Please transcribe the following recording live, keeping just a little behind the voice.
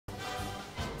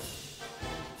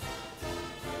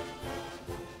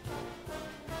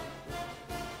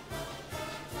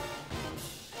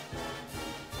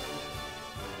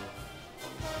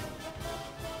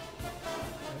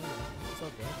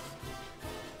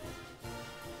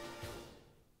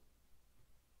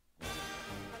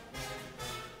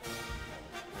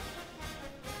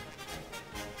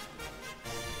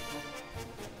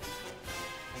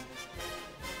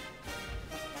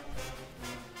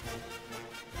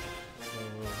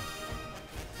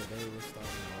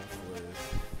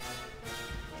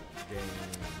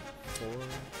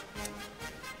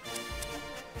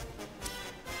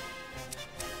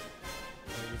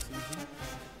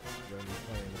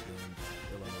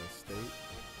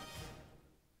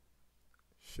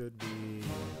should be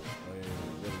a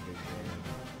really big game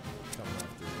coming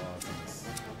after losses.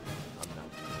 I'm not.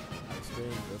 I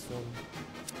streamed this one,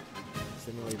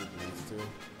 simulated these two.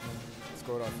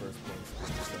 Scored our first points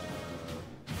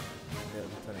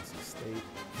against Tennessee State.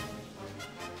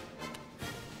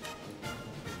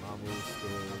 Mamu was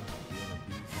still being a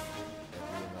beast, as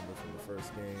we remember from the first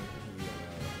game.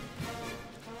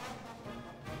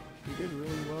 He did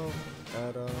really well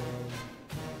at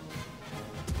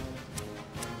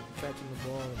catching the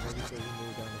ball and making sure he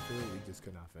moved down the field. We just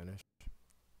could not finish.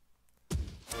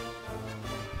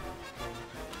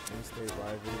 In-state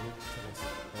rivalry,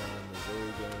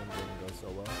 Missouri game didn't go so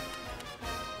well.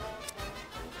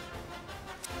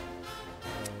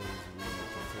 As we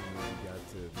continue, we got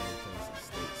to Tennessee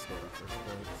State score our first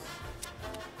points.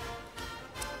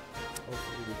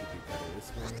 Hopefully we could do better this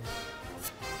game.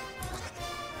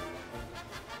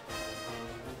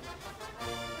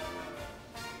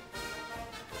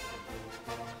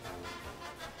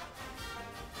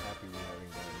 Happy we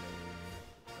haven't got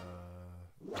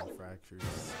any fractures.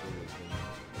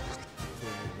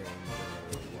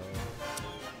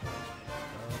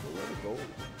 But we're the gold.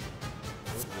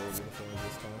 We're the gold uniform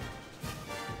this time.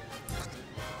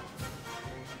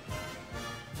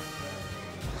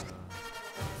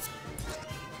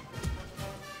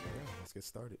 Yeah, let's get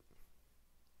started.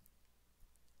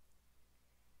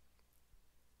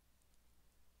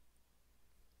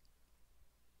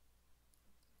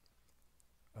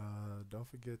 Don't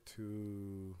forget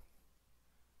to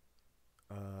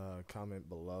comment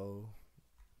below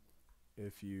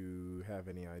if you have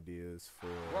any ideas for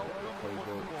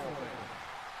playbook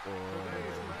or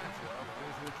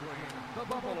the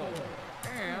Buffalo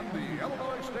and the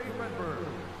Illinois State Redbirds.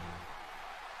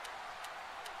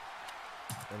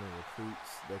 Any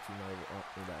recruits that you might want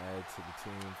me to add to the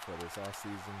team for this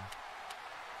offseason.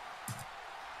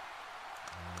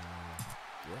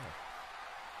 Yeah.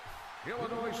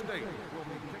 Illinois State will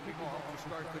be kicking off to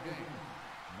start the game.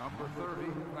 Number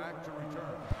 30 back to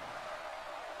return.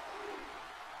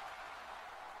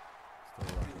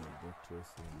 Still rocking the brick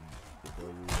twist and the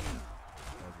W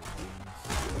as the teams.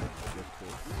 Brick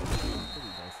twist.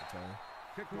 Pretty nice to turn.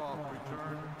 Kickoff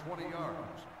return 20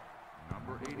 yards.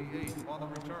 Number 88 on the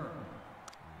return.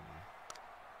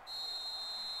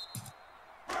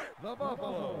 The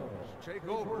Buffaloes take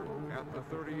over at the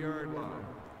 30-yard line.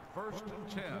 First and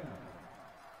 10.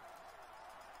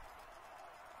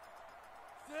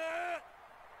 Set!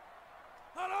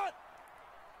 Hold on!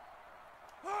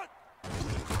 Hut!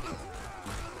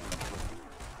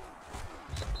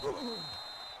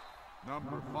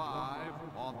 Number 5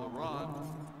 on the run.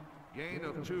 Gain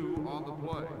of 2 on the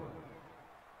play.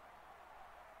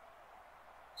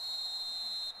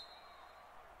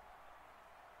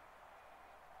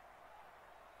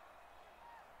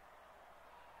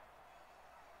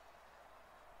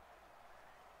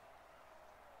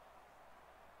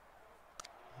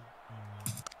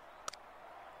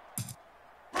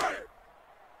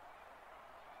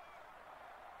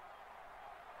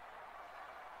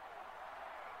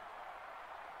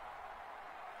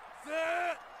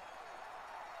 Set!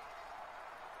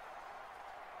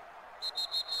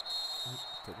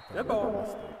 Dead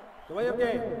ball. Delay of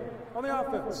game. On the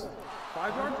offense.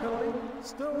 5-yard penalty.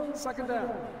 Still second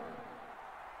down.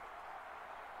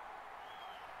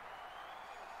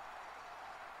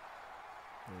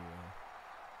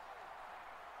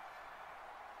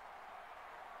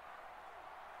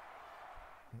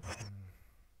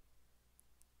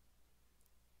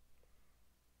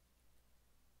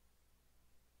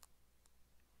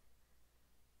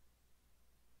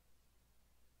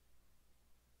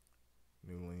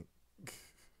 New link.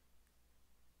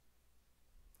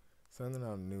 Sending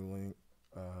out a new link.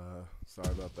 Sorry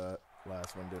about that.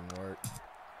 Last one didn't work.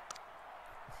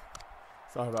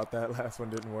 Sorry about that. Last one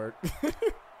didn't work.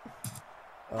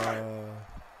 But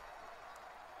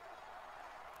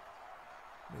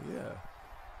yeah.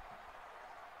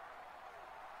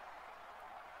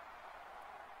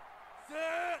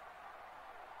 Set!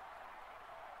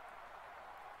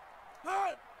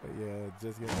 Hut! But yeah,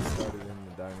 just getting started in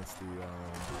the Dynasty.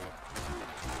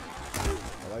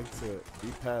 I like to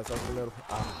beat pass over the middle.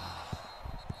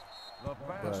 But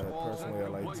personally, I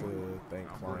like to thank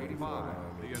Klein for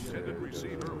allowing me to share the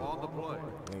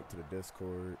link to the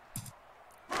Discord.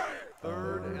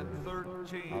 Third and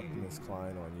 13. Optimus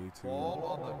Klein on YouTube. Ball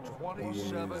on the He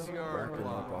is 27-yard wrapping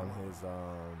up line. on his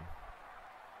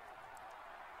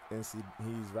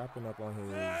he's wrapping up on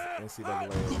his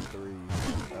NCAA 3.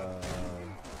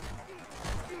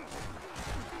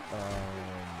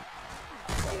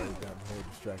 Sorry, got me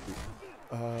distracted.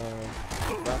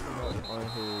 Wrapping up on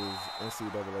his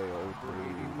NCAA 03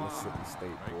 Mississippi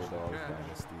State Bulldogs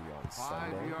Dynasty on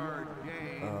Sunday.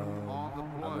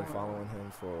 I've been following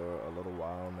him for a little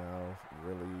while now.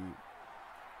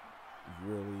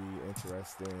 Really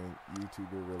interesting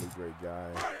YouTuber, really great guy.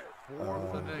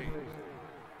 Fourth and 8.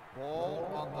 Ball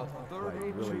on the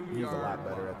 32-yard he's a lot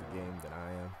better at the game than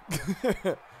I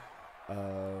am.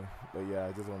 But yeah,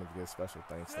 I just wanted to give special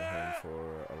thanks to him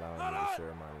for allowing me to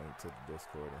share my link to the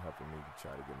Discord and helping me to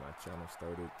try to get my channel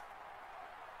started.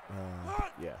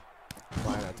 Yeah,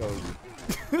 fine, I told you.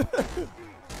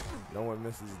 No one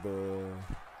misses the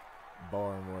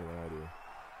bar more than I do.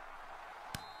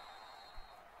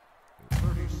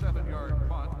 37-yard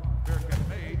punt. Bearcat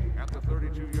made at the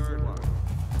 32-yard line.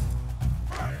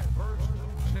 First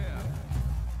and 10.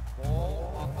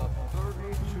 Ball on the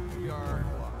 32-yard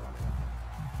line.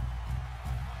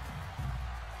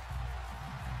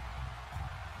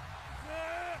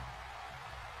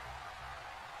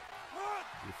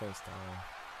 Defense time.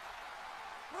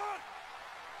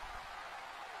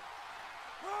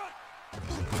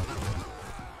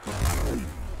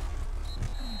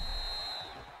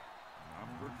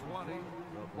 Number 20,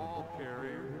 the ball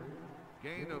carrier.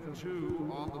 Gain of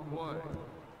 2 on the play.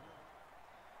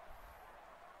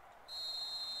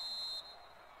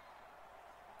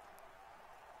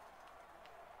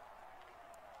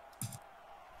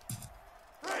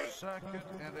 Second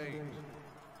and 8.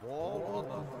 Ball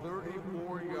on the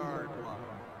 34-yard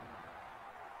line.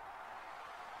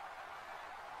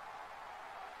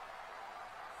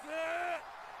 Set.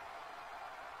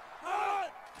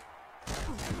 Hut.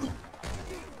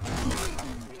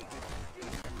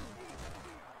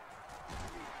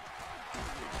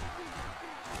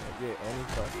 Get any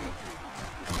pressure.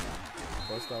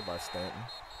 First off by Stanton.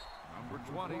 Number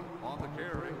 20 on the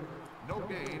carry. No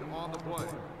gain on the play.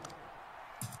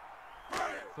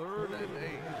 Third and 8.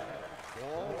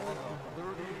 Ball on the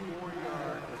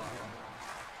 34-yard line.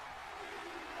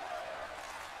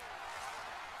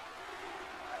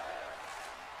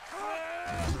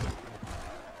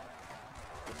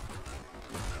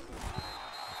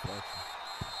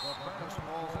 The pass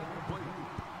falls incomplete.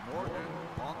 Morgan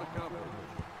on the coverage.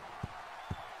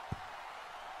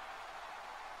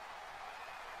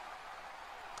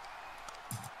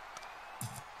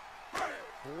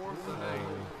 Fourth and 8.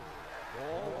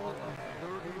 Ball on the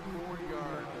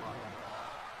 34-yard line.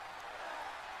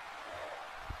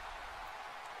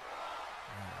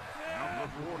 Number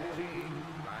 14,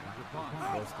 back to punt.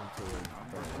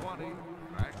 Number 20,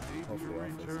 back deep to Hopefully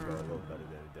offense will go a return. little better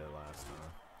than it did last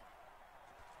time.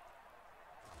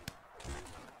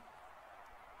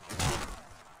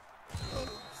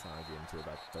 So I get into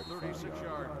about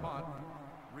 36-yard punt.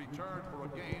 Return for a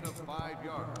gain of 5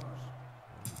 yards. What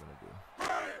are you gonna do?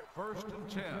 First and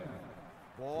 10.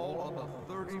 Ball on the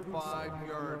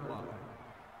 35-yard line.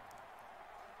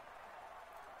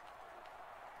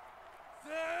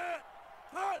 Set.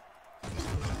 Hut.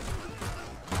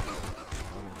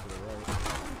 Running to the right.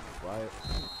 Wyatt.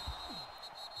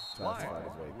 Tries to find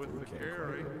his way With through. the Can't quite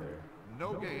carry. get there. No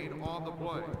gain on the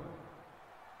play.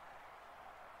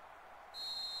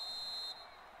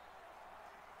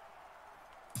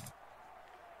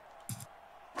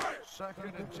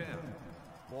 Second and 10.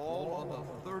 Ball on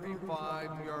the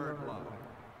 35-yard line.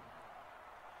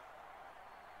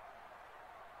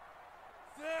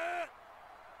 Set.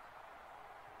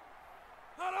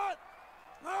 Hut.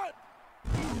 Hut.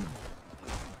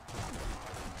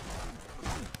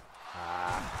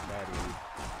 Bad read.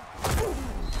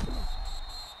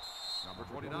 Number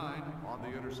 29 on the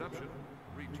interception.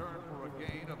 Return for a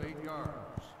gain of 8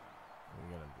 yards. What are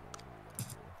you gonna do?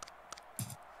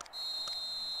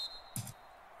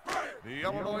 The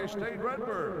Illinois State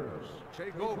Redbirds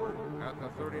take over at the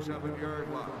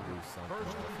 37-yard line. Do something.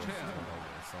 First and 10.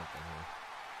 Something here.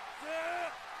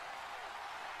 Set.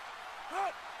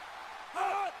 Hut.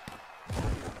 Hut.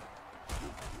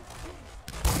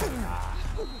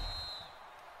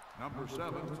 Number 7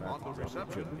 on the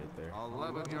reception.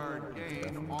 11-yard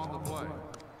gain on the play.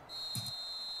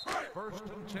 First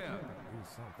and 10.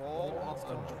 Ball on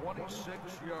the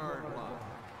 26-yard line.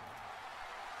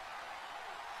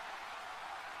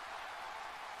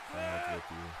 Back with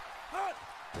you. Hut.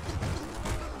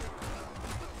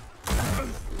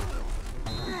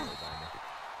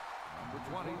 Number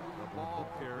 20, the ball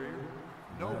carrier.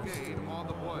 No gain on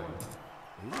the play.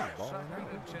 He was balling Second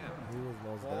out. and 10. He was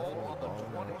most Ball definitely on the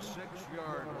balling out.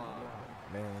 26-yard line.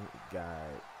 Man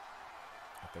got,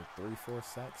 I think 3-4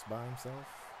 sacks by himself.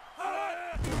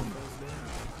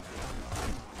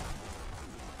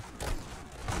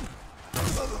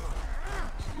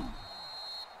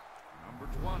 Number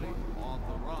 20 on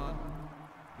the run.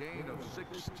 Gain of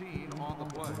 16 on the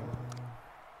play.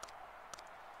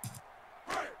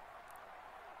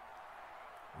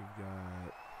 We've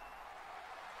got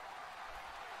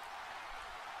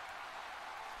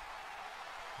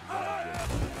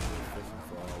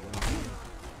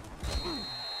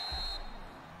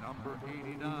Number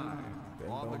 89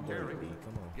 on the carry.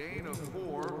 Gain of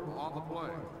 4 on the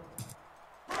play.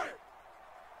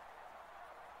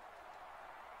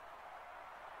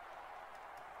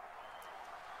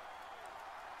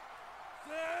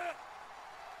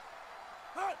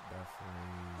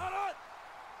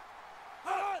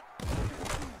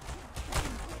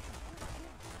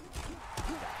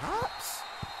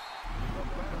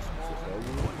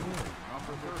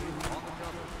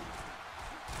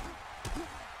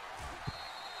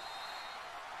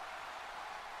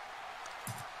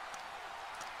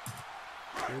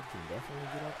 Kid can definitely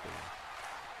get up there.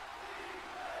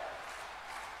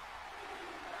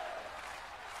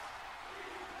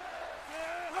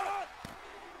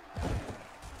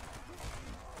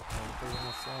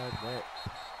 Outside that.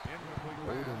 Incomplete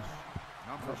pass.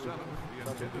 Number 7, the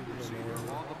intended receiver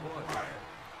on the play.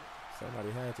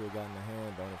 Somebody had to have gotten a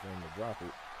hand on it for him to drop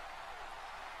it.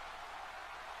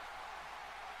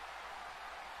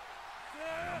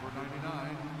 Number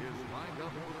 99 is lined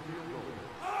up for the field goal.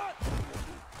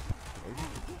 Maybe.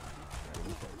 Not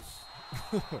even close.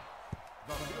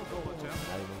 The field goal attempt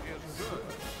is good.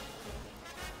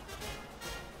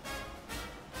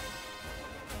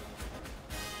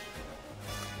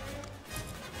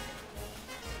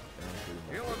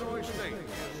 Illinois State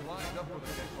is lined up for the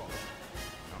kickoff.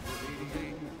 Number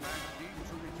 88, back deep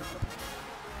to return.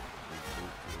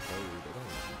 They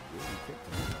don't really kick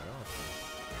them that often.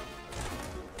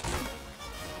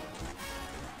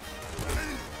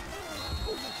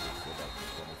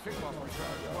 Kickoff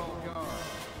return, 12 yards.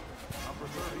 Number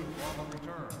 30 on the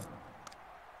return.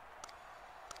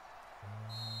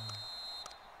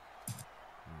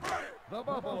 The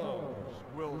Buffaloes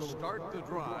will start the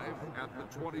drive at the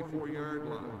 24-yard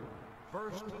line.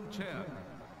 First and 10.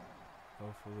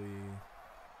 Hopefully.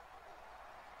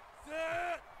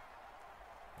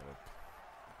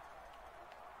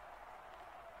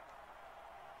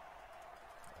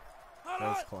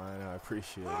 Thanks, Klein. I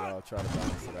appreciate it. I'll try to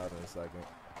balance it out in a second.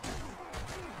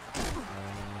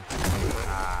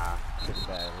 Took a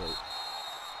bad hit.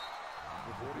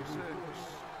 Number 46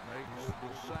 makes the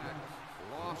sack.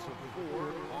 Loss of 4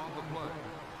 on the play.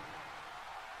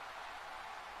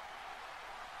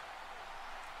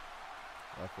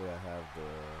 Luckily, I have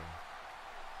the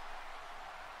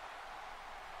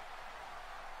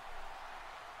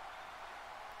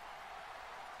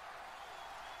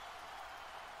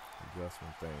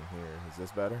adjustment thing here. Is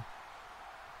this better?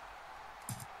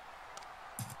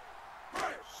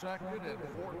 Second and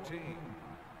 14.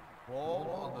 Ball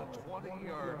on the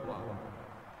 20-yard line.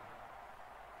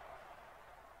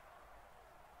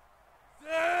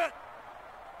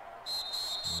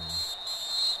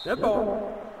 Dead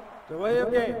ball. Delay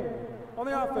of game on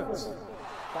the offense.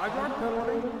 5-yard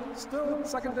penalty. Still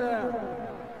second down.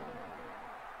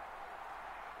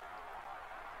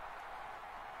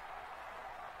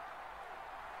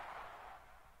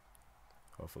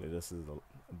 Hopefully this is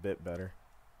a bit better.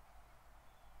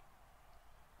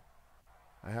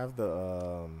 I have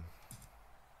the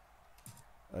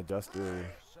adjuster.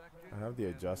 I have the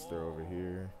adjuster over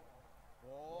here.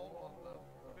 Ball on the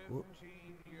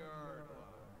 15-yard line.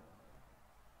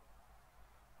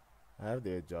 I have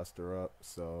the adjuster up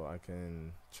so I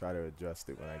can try to adjust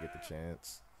it when I get the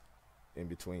chance in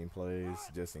between plays,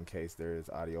 just in case there's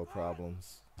audio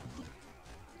problems.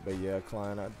 But yeah,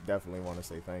 Klein, I definitely want to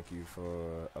say thank you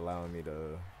for allowing me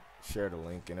to share the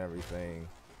link and everything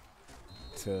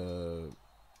to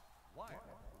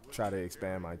try to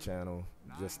expand my channel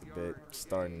just a bit.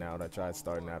 Starting out, I tried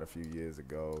starting out a few years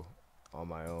ago on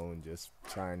my own, just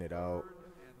trying it out,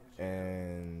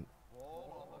 and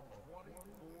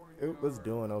it was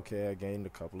doing okay. I gained a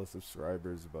couple of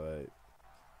subscribers, but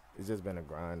it's just been a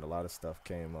grind. A lot of stuff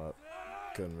came up.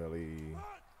 Couldn't really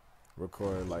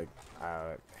record like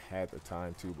I had the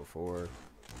time to before.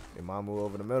 And my move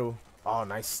over the middle. Oh,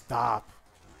 nice stop.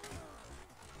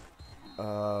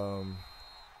 But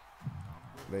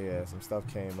yeah, some stuff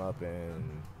came up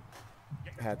and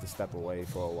had to step away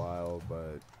for a while,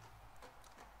 but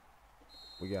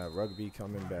we got rugby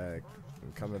coming back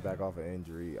and coming back off an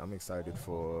injury. I'm excited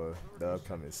for the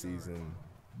upcoming season.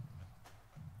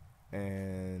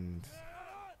 And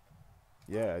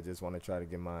yeah, I just want to try to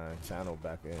get my channel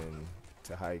back in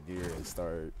to high gear and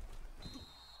start,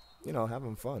 you know,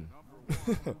 having fun.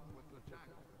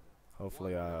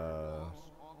 Hopefully I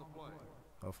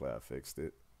fixed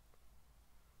it.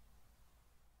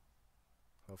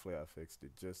 Hopefully I fixed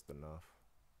it just enough.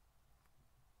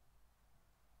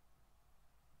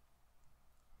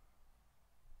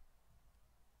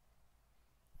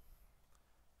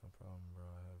 No problem, bro.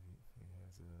 He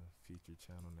has a feature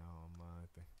channel now on mine.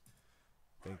 I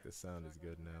think the sound is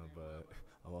good now, but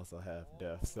I'm also half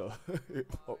deaf, so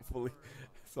hopefully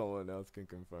someone else can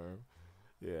confirm.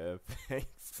 Yeah,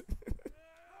 thanks.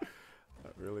 I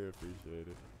really appreciate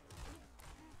it.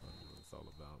 That's what it's all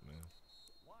about, man.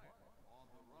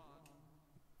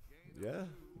 Yeah,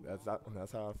 that's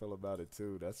how I feel about it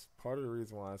too. That's part of the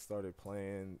reason why I started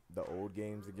playing the old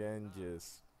games again,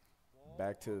 just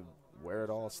back to where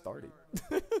it all started.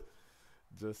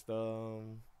 Just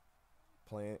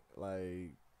playing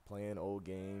playing old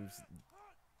games,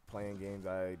 playing games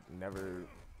I never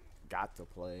got to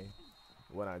play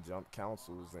when I jumped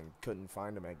consoles and couldn't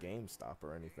find them at GameStop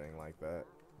or anything like that.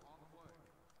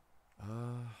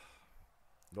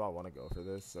 Do I want to go for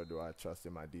this, or do I trust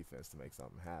in my defense to make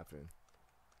something happen?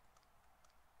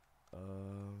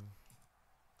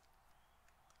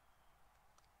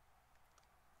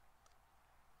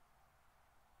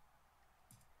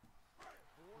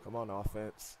 Come on,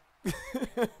 offense.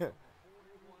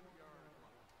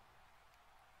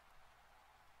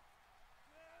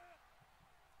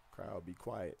 Crowd, be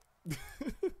quiet.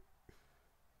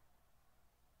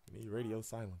 Need radio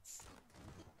silence.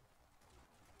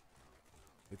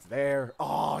 It's there.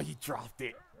 Oh, you dropped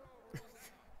it.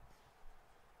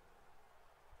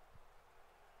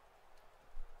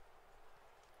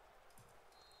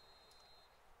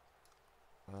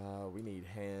 We need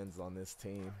hands on this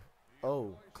team.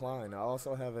 Oh, Klein, I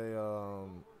also have a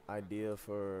idea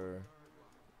for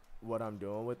what I'm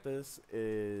doing with this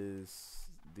is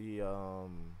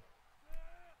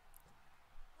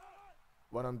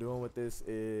what I'm doing with this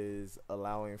is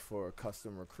allowing for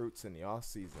custom recruits in the off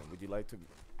season. Would you like to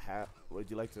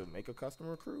make a custom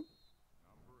recruit?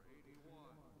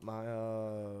 My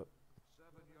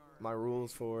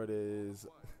rules for it is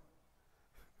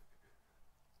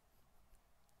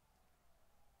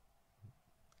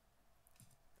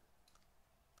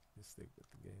just stick with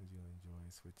the games you enjoy.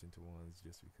 Switch into ones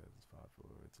just because it's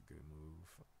popular. It's a good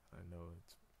move. I know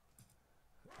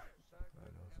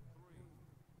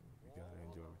you gotta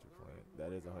enjoy what you're playing.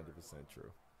 That is 100%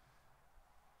 true.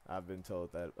 I've been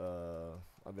told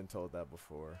that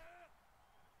before.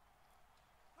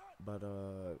 But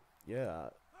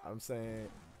yeah, I'm saying,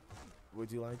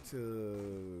 would you like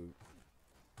to,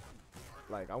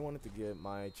 I wanted to get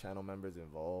my channel members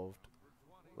involved,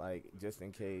 just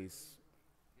in case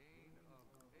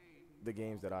the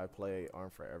games that I play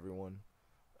aren't for everyone.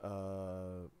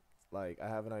 I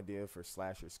have an idea for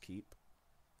Slasher's Keep.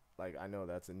 I know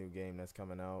that's a new game that's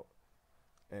coming out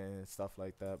and stuff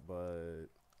like that, but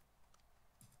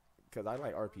because I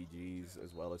like RPGs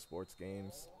as well as sports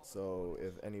games, so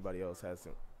if anybody else has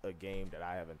a game that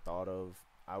I haven't thought of,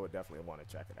 I would definitely want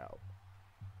to check it out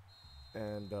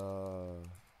and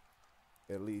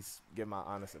at least give my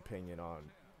honest opinion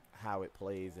on how it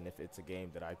plays and if it's a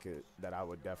game that I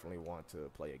would definitely want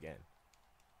to play again.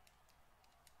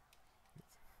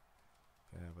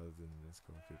 Yeah, others in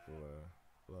Discord, people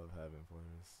love having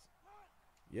players.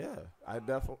 Yeah,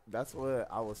 that's what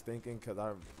I was thinking, because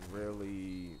I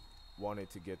really wanted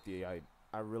to get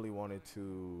I really wanted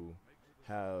to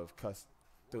have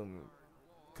custom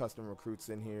recruits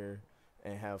in here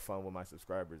and have fun with my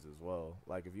subscribers as well.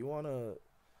 If you want to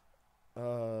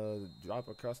drop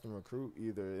a custom recruit,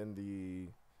 either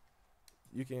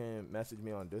you can message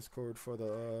me on Discord for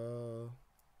the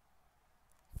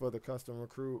custom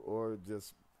recruit, or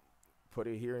just put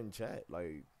it here in chat.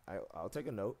 I'll take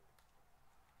a note.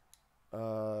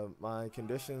 My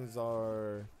conditions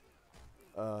are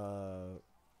the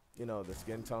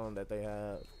skin tone that they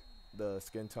have,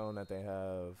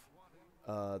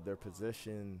 their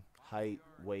position, height,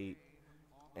 weight,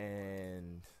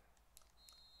 and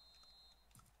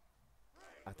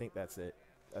I think that's it.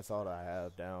 That's all that I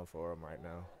have down for them right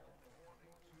now.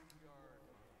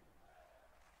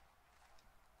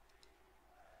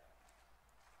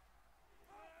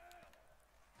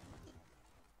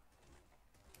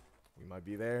 We might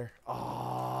be there.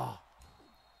 Ah,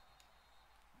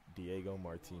 Diego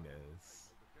Martinez.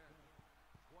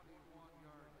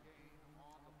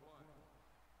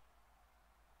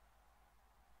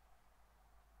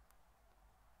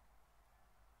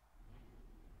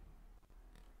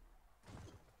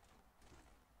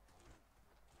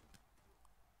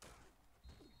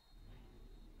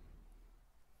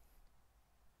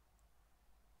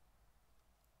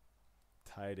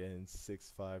 Tight end, 6'5",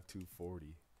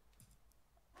 240.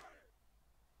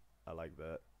 I like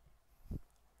that.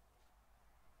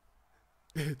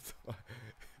 It's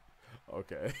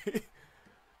Okay.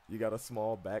 You got a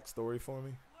small backstory for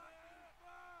me?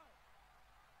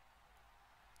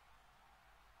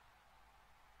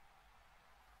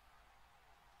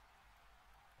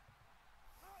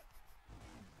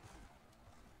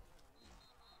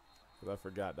 Because I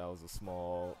forgot that was a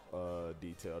small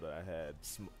detail that I had.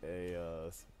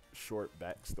 Short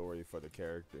backstory for the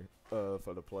character,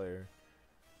 for the player.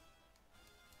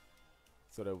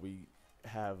 So that we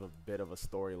have a bit of a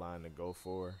storyline to go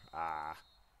for.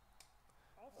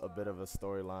 A bit of a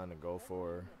storyline to go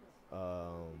for.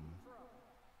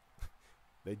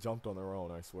 They jumped on their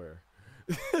own, I swear.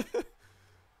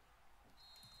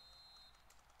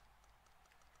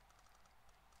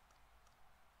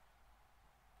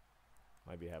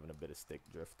 Might be having a bit of stick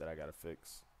drift that I gotta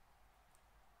fix.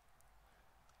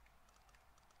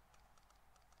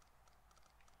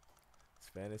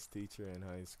 Spanish teacher in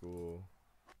high school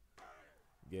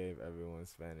gave everyone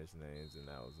Spanish names, and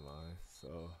that was mine.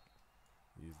 So,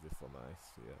 used it for my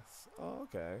CS. Oh,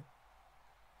 okay.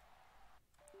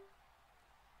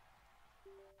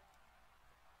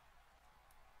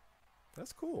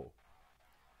 That's cool.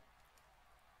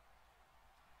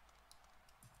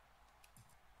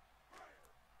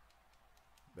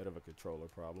 Bit of a controller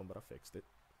problem, but I fixed it.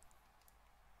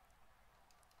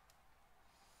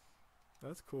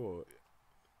 That's cool.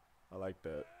 I like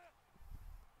that.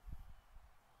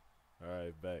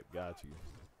 Alright, bet. Got you.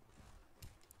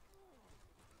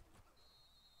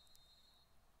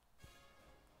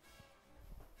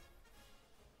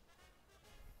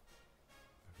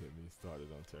 Get me started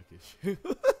on tech issues.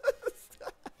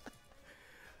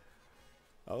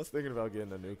 I was thinking about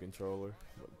getting a new controller.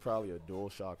 Probably a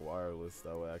DualShock wireless.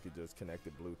 That way I could just connect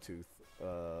it Bluetooth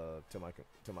to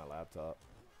my laptop.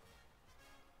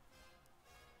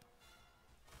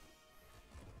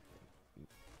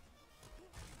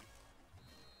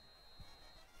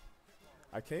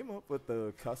 I came up with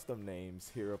the custom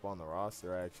names here up on the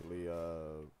roster actually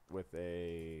with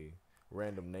a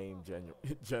random name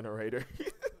generator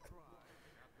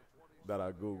that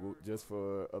I googled just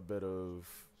for a bit of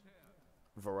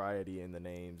variety in the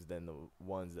names than the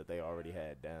ones that they already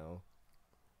had down.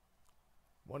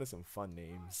 Wanted some fun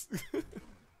names.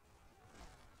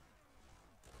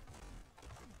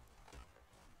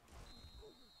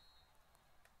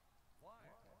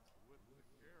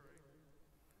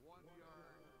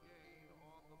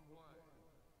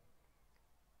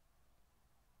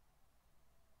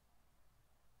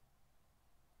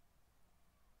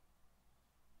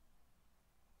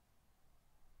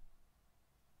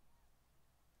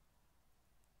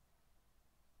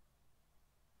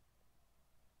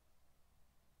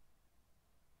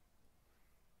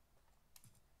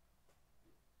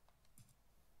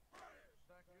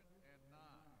 Second and 9.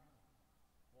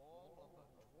 Ball on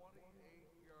the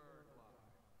 28-yard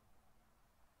line.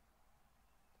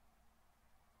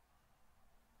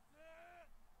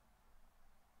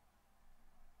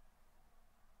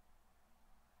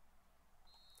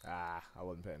 I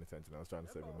wasn't paying attention. I was trying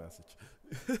to save a message.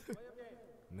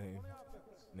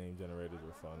 Name generators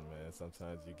are fun, man.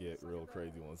 Sometimes you get real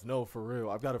crazy ones. No, for real.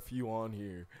 I've got a few on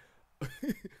here.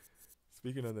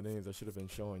 Speaking of the names, I should have been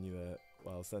showing you that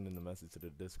while sending the message to the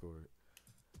Discord.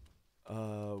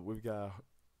 We've got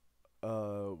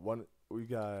we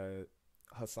got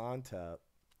Hassan Tap,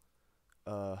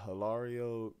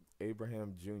 Hilario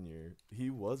Abraham Jr. He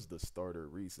was the starter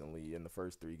recently in the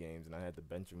first 3 games, and I had to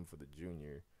bench him for the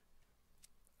junior.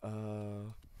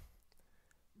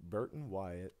 Burton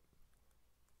Wyatt,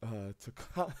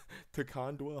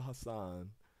 Takandwa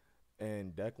Hassan,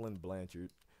 and Declan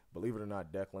Blanchard. Believe it or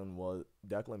not,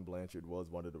 Declan Blanchard was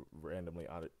one of the randomly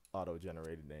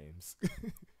auto-generated names.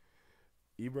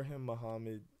 Ibrahim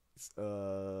Muhammad,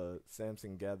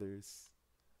 Samson Gathers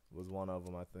was one of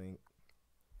them, I think.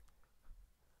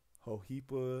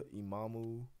 Hohipa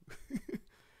Imamu,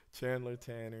 Chandler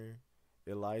Tanner,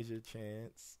 Elijah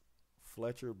Chance,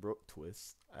 Fletcher Brook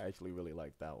Twist. I actually really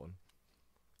like that one.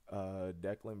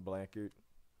 Declan Blanchard,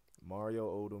 Mario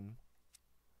Odom.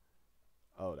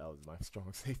 Oh, that was my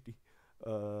strong safety.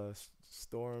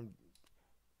 Storm.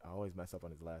 I always mess up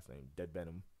on his last name. Dead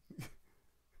Benham.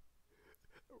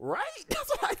 Right? That's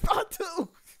what I thought too.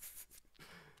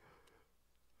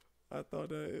 I thought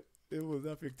that it was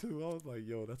epic too. I was like,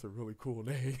 yo, that's a really cool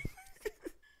name.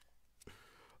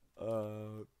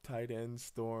 Tight end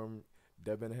Storm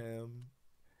Debenham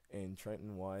and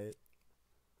Trenton Wyatt.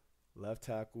 Left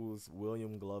tackles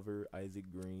William Glover,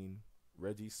 Isaac Green,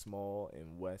 Reggie Small,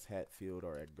 and Wes Hatfield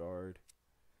are at guard.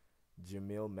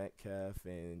 Jamil Metcalf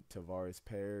and Tavares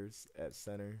Pears at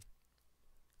center.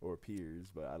 Or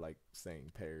Piers, but I like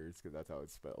saying Pears because that's how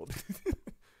it's spelled.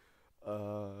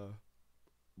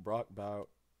 Brock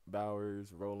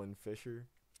Bowers, Roland Fisher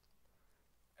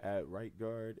at right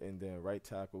guard, and then right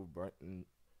tackle Brendan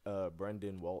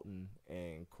Walton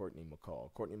and Courtney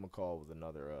McCall. Courtney McCall was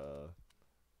another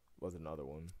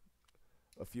one.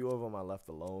 A few of them I left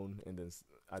alone, and then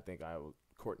I think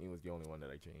Courtney was the only one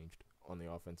that I changed on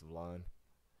the offensive line.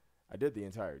 I did the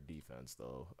entire defense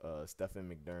though. Stephen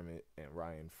McDermott and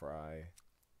Ryan Fry.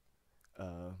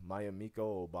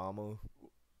 Mayamiko Obama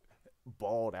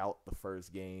balled out the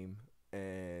first game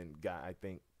and got, I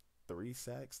think, 3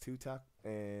 sacks, 4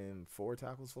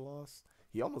 tackles for loss.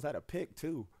 He almost had a pick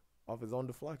too off his own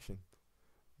deflection.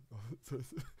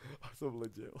 Some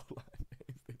legit line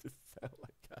names. They just sound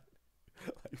like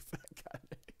fat guy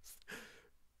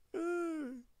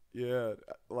names. Yeah,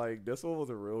 like this one was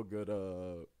a real good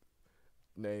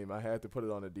name. I had to put it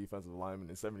on a defensive lineman,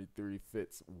 and 73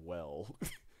 fits well.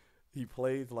 He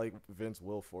plays like Vince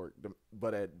Wilfork,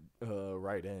 but at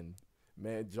right end.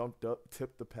 Man jumped up,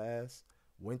 tipped the pass,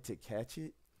 went to catch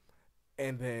it,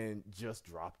 and then just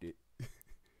dropped it.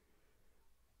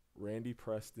 Randy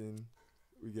Preston.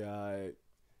 We got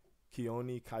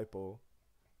Keone Kaipo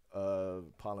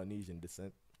of Polynesian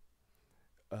descent.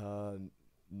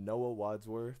 Noah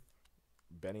Wadsworth,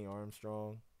 Benny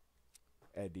Armstrong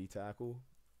at D tackle.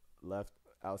 Left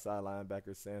outside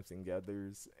linebacker Samson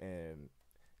Geathers and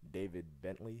David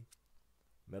Bentley.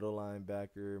 Middle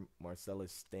linebacker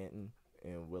Marcellus Stanton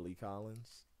and Willie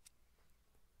Collins.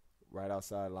 Right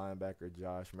outside linebacker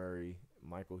Josh Murray,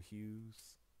 Michael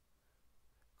Hughes.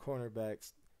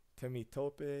 Cornerbacks Timmy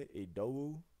Tope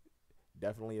Edowu.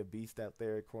 Definitely a beast out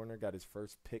there at corner. Got his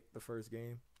first pick the first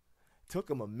game. Took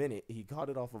him a minute. He caught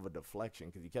it off of a deflection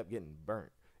because he kept getting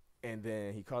burnt. And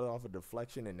then he caught it off a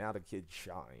deflection, and now the kid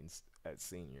shines at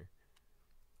senior.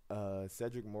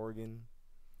 Cedric Morgan,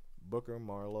 Booker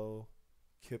Marlowe,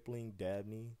 Kipling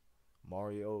Dabney,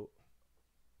 Mario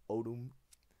Odom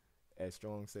at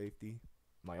strong safety,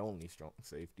 my only strong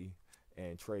safety,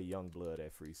 and Trey Youngblood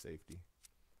at free safety.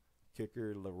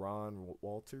 Kicker LaRon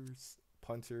Walters,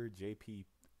 punter J.P.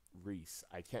 Reese.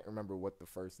 I can't remember what the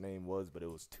first name was, but it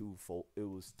was two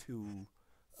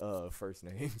first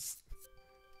names.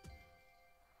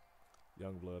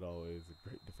 Youngblood, always a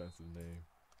great defensive name.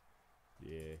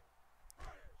 Yeah.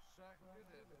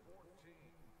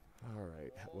 All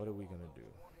right, what are we gonna do?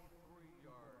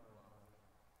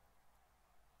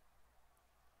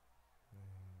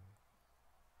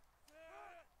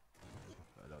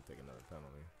 I don't take another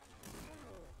penalty.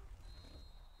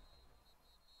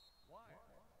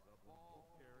 The ball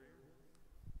carrier.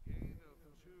 Gain of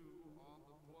 2 on the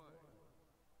play.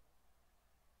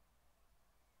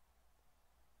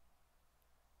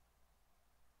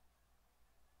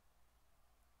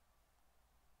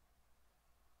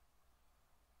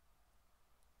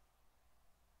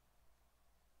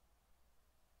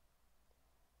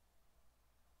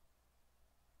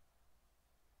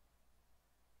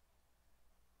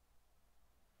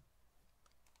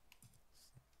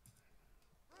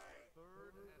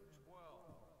 Third and 12.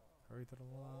 Hurry to the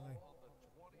line. On the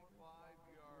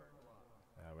 25-yard line.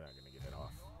 We're not gonna get it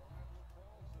off.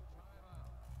 Calls a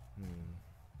timeout.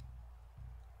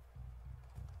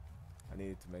 I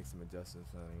needed to make some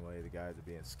adjustments anyway. The guys are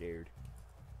being scared.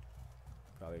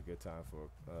 Probably a good time for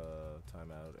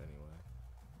timeout anyway.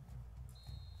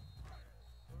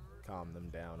 Calm them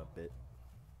down a bit.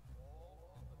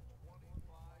 Ball on the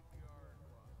 25-yard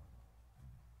line.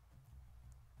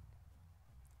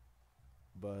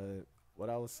 But what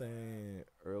I was saying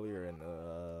earlier in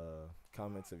the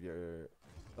comments of your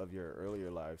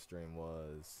earlier live stream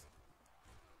was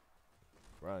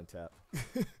Run Tap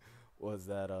was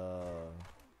that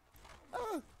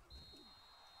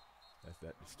that's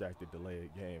that distracted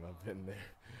delayed game. I've been there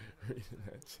reading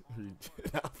that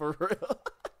out for real.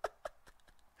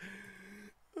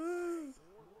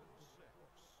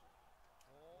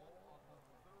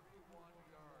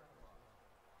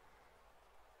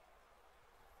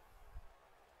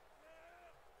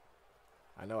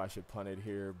 I know I should punt it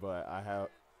here, but I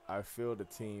feel the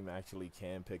team actually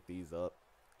can pick these up,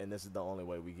 and this is the only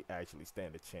way we actually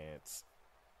stand a chance.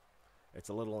 It's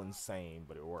a little insane,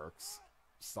 but it works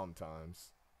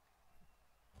sometimes.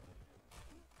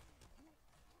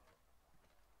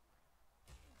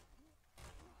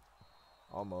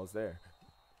 Almost there.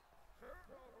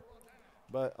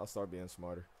 But I'll start being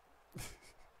smarter.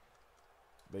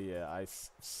 But yeah, I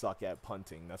suck at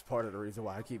punting. That's part of the reason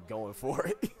why I keep going for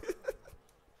it.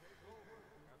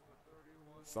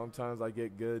 Sometimes I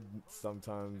get good,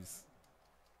 sometimes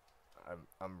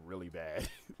I'm really bad.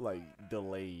 Like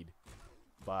delayed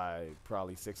by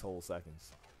probably 6 whole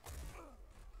seconds.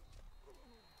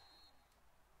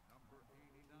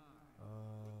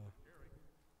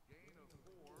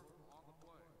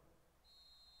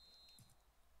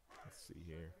 see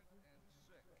here.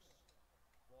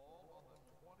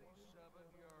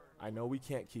 I know we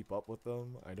can't keep up with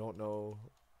them. I don't know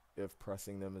if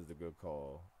pressing them is the good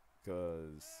call,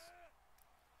 because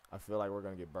I feel like we're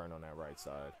going to get burned on that right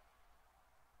side.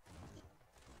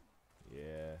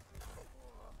 Yeah.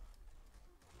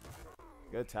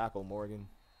 Good tackle, Morgan.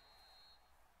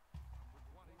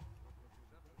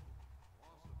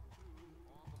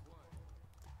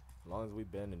 As long as we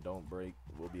bend and don't break,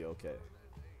 we'll be okay.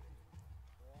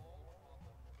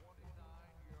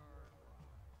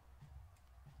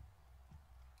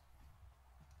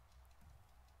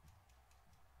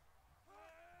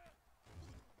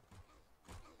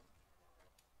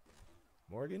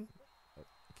 Morgan?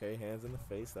 Okay, hands in the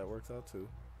face. That works out too.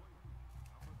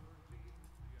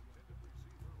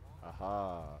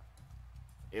 Aha.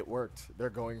 It worked. They're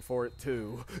going for it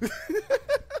too.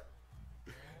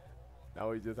 Now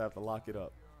we just have to lock it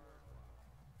up.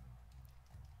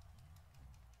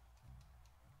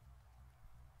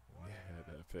 Yeah,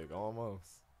 that pick almost.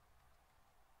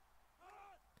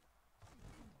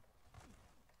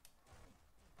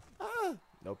 Ah!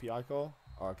 No PI call?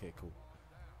 Okay, cool.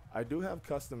 I do have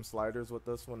custom sliders with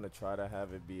this one to try to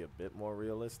have it be a bit more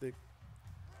realistic.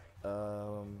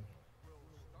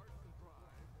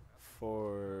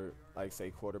 For, like, say,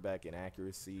 quarterback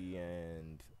inaccuracy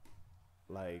and,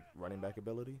 like, running back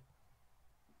ability.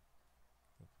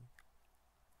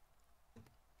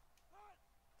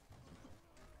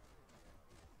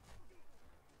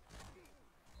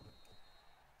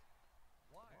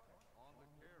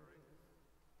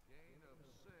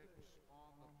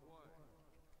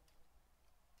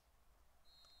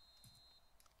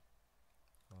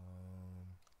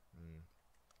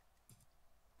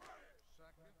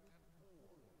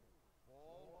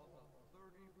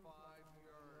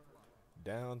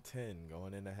 Down 10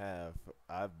 going into half.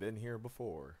 I've been here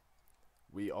before.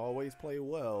 We always play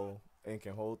well and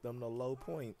can hold them to low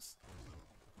points.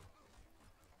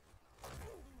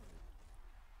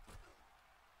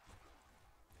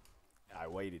 I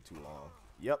waited too long.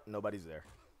 Yep, nobody's there.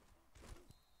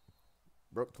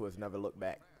 Brook Twist never looked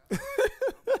back.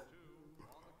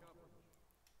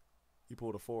 He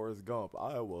pulled a Forrest Gump.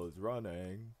 I was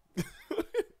running.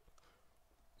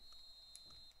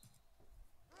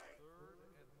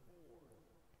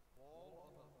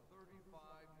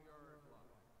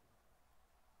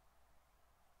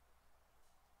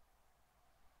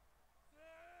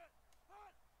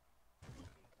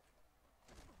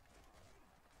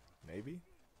 Maybe?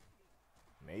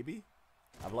 Maybe?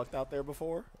 I've lucked out there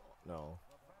before? No.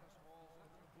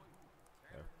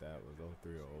 If that was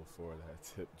 03 or 04, that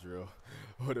tip drill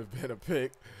would have been a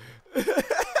pick.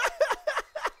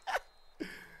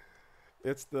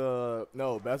 It's the...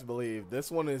 No, best believe.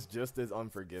 This one is just as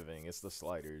unforgiving. It's the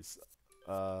sliders.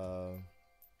 I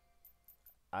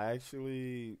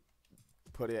actually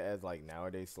put it as, like,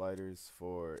 nowadays sliders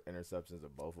for interceptions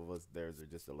of both of us. Theirs are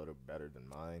just a little better than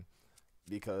mine.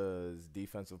 Because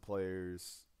defensive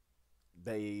players,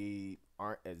 they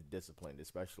aren't as disciplined,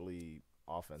 especially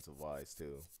offensive-wise,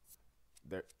 too.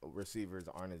 Their receivers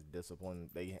aren't as disciplined.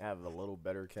 They have a little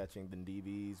better catching than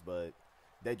DBs, but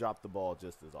they drop the ball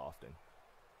just as often.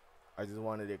 I just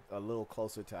wanted it a little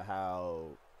closer to how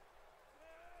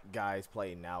guys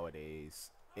play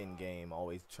nowadays in-game,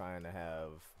 always trying to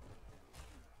have,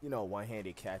 you know,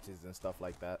 one-handed catches and stuff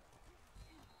like that.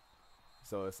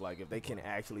 So it's like if they can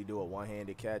actually do a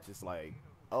one-handed catch, it's like,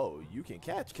 oh, you can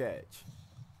catch.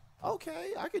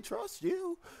 Okay, I can trust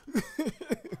you.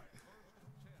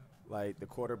 Like, the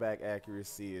quarterback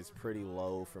accuracy is pretty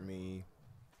low for me.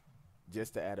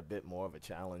 Just to add a bit more of a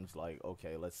challenge, like,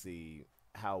 okay, let's see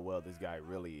how well this guy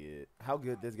really is. How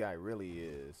good this guy really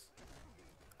is.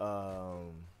 How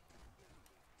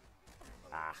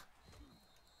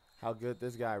good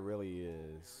this guy really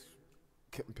is.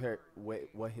 Compare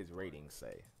what his ratings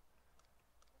say.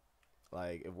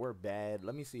 Like, if we're bad,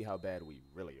 let me see how bad we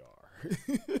really are.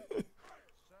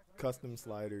 Custom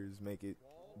sliders make it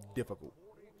difficult.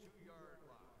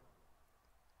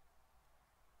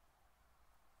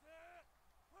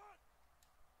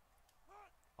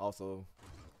 Also,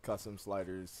 custom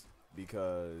sliders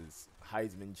because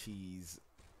Heisman cheese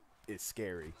is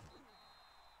scary.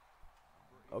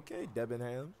 Okay,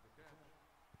 Debenham.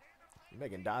 You're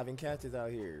making diving catches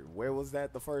out here. Where was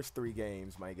that the first 3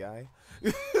 games, my guy?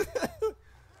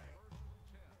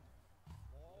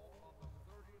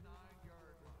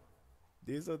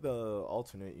 These are the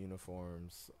alternate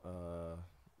uniforms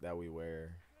that we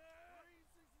wear.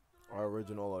 Our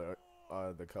original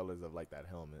are the colors of, like, that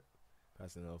helmet.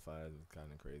 Passing 05 is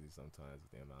kind of crazy sometimes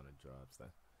with the amount of drops.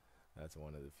 That's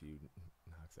one of the few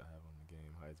knocks I have on the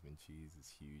game. Heisman cheese is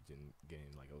huge in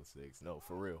game like '06. No,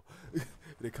 for real.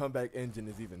 The comeback engine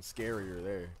is even scarier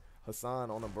there. Hassan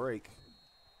on a break.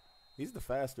 He's the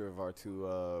faster of our two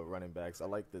running backs. I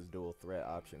like this dual threat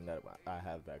option that I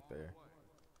have back there.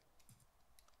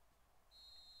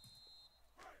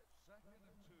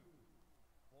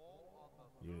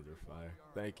 Units are fire.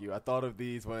 Thank you. I thought of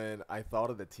these when I thought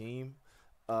of the team.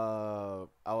 I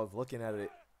was looking at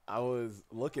it.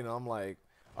 I'm like,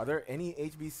 are there any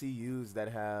HBCUs that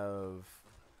have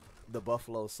the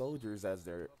Buffalo Soldiers as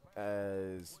their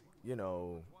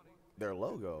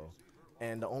logo?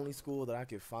 And the only school that I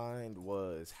could find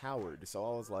was Howard. So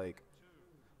I was like,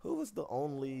 who was the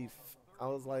only I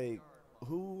was like,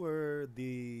 who were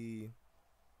the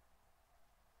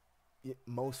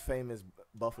most famous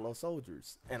Buffalo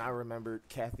Soldiers? And I remembered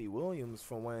Cathay Williams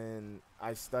from when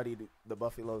I studied the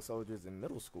Buffalo Soldiers in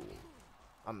middle school.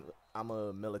 I'm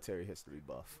a military history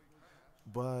buff.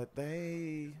 But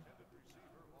it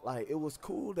was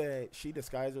cool that she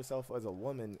disguised herself as a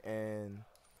woman and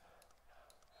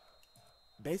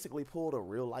basically pulled a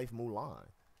real life Mulan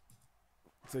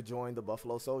to join the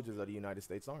Buffalo Soldiers of the United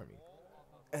States Army.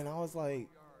 And I was like,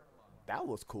 that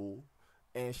was cool.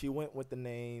 And she went with the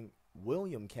name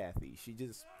William Cathay. She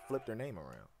just flipped her name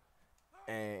around.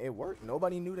 And it worked.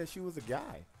 Nobody knew that she was a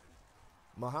guy.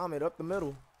 Muhammad up the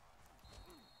middle.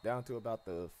 Down to about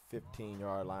the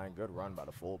 15-yard line. Good run by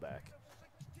the fullback.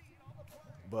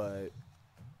 But,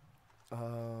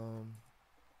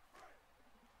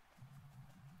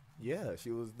 yeah,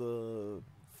 she was the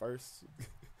first,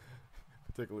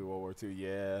 particularly World War II.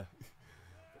 Yeah.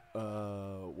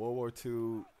 World War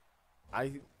II,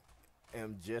 I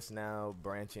am just now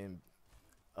branching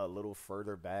a little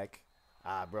further back.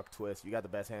 Brooke Twist, you got the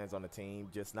best hands on the team,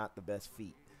 just not the best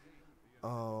feet.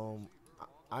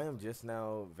 I am just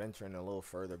now venturing a little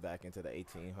further back into the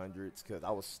 1800s because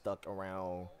I was stuck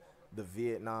around the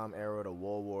Vietnam era to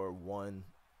World War I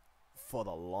for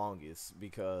the longest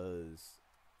because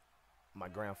my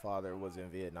grandfather was in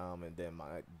Vietnam, and then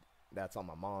that's on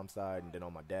my mom's side, and then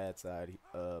on my dad's side,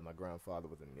 my grandfather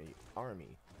was in the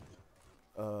Army.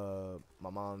 My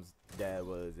mom's dad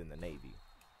was in the Navy,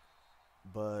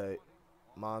 but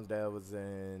mom's dad was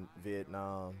in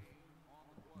Vietnam.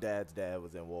 Dad's dad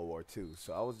was in World War II,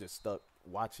 so I was just stuck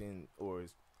watching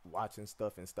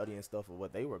stuff and studying stuff of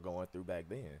what they were going through back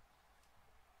then.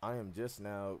 I am just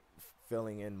now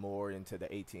filling in more into the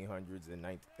 1800s and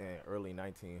early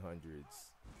 1900s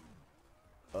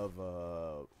of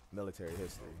military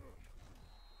history.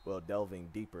 Well, delving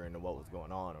deeper into what was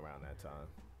going on around that time.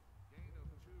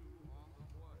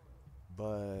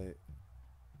 But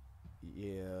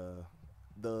yeah,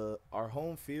 our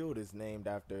home field is named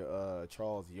after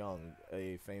Charles Young,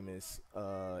 a famous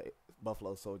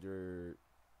Buffalo Soldier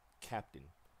captain,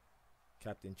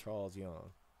 Captain Charles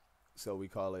Young. So we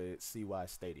call it CY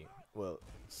Stadium. Well,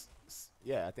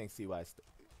 yeah, I think CY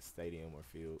Stadium or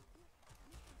field.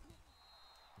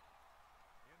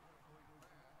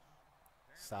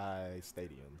 Cy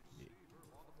Stadium. Yeah.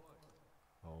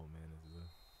 Oh man, this is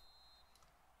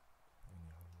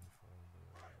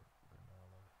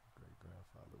great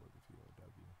grandfather was a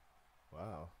POW.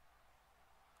 Wow.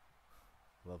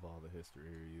 Love all the history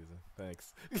you're using.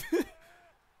 Thanks.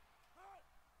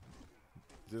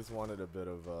 Just wanted a bit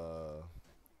of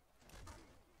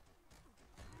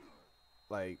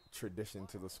tradition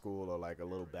to the school, or like a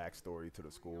little backstory to the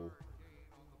school.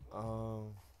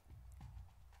 I'm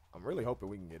really hoping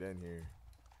we can get in here.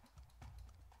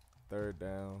 Third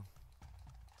down.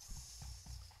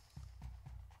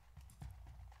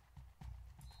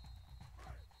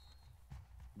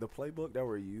 The playbook that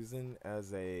we're using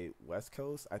as a West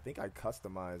Coast, I think I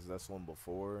customized this one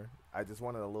before. I just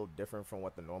wanted a little different from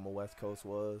what the normal West Coast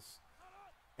was.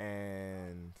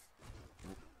 And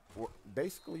we're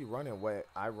basically running what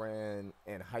I ran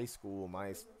in high school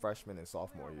my freshman and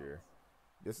sophomore year.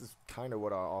 This is kind of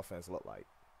what our offense looked like.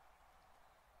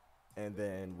 And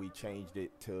then we changed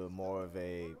it to more of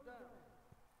a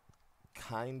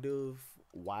kind of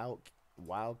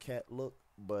wildcat look,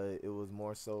 but it was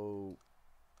more so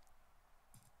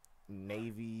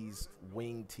Navy's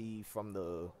wing tee from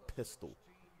the pistol,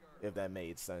 if that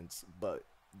made sense. But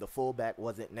the fullback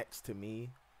wasn't next to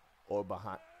me or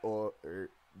behind, or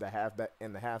the halfback,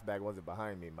 and the halfback wasn't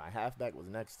behind me. My halfback was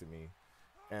next to me,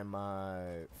 and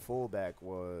my fullback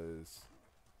was,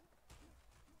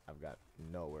 I've got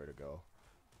nowhere to go,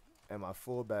 and my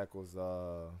fullback was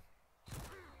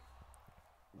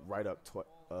right up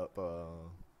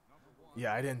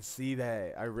yeah, I didn't see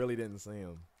that. I really didn't see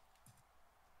him.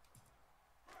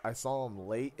 I saw him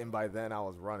late, and by then I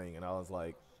was running, and I was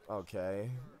like, okay.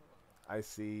 I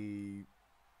see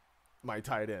my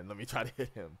tight end. Let me try to hit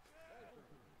him.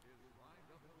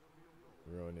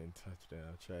 Running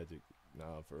touchdown. Tragic.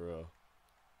 Nah, for real.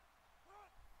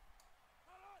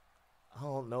 I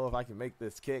don't know if I can make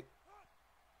this kick.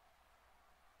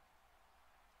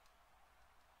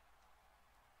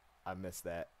 I missed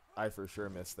that. I for sure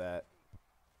missed that.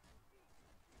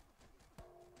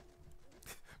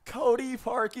 Cody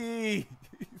Parkey!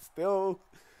 He's still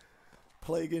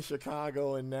plaguing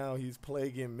Chicago, and now he's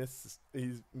plaguing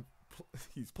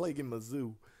he's plaguing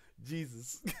Mizzou.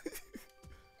 Jesus.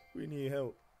 We need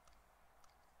help.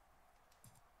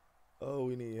 Oh,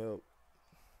 we need help.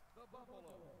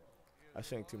 I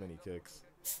shanked too many kicks.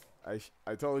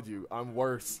 I told you, I'm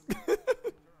worse.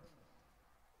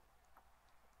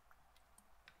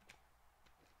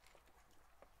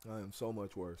 I am so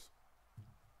much worse.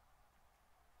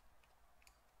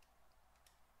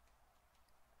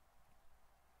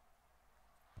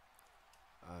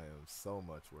 I am so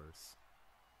much worse.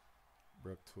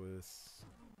 Brook twist.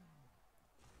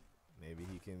 Maybe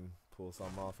he can pull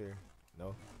something off here.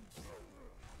 No.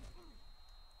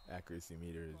 Accuracy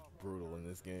meter is brutal in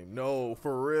this game. No,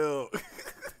 for real.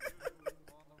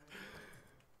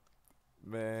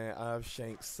 Man, I've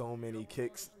shanked so many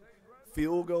kicks.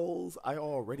 Field goals, I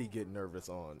already get nervous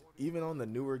on. Even on the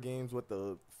newer games with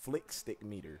the flick stick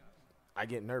meter, I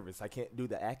get nervous. I can't do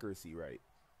the accuracy right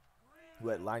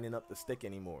with lining up the stick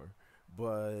anymore.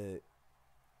 But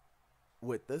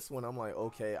with this one, I'm like,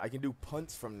 okay, I can do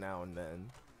punts from now and then,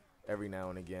 every now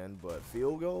and again. But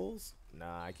field goals,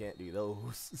 nah, I can't do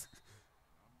those.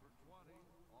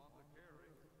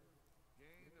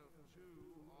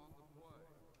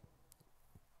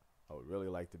 I would really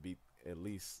like to beat at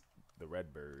least the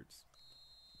Redbirds.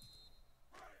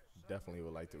 Definitely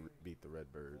would like to beat the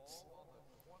Redbirds.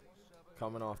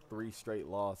 Coming off 3 straight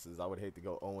losses, I would hate to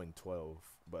go 0-12,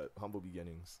 but humble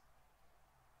beginnings.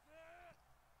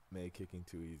 Made kicking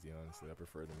too easy, honestly. I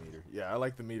prefer the meter. Yeah, I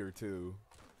like the meter too.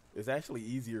 It's actually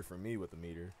easier for me with the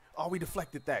meter. Oh, we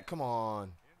deflected that. Come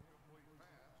on.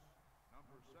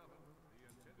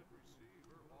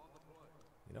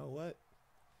 You know what?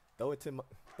 Throw it to.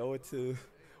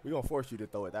 We're going to force you to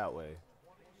throw it that way.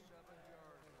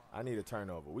 I need a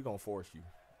turnover. We're going to force you.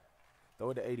 Throw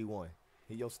it to 81.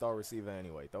 He your star receiver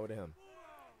anyway. Throw it to him.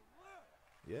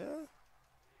 Yeah?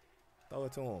 Throw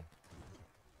it to him.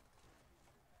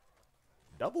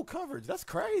 Double coverage. That's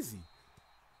crazy.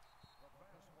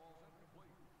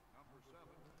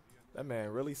 That man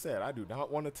really said, I do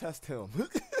not want to test him.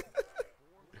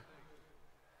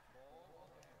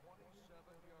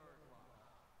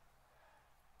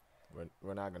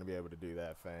 We're not going to be able to do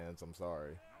that, fans. I'm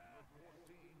sorry.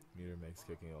 Meter makes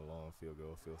kicking a long field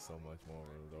goal feel so much more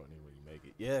when we don't even really make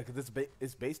it. Yeah, because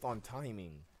it's based on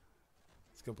timing.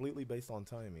 It's completely based on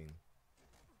timing.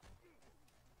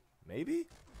 Maybe?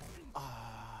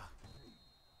 Ah.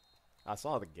 I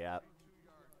saw the gap.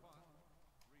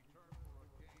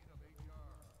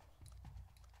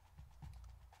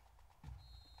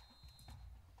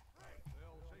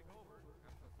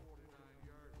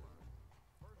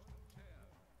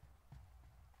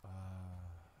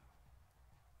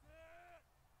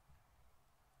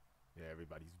 Yeah,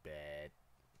 everybody's bad.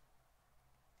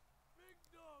 Big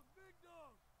dog, big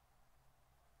dog.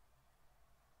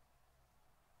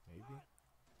 Maybe?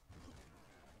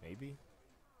 Maybe?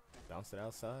 Bounce it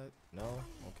outside? No?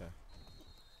 Okay.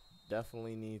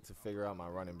 Definitely need to figure out my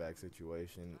running back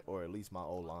situation, or at least my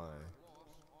O-line.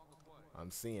 I'm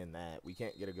seeing that. We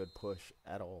can't get a good push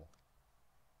at all.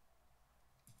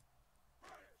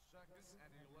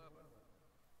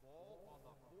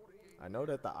 I know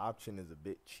that the option is a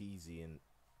bit cheesy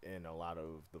in a lot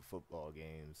of the football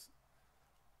games.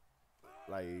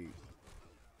 Like,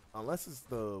 unless it's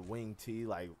the wing T,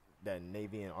 like that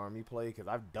Navy and Army play, because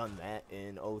I've done that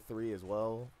in 03 as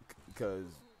well, because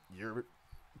your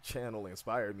channel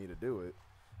inspired me to do it.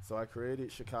 So I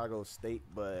created Chicago State,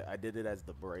 but I did it as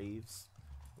the Braves.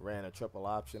 Ran a triple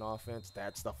option offense.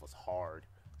 That stuff was hard.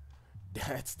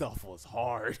 That stuff was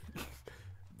hard.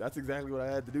 That's exactly what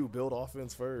I had to do. Build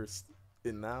offense first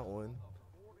in that one.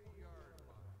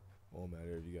 Won't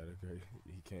matter if you got a great.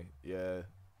 He can't. Yeah,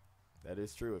 that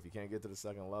is true. If you can't get to the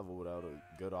second level without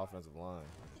a good offensive line,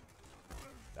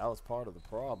 that was part of the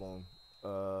problem.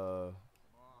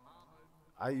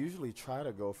 I usually try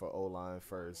to go for O-line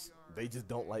first. They just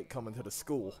don't like coming to the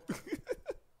school.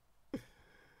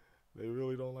 They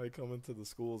really don't like coming to the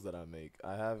schools that I make.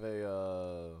 I have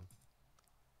a.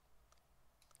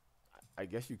 I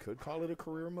guess you could call it a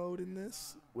career mode in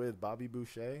this with Bobby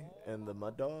Boucher and the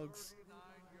Mud Dogs.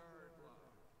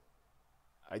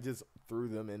 I just threw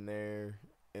them in there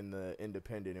in the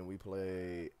independent, and we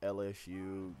play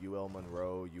LSU, UL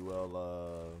Monroe,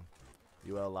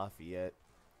 UL Lafayette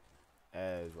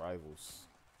as rivals.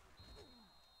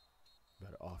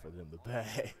 Better offer them the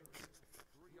bag.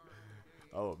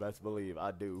 Oh, best believe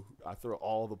I do. I throw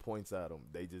all the points at them.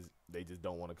 They just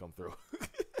don't want to come through.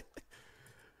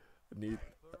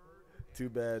 Too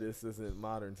bad this isn't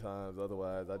modern times.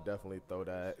 Otherwise, I definitely throw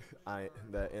that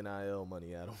NIL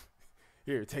money at them.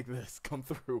 Here, take this. Come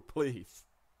through, please.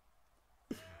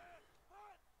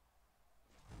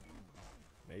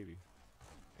 Maybe.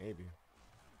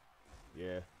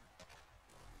 Yeah.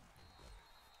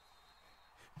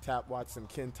 Tap watch some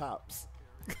Ken Tops.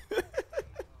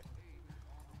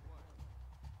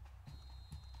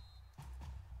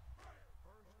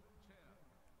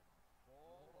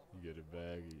 You get it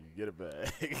back. You get it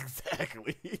back.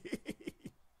 Exactly. You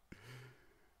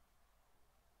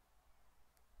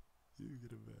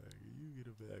get it back. You get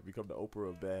it back. Become the Oprah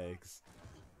of bags.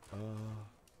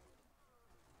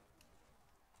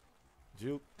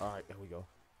 Juke. All right, there we go.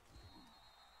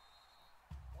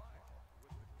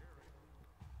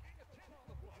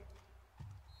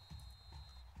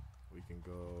 We can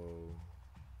go.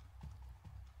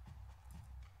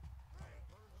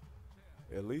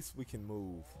 At least we can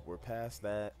move. We're past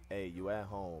that. Hey, you at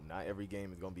home. Not every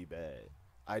game is going to be bad.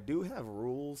 I do have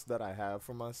rules that I have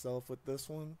for myself with this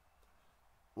one.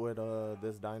 With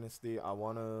this Dynasty, I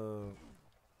want to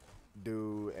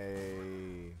do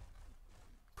a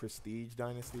prestige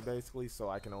Dynasty, basically, so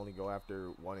I can only go after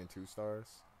 1 and 2 stars.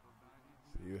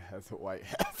 So you have the white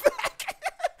halfback.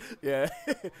 Yeah.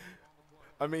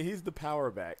 I mean, he's the power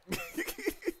back.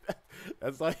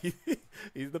 That's like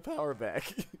he's the power back.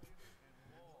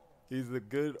 He's the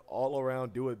good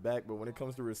all-around do-it-back, but when it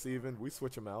comes to receiving, we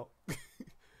switch him out.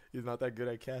 He's not that good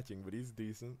at catching, but he's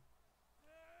decent.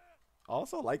 I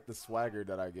also like the swagger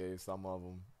that I gave some of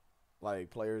them. Like,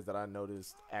 players that I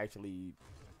noticed actually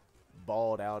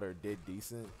balled out or did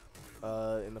decent.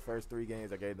 In the first 3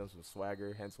 games, I gave them some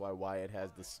swagger, hence why Wyatt has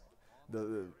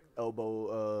the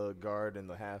elbow guard and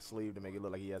the half sleeve to make it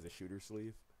look like he has a shooter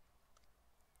sleeve.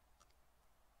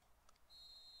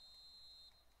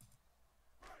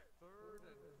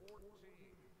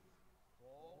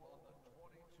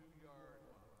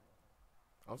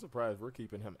 I'm surprised we're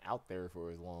keeping him out there for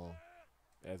as long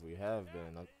as we have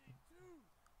been. I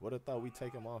would have thought we'd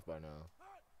take him off by now.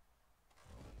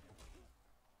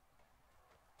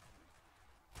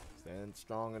 Stand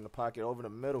strong in the pocket over the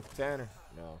middle. Tanner.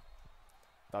 No.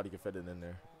 Thought he could fit it in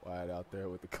there. Wide out there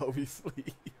with the Kobe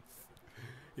sleeves.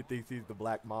 He thinks he's the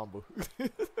Black Mamba.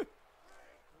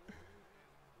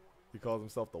 He calls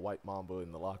himself the White Mamba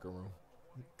in the locker room.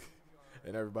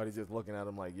 And everybody's just looking at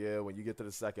him like, yeah, when you get to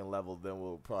the second level, then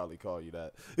we'll probably call you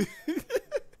that.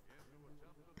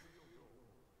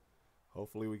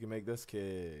 Hopefully we can make this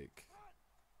kick.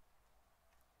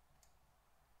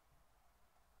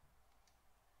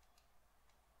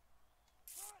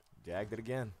 Jagged it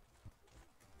again.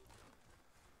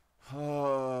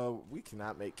 We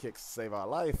cannot make kicks to save our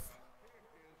life.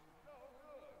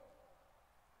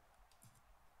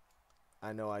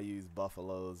 I know I use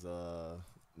Buffalo's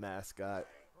mascot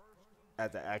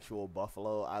as the actual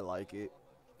Buffalo. I like it.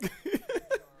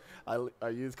 I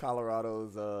use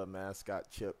Colorado's mascot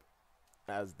Chip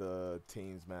as the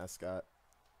team's mascot.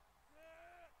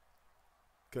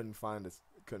 Couldn't find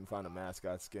a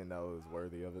mascot skin that was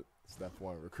worthy of it. Step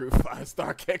 1, recruit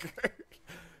 5-star kicker.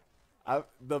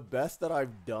 The best that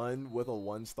I've done with a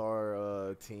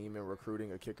 1-star team in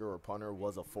recruiting a kicker or punter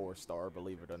was a 4-star,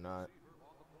 believe it or not.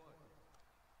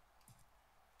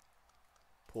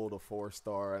 Pulled a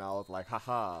 4-star, and I was like,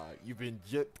 haha, you've been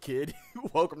gypped, kid.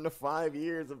 Welcome to 5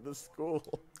 years of the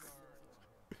school.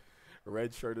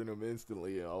 Redshirted him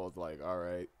instantly, and I was like, all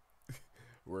right,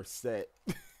 we're set.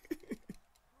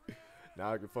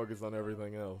 Now I can focus on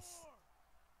everything else.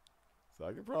 So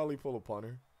I could probably pull a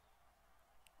punter.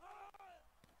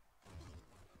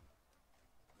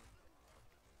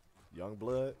 Young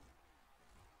blood.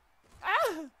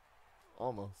 Ah!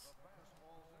 Almost.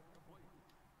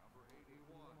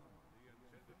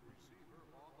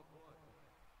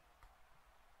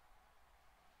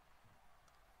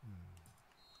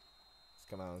 Let's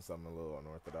come out with something a little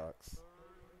unorthodox.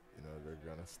 You know, they're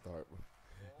going to start with,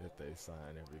 if they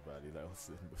sign everybody else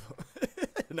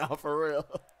in. Now, for real.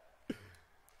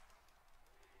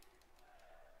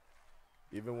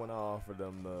 Even when I offer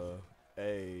them the,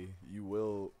 hey, you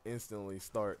will instantly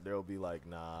start, they'll be like,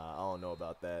 nah, I don't know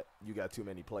about that. You got too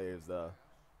many players.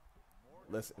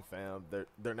 Listen, fam,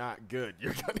 they're not good.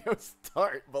 You're going to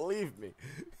start. Believe me.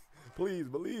 Please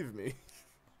believe me.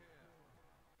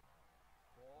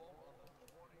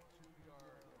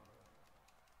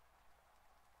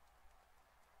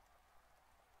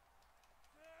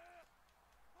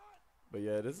 But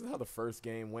yeah, this is how the first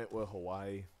game went with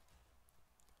Hawaii.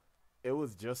 It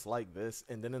was just like this,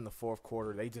 and then in the fourth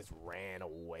quarter, they just ran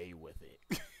away with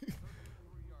it.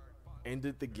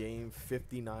 Ended the game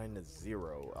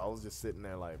 59-0. I was just sitting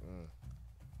there like,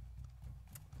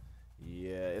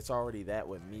 yeah, it's already that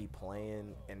with me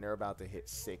playing, and they're about to hit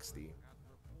 60.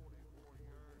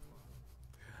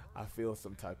 I feel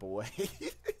some type of way.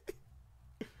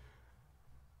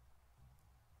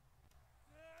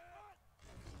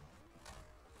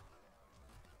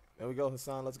 There we go,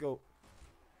 Hassan. Let's go.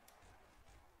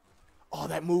 Oh,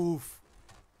 that move.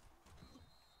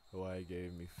 Hawaii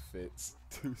gave me fits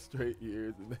 2 straight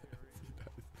years, and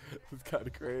it's kind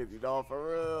of crazy. No,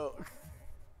 for real.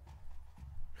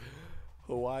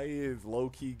 Hawaii is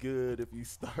low-key good if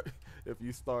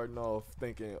you starting off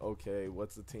thinking, okay,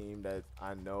 what's a team that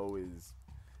I know is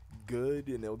good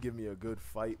and they'll give me a good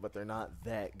fight, but they're not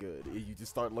that good. You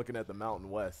just start looking at the Mountain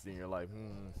West and you're like,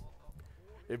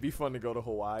 it'd be fun to go to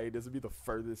Hawaii. This would be the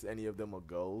furthest any of them will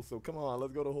go. So come on,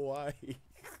 let's go to Hawaii.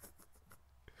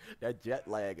 That jet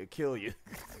lag will kill you.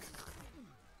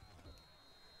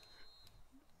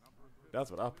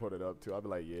 That's what I put it up to. I'd be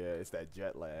like, yeah, it's that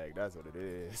jet lag. That's what it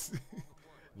is.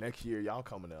 Next year, y'all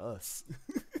coming to us.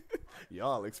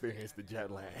 Y'all experience the jet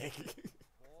lag.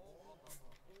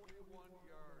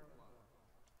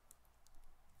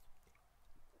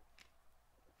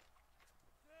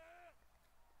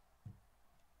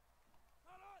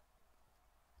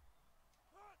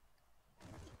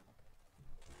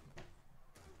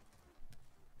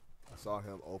 I saw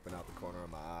him open out the corner of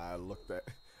my eye.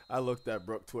 I looked at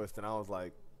Brooke Twist, and I was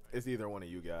like, it's either one of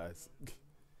you guys.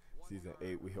 Season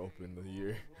 8, we opened the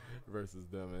year versus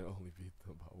them and only beat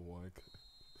them by 1.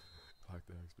 Blocked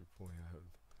the extra point. I had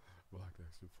blocked the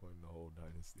extra point in the whole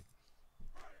Dynasty.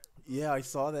 Yeah, I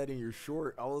saw that in your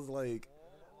short. I was like,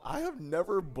 I have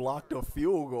never blocked a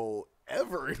field goal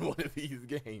ever in one of these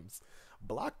games.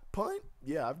 Block punt?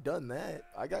 Yeah, I've done that.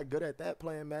 I got good at that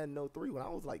playing Madden 03 when I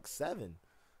was like 7.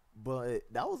 But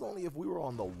that was only if we were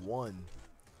on the 1.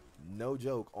 No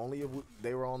joke. Only if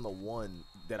they were on the 1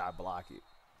 did I block it.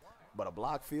 But a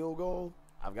block field goal,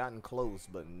 I've gotten close,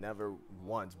 but never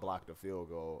once blocked a field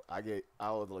goal. I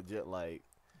was legit like,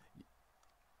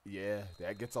 yeah,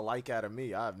 that gets a like out of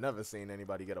me. I've never seen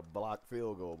anybody get a blocked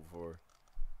field goal before.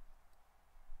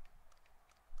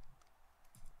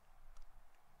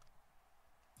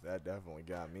 That definitely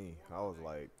got me. I was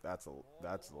like,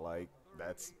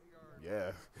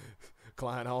 yeah.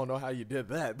 Klein, I don't know how you did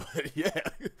that, but yeah,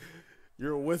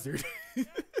 you're a wizard.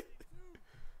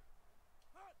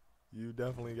 You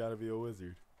definitely got to be a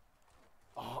wizard.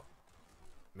 Oh,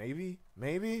 maybe.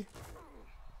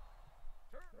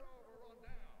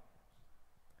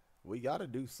 We got to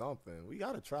do something. We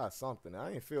got to try something.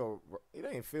 It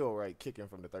ain't feel right kicking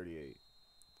from the 38.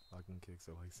 Locking kicks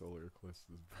are like solar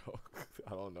eclipses, bro.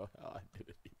 I don't know how I did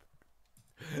it either.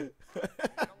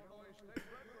 Illinois State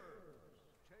Redbirds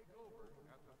take over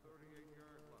at the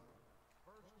 38-yard line.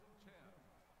 1st and 10.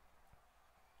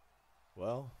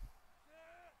 Well,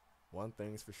 one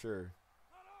thing's for sure.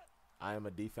 I am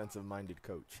a defensive-minded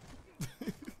coach.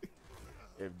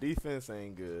 If defense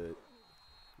ain't good,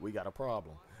 we got a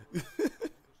problem.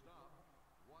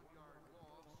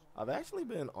 I've actually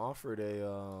been offered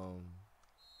a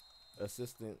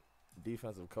assistant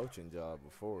defensive coaching job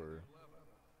before.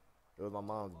 It was my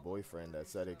mom's boyfriend that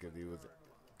said it because he was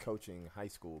coaching high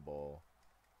school ball.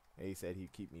 And he said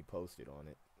he'd keep me posted on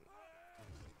it.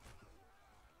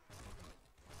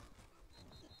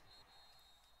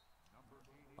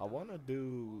 I want to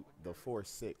do the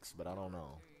 4-6, but I don't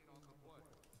know.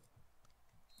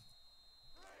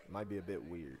 It might be a bit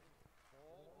weird.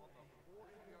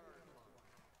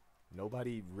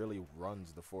 Nobody really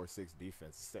runs the 4-6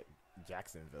 defense except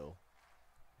Jacksonville.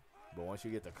 But once you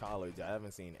get to college, I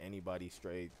haven't seen anybody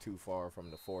stray too far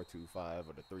from the 4-2-5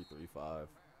 or the 3-3-5.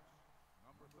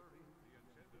 Number 30, the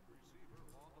intended receiver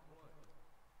on the play.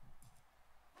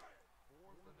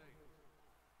 4th and 8.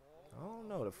 I don't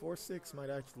know. The 4-6 might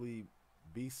actually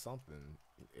be something.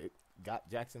 It got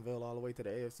Jacksonville all the way to the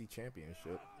AFC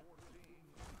Championship. 14,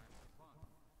 back to punt.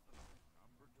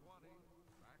 Number 20,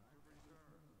 back to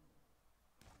return.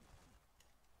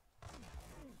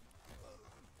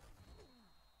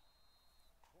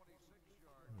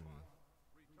 26-yard punt.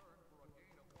 Return for a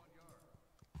gain of 1 yard.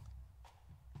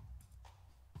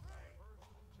 1st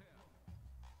and 10.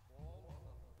 Ball on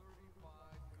the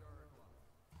 35-yard line.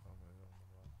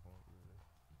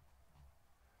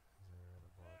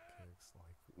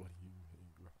 What do you mean,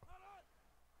 bro? I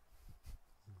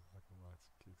can watch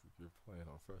kicks if you're playing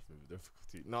on freshman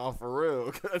difficulty. No, for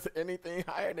real, because anything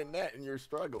higher than that and you're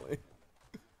struggling.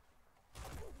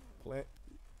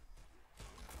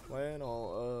 Playing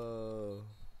on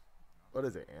what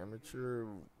is it? Amateur?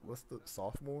 What's the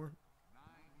sophomore?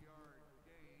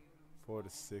 4 to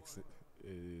 6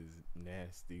 is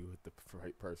nasty with the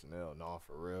right personnel. Nah,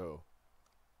 for real.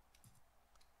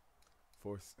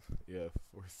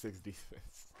 4-6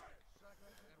 defense.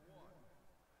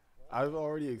 I've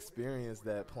already experienced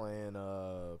that playing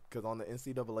because on the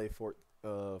NCAA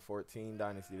 14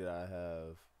 Dynasty that I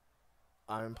have,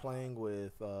 I'm playing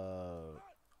with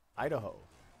Idaho,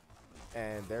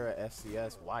 and they're at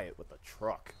FCS Wyatt with a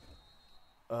truck.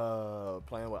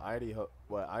 Playing with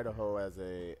Idaho as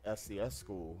a FCS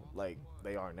school, like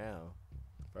they are now.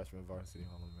 Freshman varsity,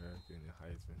 All-American, and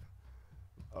Heisman.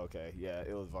 Okay, yeah,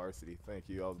 it was varsity. Thank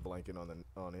you. I was blanking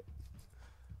on it.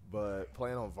 But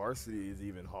playing on varsity is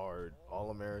even hard.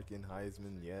 All-American,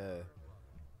 Heisman, yeah.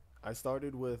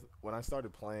 When I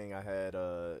started playing, I had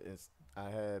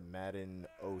Madden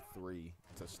 03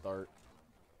 to start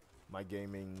my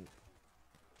gaming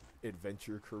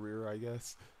adventure career, I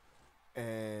guess.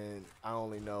 And I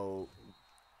only know,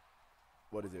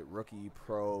 what is it, Rookie,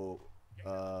 Pro,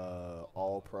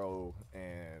 All Pro,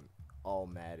 and All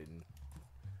Madden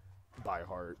by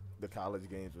heart. The college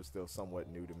games were still somewhat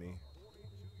new to me.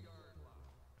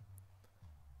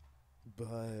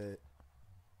 But,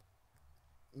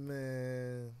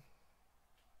 man,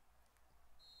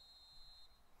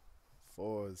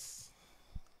 Force,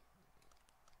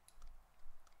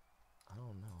 I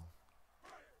don't know.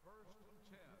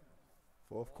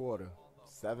 Fourth quarter,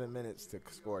 7 minutes to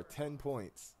score 10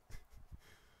 points.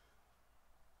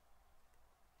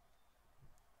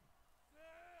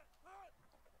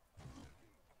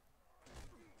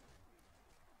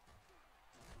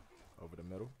 Over the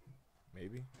middle,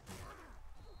 maybe.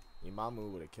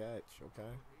 Imamu with a catch, okay.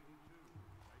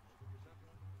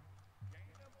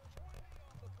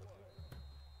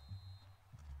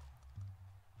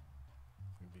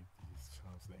 These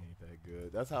chumps, they ain't that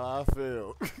good. That's how I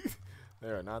feel. They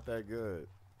are not that good.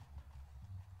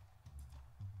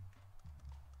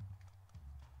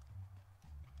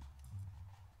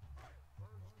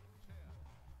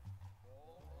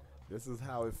 This is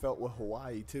how it felt with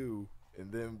Hawaii, too.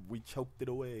 And then we choked it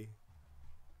away.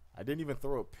 I didn't even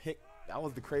throw a pick. That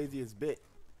was the craziest bit.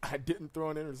 I didn't throw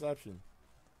an interception.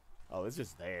 Oh, it's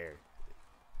just there.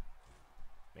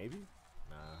 Maybe?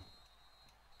 Nah.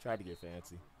 Tried to get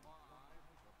fancy.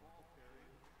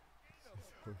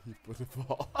 He put the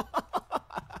ball.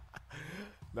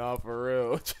 Nah, for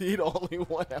real. He the only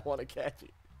one that want to catch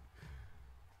it.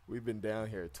 We've been down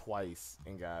here twice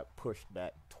and got pushed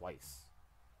back twice.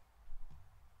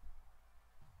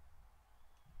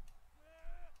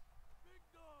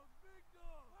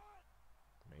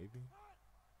 Maybe.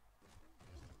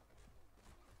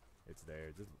 It's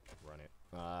there. Just run it.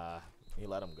 He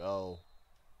let him go.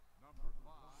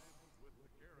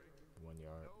 1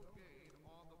 yard.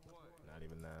 Not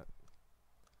even that.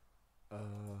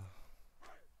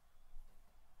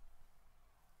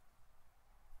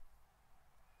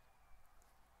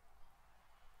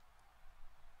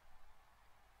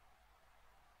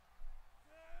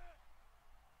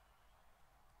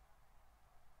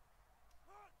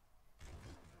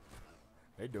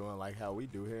 They doing like how we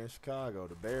do here in Chicago.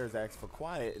 The Bears ask for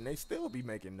quiet, and they still be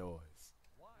making noise.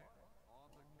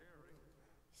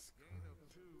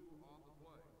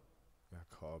 Got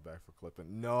called back for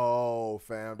clipping. No,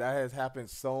 fam. That has happened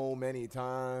so many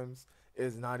times.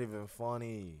 It's not even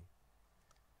funny.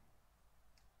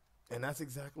 And that's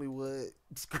exactly what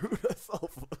screwed us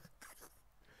over.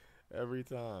 Every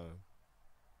time.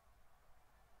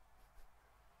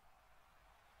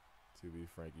 To be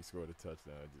frank, he scored a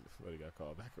touchdown, but he got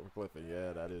called back for clipping.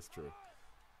 Yeah, that is true.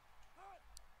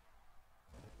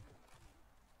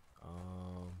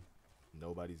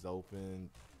 Nobody's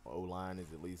open. O-line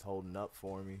is at least holding up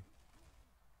for me.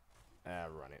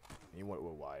 Run it. He went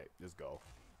with Wyatt. Just go.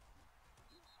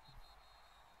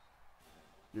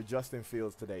 You're Justin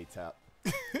Fields today, Tap.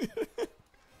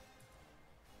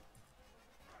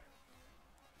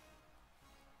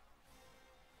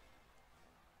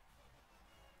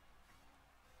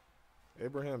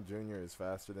 Abraham Jr. is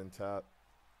faster than Tap.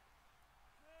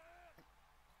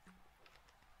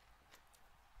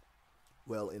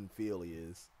 Well, in feel he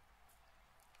is.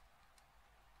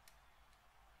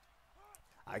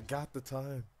 I got the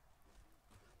time.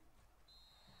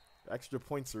 Extra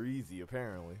points are easy,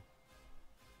 apparently.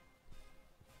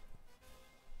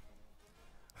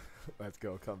 Let's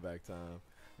go, comeback time.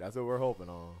 That's what we're hoping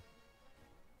on.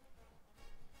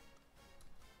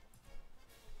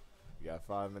 You got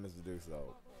 5 minutes to do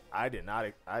so. I did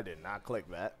not click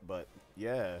that, but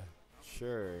yeah,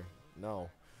 sure. No.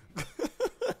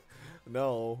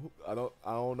 No, I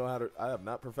don't know how to. I have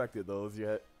not perfected those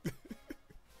yet.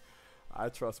 I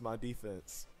trust my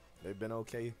defense. They've been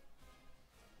okay.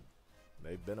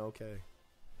 They've been okay.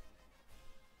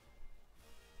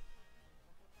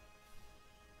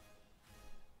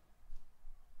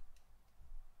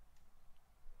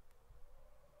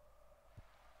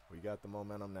 We got the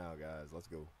momentum now, guys. Let's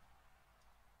go.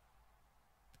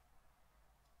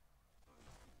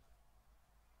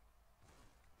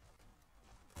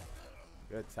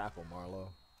 Good tackle, Marlo.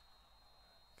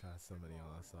 God, so many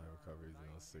onside recoveries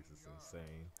in 06 is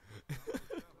insane.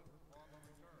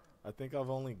 I think I've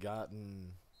only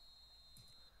gotten,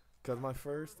 because my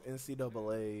first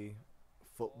NCAA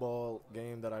football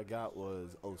game that I got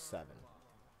was 07.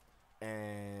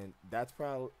 And that's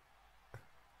probably,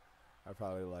 I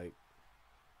probably like,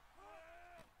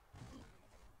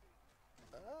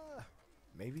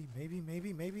 maybe.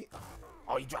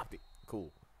 Oh, he dropped it.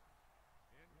 Cool.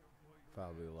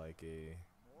 Probably like a,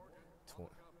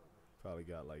 probably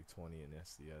got like 20 in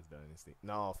SDS Dynasty.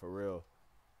 No, for real.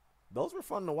 Those were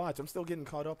fun to watch. I'm still getting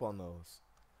caught up on those.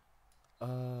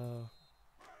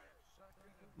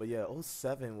 But yeah,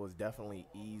 07 was definitely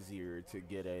easier to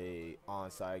get a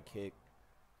onside kick.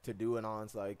 To do an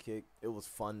onside kick, it was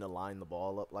fun to line the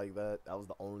ball up like that. That was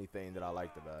the only thing that I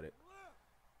liked about it.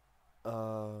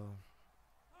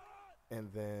 And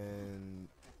then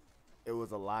it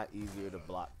was a lot easier to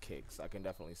block kicks. I can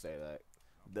definitely say that.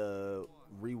 The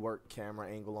reworked camera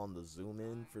angle on the zoom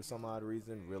in, for some odd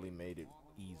reason, really made it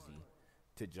easy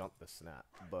to jump the snap.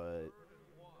 But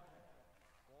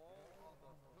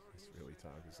it's really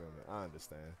time consuming. I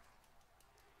understand.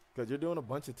 Because you're doing a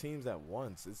bunch of teams at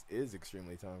once. It is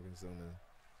extremely time consuming.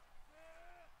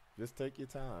 Just take your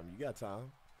time. You got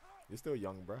time. You're still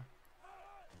young, bruh.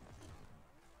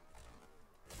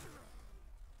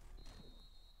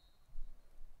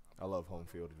 I love home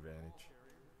field advantage.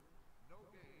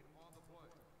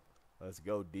 Let's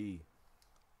go, D.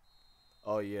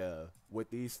 Oh yeah,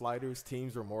 with these sliders,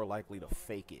 teams are more likely to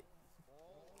fake it.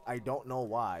 I don't know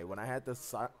why. When I had the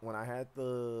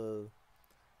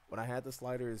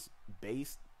sliders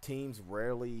based, teams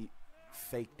rarely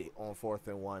faked it on 4th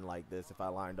and 1 like this if I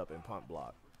lined up in punt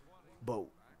block. But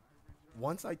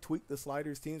once I tweaked the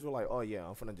sliders, teams were like, "Oh yeah,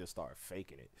 I'm finna just start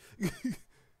faking it."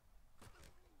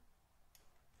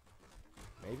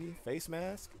 Maybe face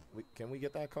mask. Can we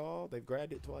get that call? They've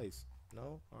grabbed it twice.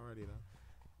 No, already though.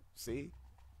 See?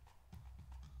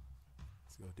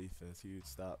 Let's go defense. Huge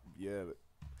stop. Yeah, but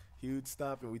huge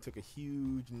stop, and we took a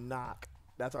huge knock.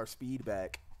 That's our speed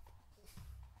back.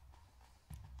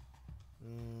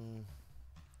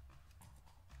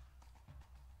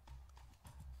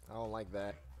 I don't like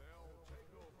that.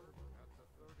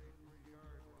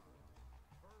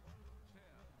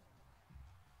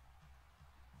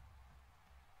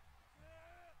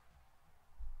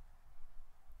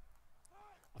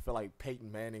 I feel like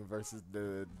Peyton Manning versus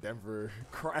the Denver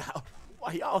crowd.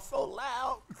 Why y'all so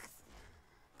loud? I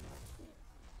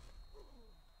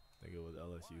think it was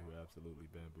LSU who absolutely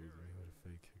bamboozled me with a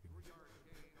fake kick.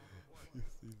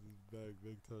 Season's back,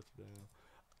 big touchdown.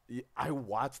 Yeah, I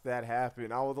watched that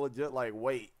happen. I was legit like,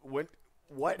 wait,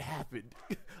 what happened?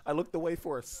 I looked away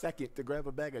for a second to grab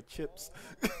a bag of chips.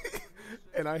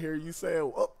 And I hear you say,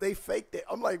 oh, they faked it.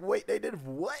 I'm like, wait, they did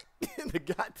what? And the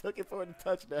guy took it for the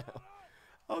touchdown.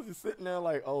 I was just sitting there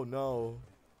like, oh no.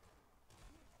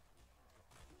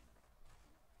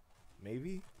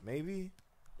 Maybe.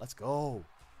 Let's go.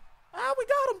 Ah, we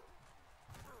got him.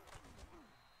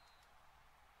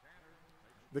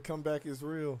 The comeback is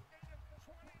real.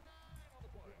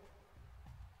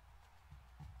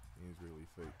 He's really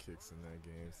fake kicks in that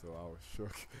game, so I was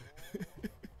shook.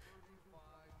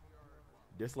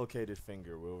 Dislocated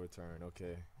finger will return.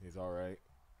 Okay, he's all right.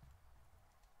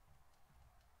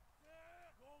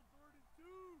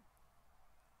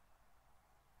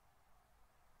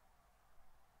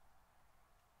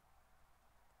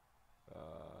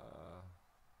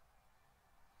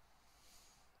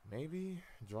 Maybe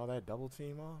draw that double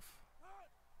team off.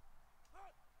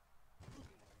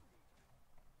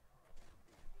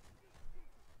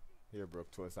 Here, Brooke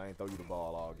Twist, I ain't throw you the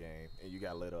ball all game, and you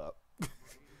got lit up.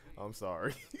 I'm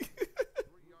sorry.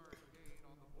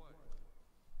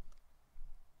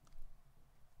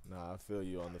 Nah, I feel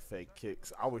you on the fake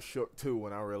kicks. I was shook, too,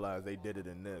 when I realized they did it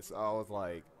in this. I was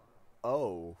like,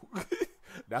 oh,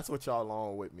 that's what y'all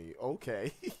on with me.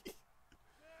 Okay.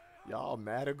 Y'all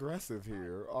mad aggressive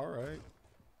here. All right.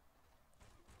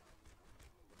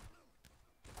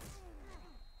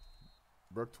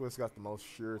 Brooke Twist got the most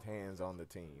sure hands on the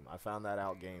team. I found that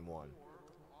out game 1.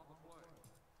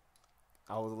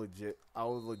 I was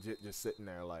legit just sitting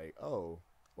there like, oh,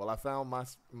 Well, I found my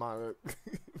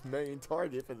main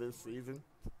target for this season.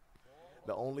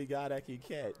 The only guy that can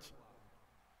catch.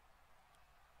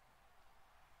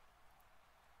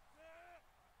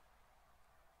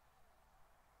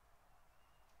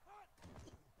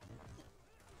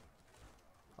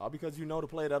 All because you know the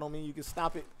play, that don't mean you can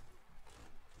stop it.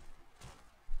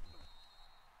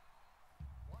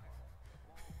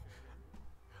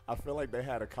 I feel like they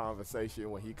had a conversation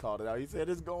when he called it out. He said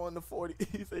it's going to 40.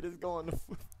 He said it's going to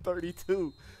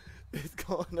 32. It's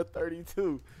going to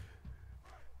 32.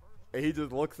 And he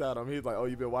just looks at him. He's like, oh,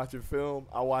 you been watching film?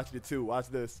 I watched it too. Watch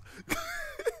this.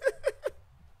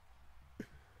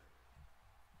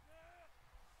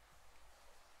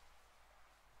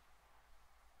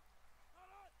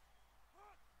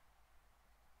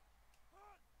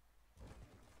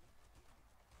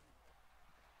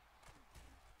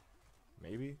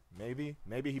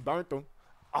 Maybe he burnt them.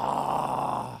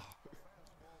 Ah.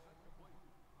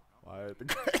 Why the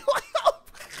great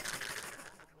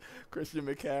Christian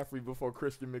McCaffrey before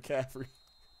Christian McCaffrey.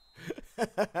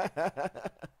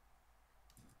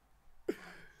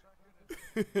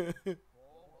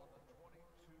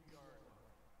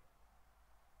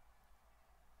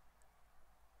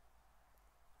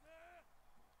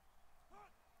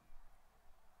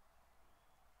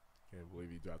 Can't believe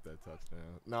he dropped that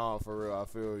touchdown. No, for real, I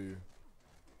feel you.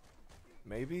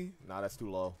 Maybe? Nah, that's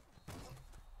too low.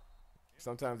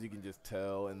 Sometimes you can just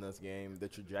tell in this game the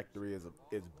trajectory is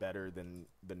better than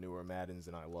the newer Maddens,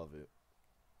 and I love it.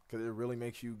 Because it really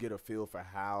makes you get a feel for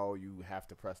how you have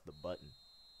to press the button.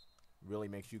 Really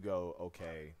makes you go,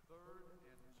 okay,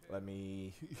 let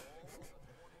me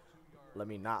let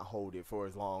me not hold it for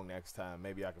as long next time.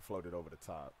 Maybe I can float it over the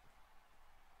top.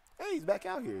 Hey, he's back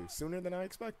out here sooner than I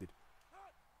expected.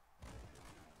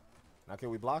 Now can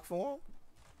we block for him?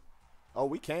 Oh,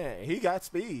 we can. He got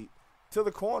speed to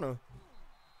the corner.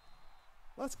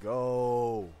 Let's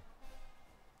go.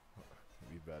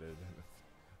 Be better than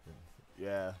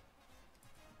yeah.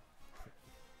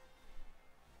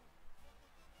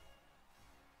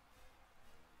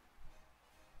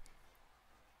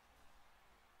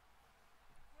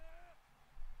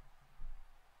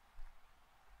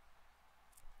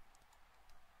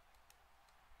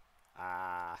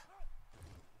 Ah.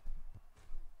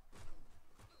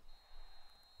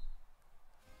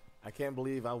 I can't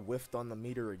believe I whiffed on the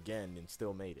meter again and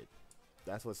still made it.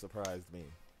 That's what surprised me.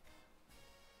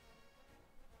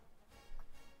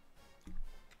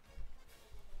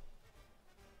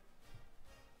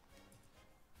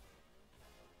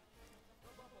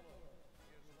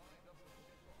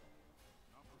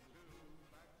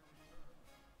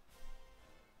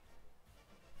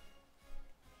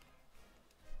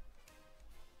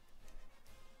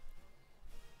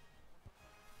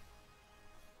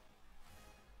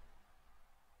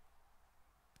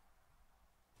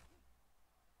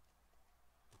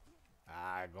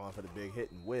 Going for the big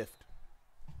hit and whiffed.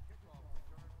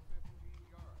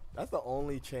 That's the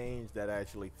only change that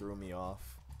actually threw me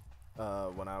off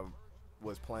when I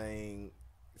was playing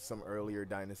some earlier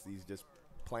dynasties, just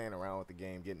playing around with the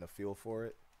game, getting a feel for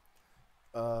it.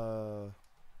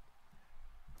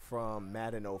 From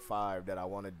Madden 05 that I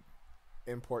want to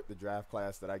import the draft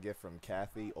class that I get from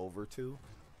Cathay over to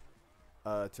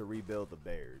rebuild the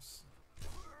Bears.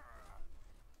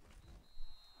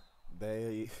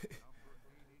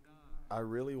 I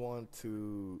really want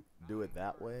to do it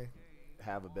that way,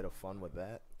 have a bit of fun with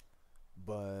that,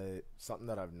 but something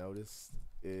that I've noticed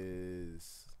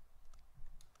is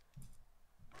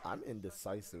I'm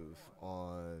indecisive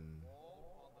on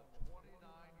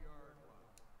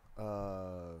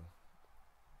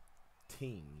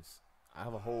teams. I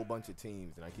have a whole bunch of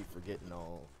teams, and I keep forgetting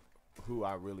on who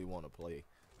I really want to play.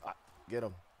 Get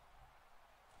him.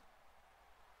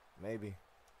 Maybe.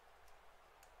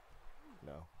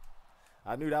 No.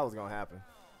 I knew that was going to happen.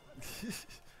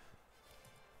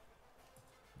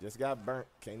 Just got burnt.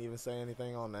 Can't even say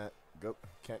anything on that. Go.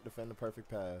 Can't defend the perfect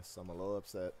pass. I'm a little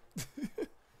upset. A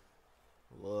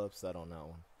little upset on that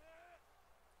one.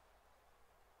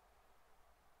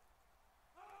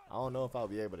 I don't know if I'll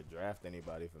be able to draft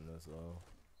anybody from this,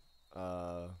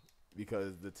 though.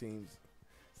 Because the teams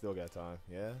still got time.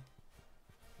 Yeah?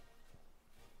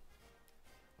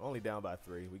 Only down by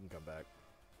 3. We can come back.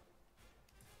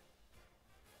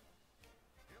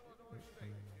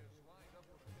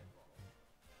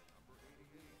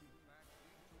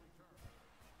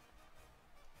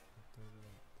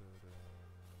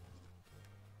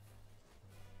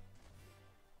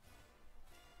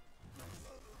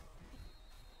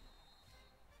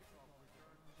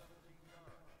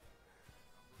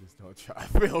 Just don't try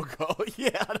field goal.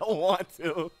 Yeah, I don't want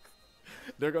to.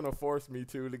 They're going to force me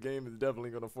to. The game is definitely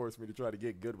going to force me to try to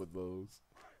get good with those.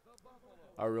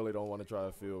 I really don't want to try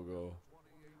a field goal.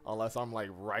 Unless I'm like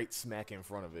right smack in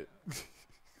front of it.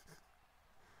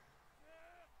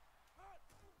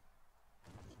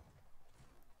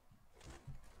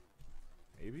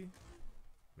 Maybe?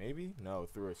 Maybe? No,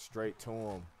 threw it straight to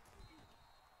him.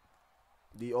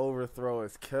 The overthrow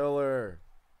is killer.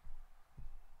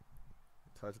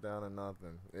 Touchdown or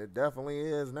nothing. It definitely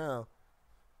is now.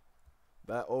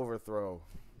 That overthrow.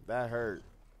 That hurt.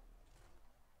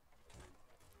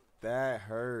 That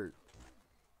hurt.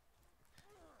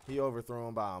 He overthrew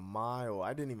him by a mile.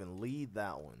 I didn't even lead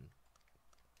that one.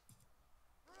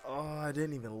 Oh, I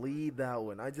didn't even lead that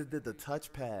one. I just did the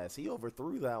touch pass. He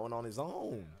overthrew that one on his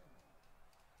own.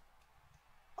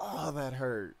 Oh, that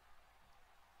hurt.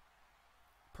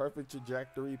 Perfect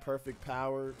trajectory, perfect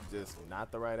power, just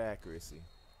not the right accuracy.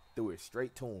 Threw it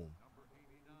straight to him.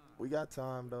 We got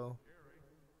time, though.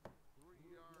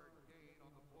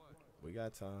 We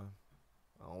got time.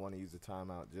 I don't want to use the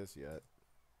timeout just yet.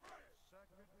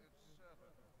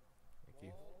 Thank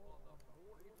you.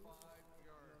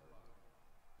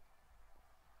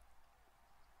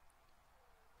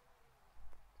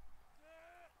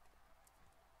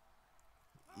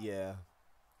 Yeah.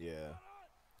 Yeah.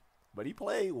 But he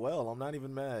played well. I'm not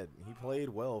even mad. He played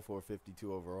well for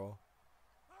 52 overall.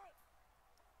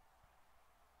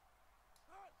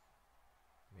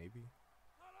 Maybe.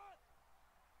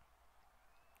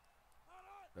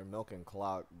 They're milking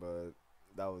clock, but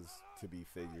that was to be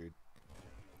figured.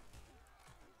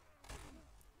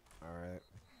 All right.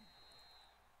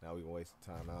 Now we can waste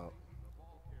the timeout.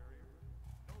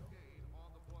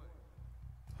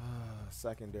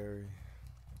 Secondary.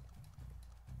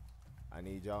 I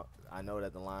need y'all. I know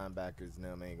that the linebackers and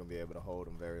them ain't gonna be able to hold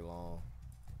them very long,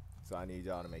 so I need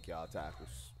y'all to make y'all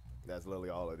tackles. That's literally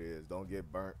all it is. Don't get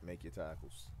burnt. Make your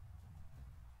tackles.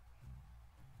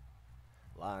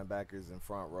 Linebackers in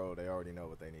front row, they already know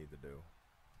what they need to do.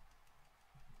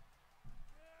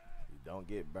 You don't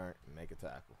get burnt and make a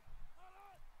tackle.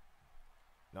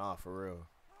 Nah, for real.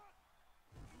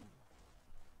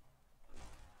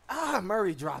 Ah,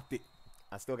 Murray dropped it.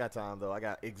 I still got time, though. I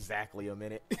got exactly a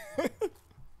minute.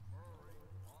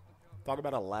 Talk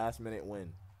about a last-minute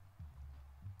win.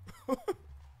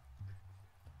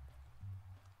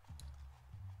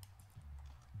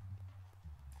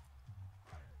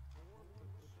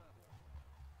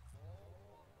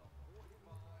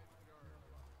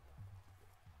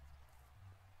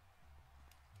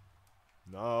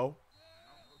 No.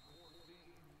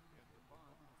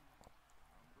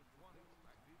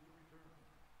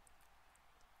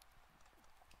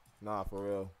 Nah, for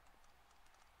real.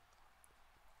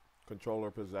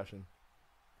 Controller possession.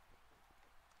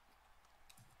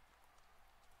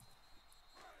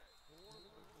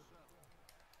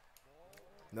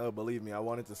 No, believe me, I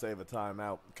wanted to save a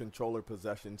timeout. Controller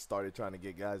possession started trying to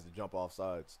get guys to jump off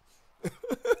sides.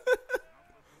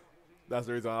 That's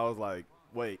the reason I was like,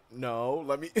 wait, no,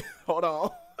 let me, hold on.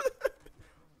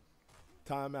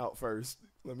 Timeout first.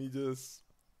 Let me just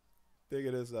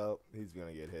figure this out. He's going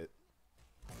to get hit.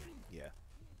 Yeah.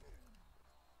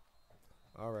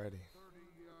 Alrighty.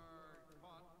 30-yard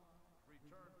punt,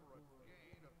 return for a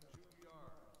gain of 2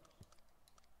 yards.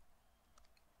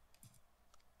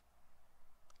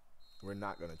 We're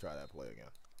not going to try that play again.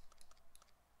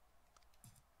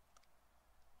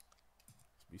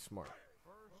 Let's be smart.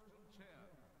 First and 10.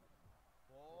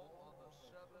 Ball on the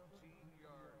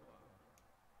 17-yard line.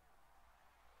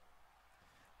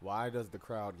 Why does the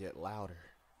crowd get louder?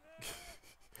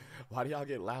 Why do y'all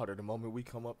get louder the moment we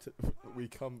come up to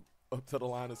the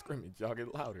line of scrimmage? Y'all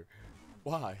get louder.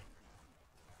 Why?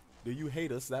 Do you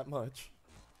hate us that much?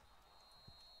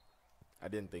 I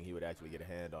didn't think he would actually get a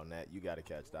hand on that. You got to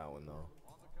catch that one, though.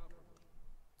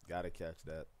 Got to catch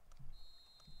that.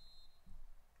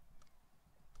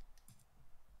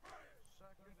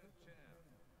 Second and 10.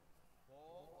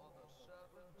 Ball on the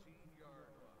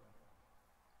 17-yard line.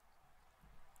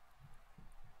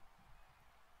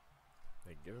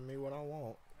 They're giving me what I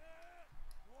want.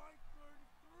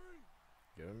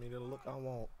 Giving me the look I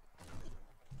want.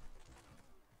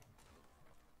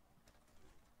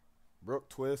 Brook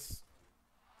twist.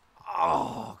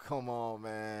 Oh, come on,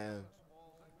 man.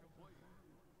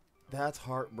 That's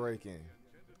heartbreaking.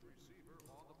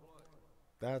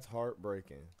 That's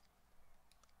heartbreaking.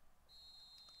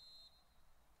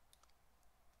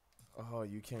 Oh,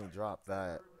 you can't drop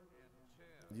that.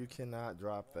 You cannot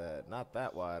drop that. Not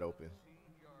that wide open.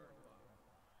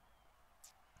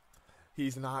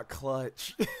 He's not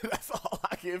clutch. That's all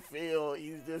I can feel.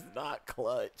 He's just not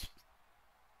clutch.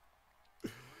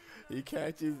 He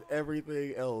catches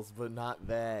everything else, but not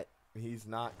that. He's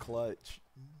not clutch.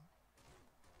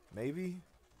 Maybe.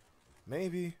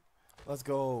 Maybe. Let's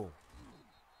go.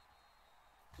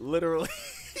 Literally.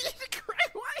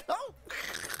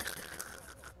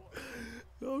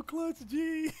 No clutch,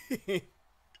 G.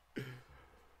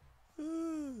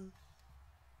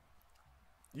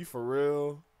 You for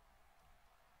real?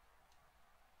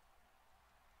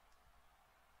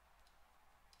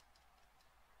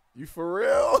 You for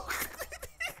real?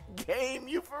 Game,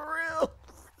 you for real?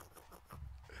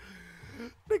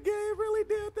 The game really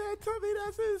did that to me.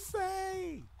 That's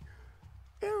insane.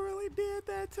 It really did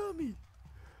that to me.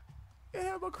 It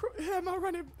had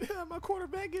my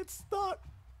quarterback get stuck.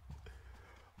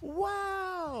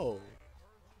 Wow.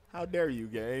 How dare you,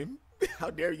 game? How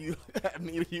dare you have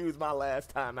me use my last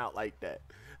time out like that?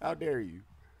 How dare you?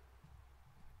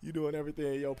 You doing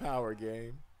everything in your power,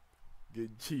 game.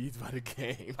 Getting cheesed by the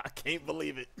game. I can't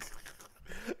believe it.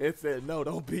 It said, no,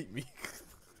 don't beat me.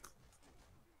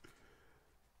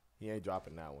 He ain't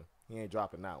dropping that one. He ain't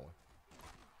dropping that one.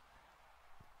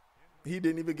 He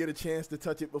didn't even get a chance to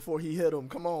touch it before he hit him.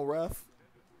 Come on, ref.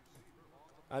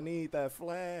 I need that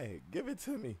flag. Give it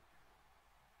to me.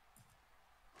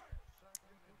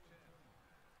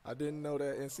 I didn't know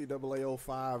that NCAA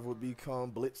 05 would become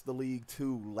Blitz the League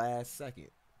 2 last second.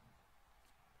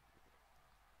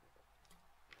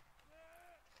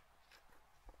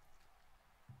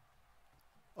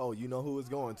 Oh, you know who it's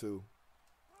going to.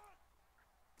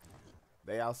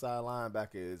 They outside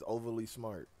linebacker is overly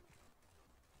smart.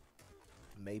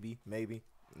 Maybe, maybe.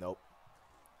 Nope.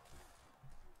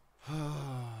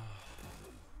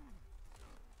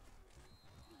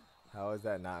 How is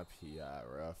that not PI,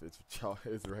 ref? It's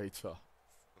Ray Charles.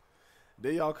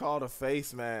 Then y'all call the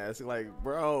face mask. Like,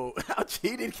 bro, how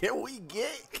cheated can we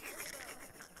get?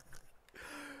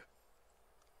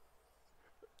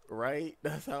 Right?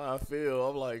 That's how I feel.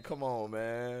 I'm like, come on,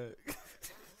 man.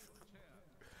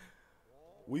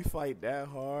 We fight that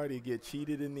hard and get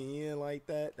cheated in the end like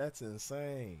that? That's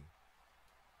insane.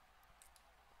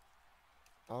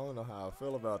 I don't know how I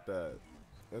feel about that.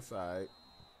 It's all right.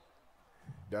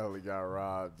 Definitely got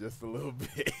robbed just a little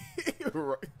bit.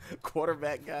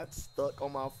 Quarterback got stuck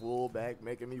on my fullback,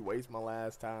 making me waste my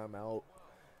last time out.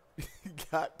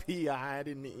 Got PI'd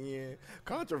in the end.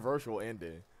 Controversial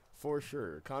ending, for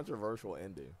sure. Controversial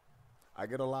ending. I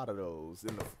get a lot of those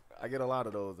in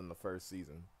the first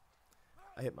season.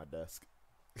 I hit my desk.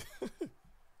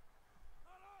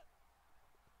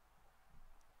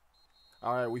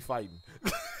 All right, we fighting.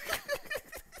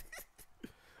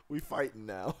 We fighting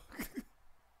now.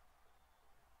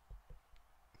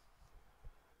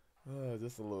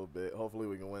 Just a little bit. Hopefully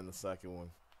we can win the second one.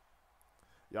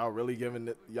 Y'all really giving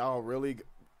it. Y'all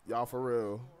for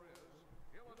real.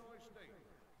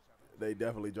 They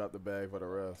definitely dropped the bag for the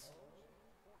rest.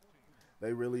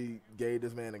 They really gave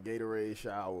this man a Gatorade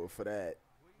shower for that.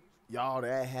 Y'all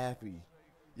that happy.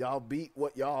 Y'all beat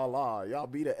what y'all are. Y'all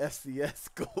beat a FCS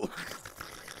school.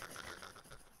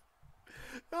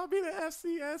 Y'all beat a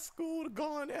FCS school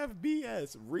gone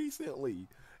FBS recently.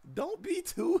 Don't be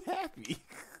too happy.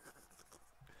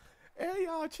 And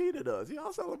y'all cheated us.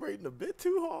 Y'all celebrating a bit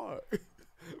too hard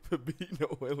for beating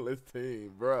a winless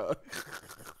team, bruh.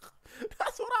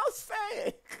 That's what I was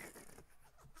saying.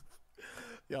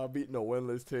 Y'all beating a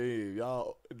winless team.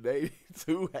 Y'all, they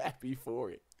too happy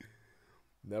for it.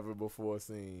 Never before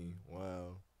seen.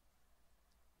 Wow.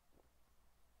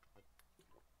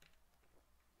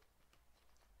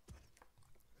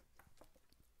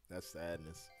 That's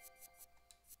sadness.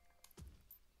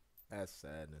 That's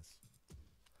sadness.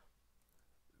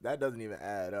 That doesn't even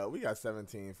add up. We got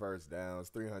 17 first downs,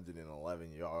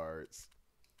 311 yards,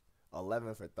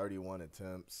 11 for 31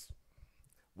 attempts,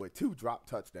 with 2 drop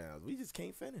touchdowns. We just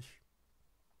can't finish.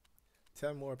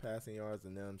 10 more passing yards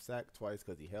than them. Sacked twice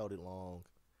because he held it long.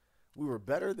 We were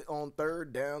better on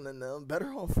 3rd down than them. Better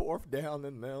on 4th down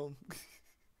than them.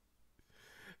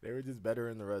 They were just better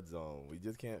in the red zone. We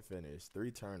just can't finish. 3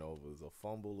 turnovers. A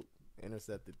fumble.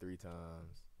 Intercepted 3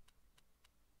 times.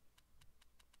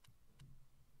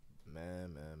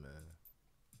 Man.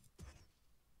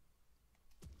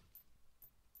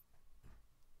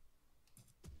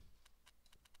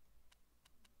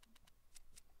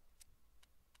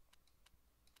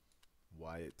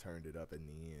 Wyatt turned it up in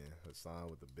the end. Hassan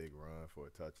with a big run for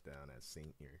a touchdown as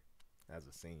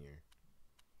a senior.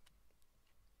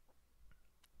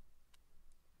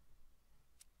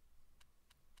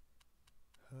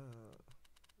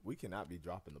 We cannot be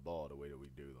dropping the ball the way that we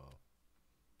do, though.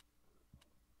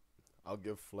 I'll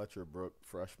give Fletcher Brook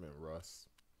freshman Russ,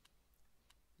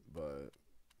 but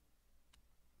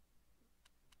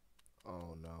I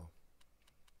don't know.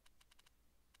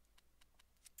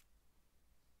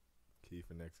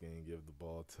 next game, give the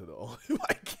ball to the only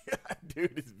white guy.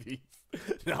 Dude, this beast.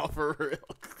 Now for real.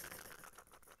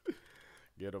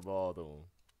 Get the ball to him.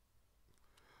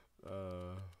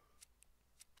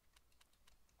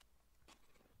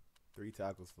 3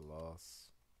 tackles for loss.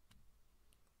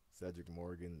 Cedric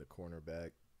Morgan, the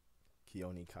cornerback.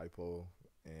 Keone Kaipo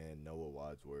and Noah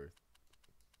Wadsworth.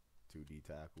 2 D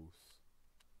tackles.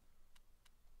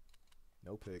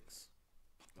 No picks.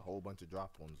 A whole bunch of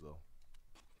dropped ones, though.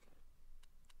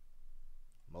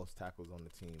 Most tackles on the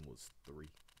team was 3.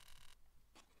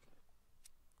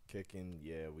 Kicking,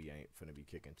 yeah, we ain't finna be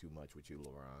kicking too much with you,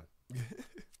 LeBron.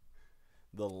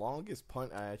 The longest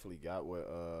punt I actually got with,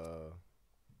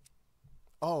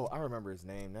 oh, I remember his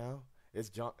name now. It's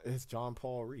John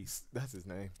Paul Reese. That's his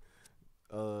name.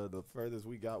 The furthest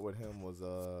we got with him was,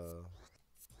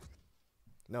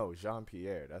 no,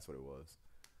 Jean-Pierre. That's what it was.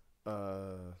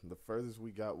 The furthest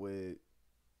we got with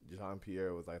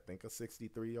Jean-Pierre was, I think, a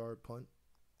 63-yard punt.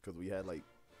 Because we had, like,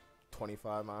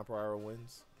 25-mile-per-hour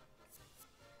winds.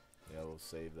 Yeah, we'll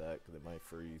save that because it might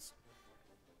freeze.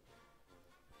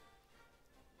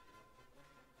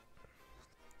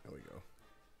 There we go.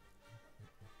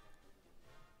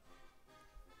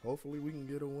 Hopefully we can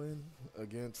get a win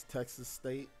against Texas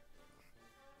State.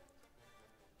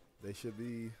 We should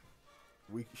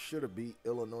have beat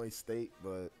Illinois State,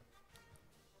 but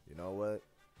you know what?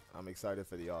 I'm excited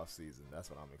for the offseason. That's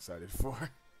what I'm excited for.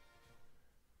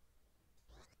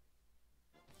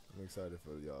 I'm excited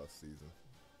for the offseason.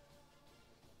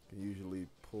 Can usually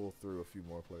pull through a few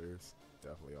more players.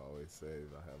 Definitely always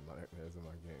save. I have nightmares in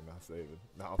my game not saving.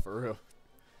 Nah, for real.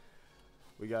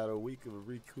 We got a week of a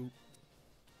recoup.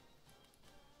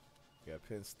 We got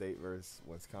Penn State versus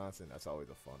Wisconsin. That's always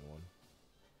a fun one.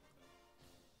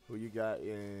 Who you got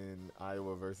in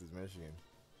Iowa versus Michigan?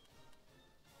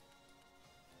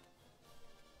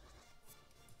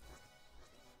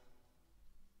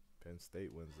 Penn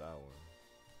State wins that one.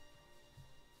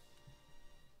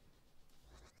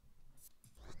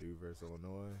 Purdue versus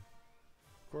Illinois.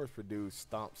 Of course, Purdue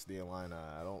stomps the Illini.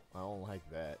 I don't like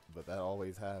that, but that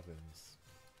always happens.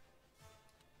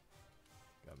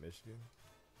 Got Michigan.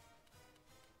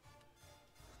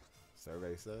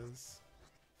 Survey says,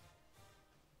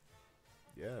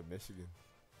 yeah, Michigan.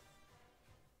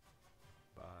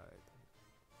 By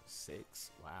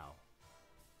 6. Wow.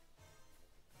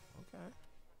 Okay.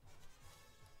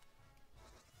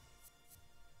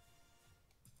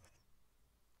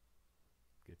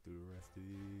 Get through the rest of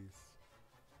these.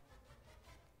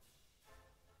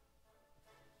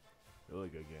 Really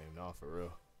good game. Nah, for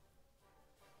real.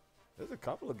 There's a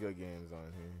couple of good games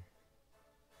on here.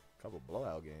 A couple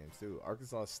blowout games, too.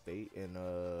 Arkansas State and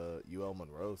UL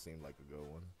Monroe seemed like a good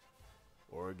one.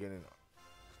 Oregon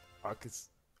and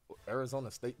Arizona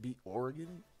State beat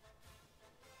Oregon?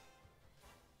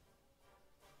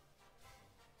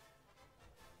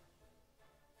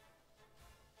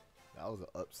 That was an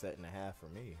upset and a half for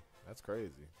me. That's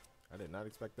crazy. I did not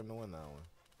expect them to win that one.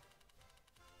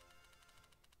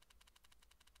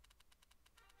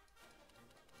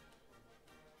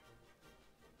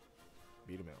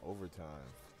 Beat them in overtime.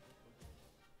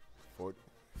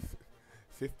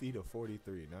 50 to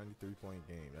 43, 93-point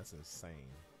game. That's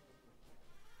insane.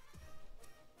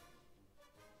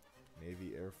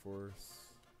 Navy Air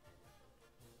Force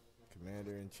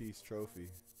Commander-in-Chief's trophy.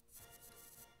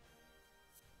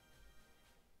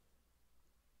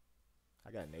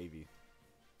 I got Navy.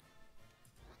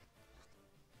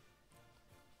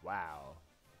 Wow.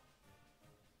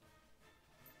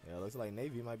 Yeah, looks like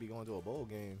Navy might be going to a bowl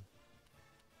game.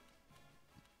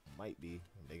 Might be.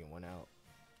 They can win out.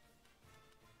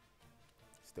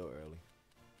 Still early.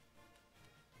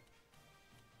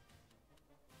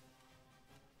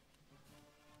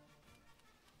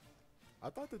 I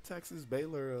thought the Texas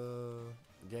Baylor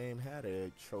game had a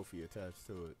trophy attached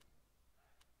to it.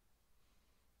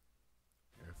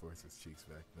 Air Force's cheeks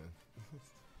back then.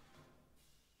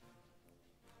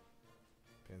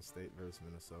 Penn State versus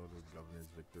Minnesota, Governor's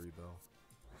Victory Bell.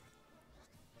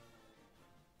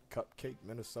 Cupcake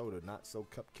Minnesota, not so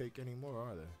cupcake anymore,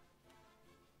 are they?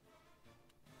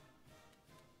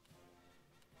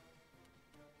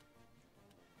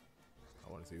 I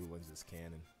want to see who wins this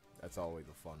cannon. That's always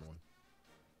a fun one.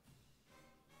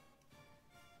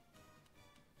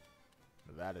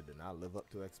 Nevada did not live up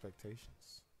to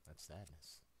expectations. That's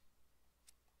sadness.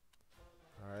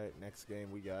 Alright, next game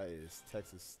we got is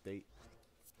Texas State.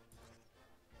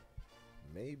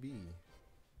 Maybe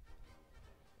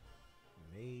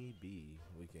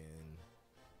we can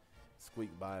squeak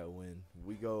by a win.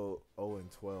 We go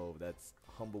 0-12. That's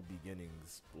humble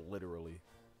beginnings, literally.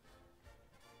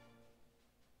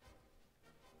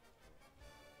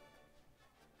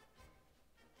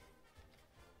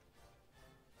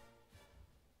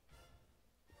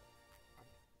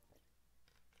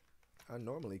 I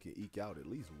normally can eke out at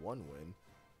least one win.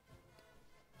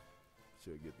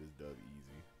 Should get this dub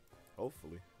easy.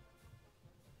 Hopefully.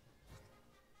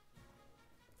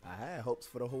 I had hopes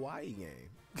for the Hawaii game.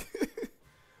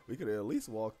 We could have at least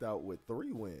walked out with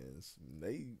 3 wins.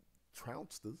 They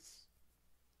trounced us.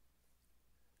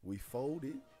 We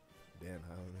folded. Damn,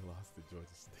 I only lost to Georgia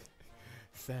State.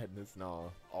 Sadness,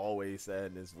 no. Always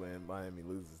sadness when Miami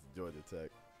loses to Georgia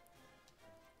Tech.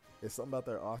 It's something about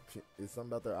their option. It's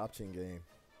something about their option game.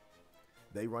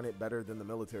 They run it better than the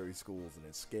military schools, and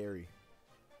it's scary.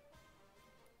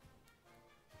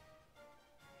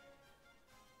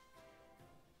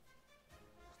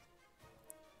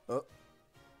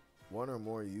 One or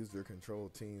more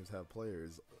user-controlled teams have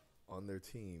players on their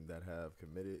team that have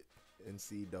committed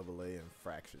NCAA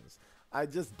infractions. I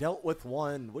just dealt with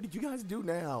one. What did you guys do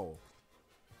now?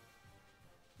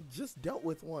 Just dealt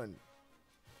with one.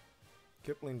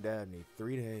 Kipling Dabney,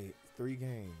 3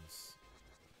 games.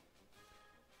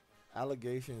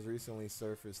 Allegations recently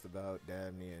surfaced about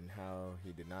Dabney and how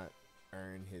he did not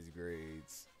earn his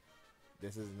grades.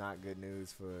 This is not good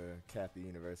news for Cathay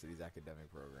University's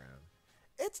academic program.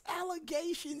 It's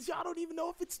allegations. Y'all don't even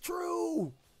know if it's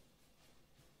true.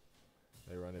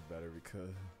 They run it better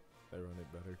because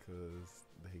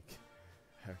they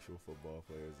actual football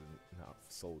players and not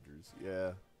soldiers.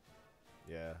 Yeah.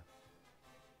 Yeah.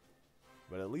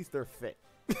 But at least they're fit.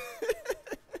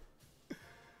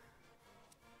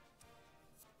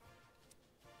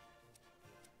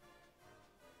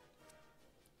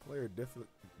 Player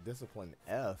discipline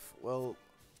F. Well,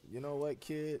 you know what,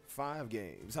 kid? 5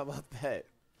 games. How about that?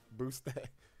 Boost that.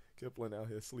 Kipling out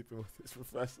here sleeping with his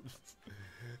professors.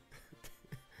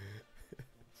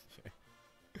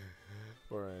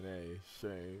 For an A.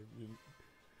 Shame.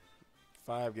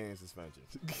 5 game suspension.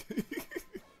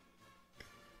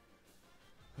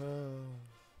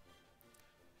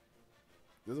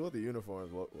 This is what the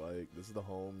uniforms look like. This is the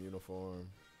home uniform.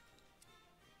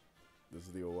 This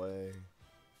is the away.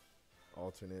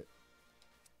 Alternate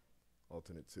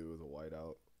 2 is a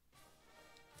whiteout.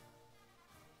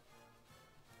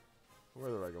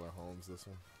 We're the regular homes this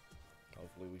one.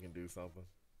 Hopefully we can do something.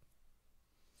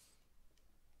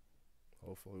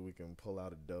 Hopefully we can pull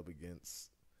out a dub against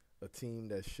a team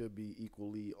that should be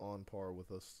equally on par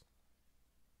with us.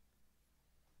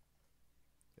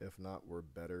 If not, we're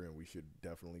better and we should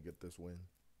definitely get this win.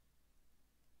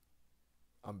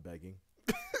 I'm begging.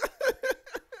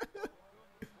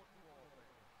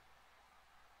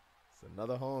 It's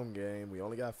another home game. We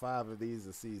only got 5 of these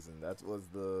a season. That was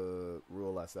the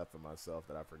rule I set for myself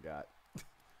that I forgot.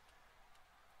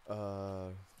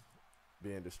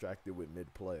 Being distracted with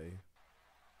mid-play.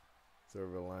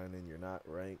 Silver lining, you're not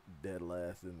ranked dead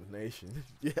last in the nation.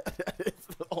 Yeah, that is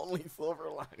the only silver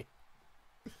lining.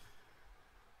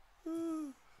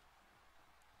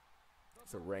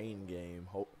 It's a rain game.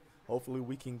 Hopefully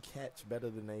we can catch better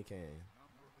than they can.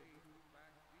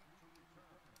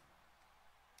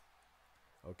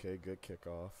 Okay, good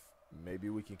kickoff. Maybe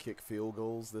we can kick field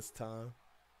goals this time.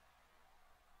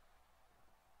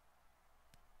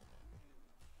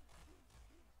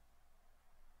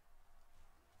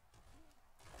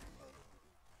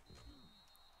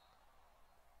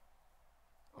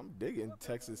 I'm digging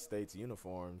Texas State's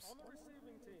uniforms.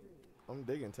 I'm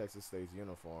digging Texas State's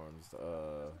uniforms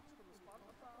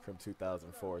from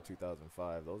 2004,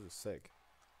 2005. Those are sick.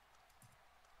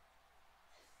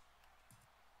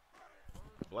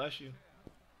 Bless you.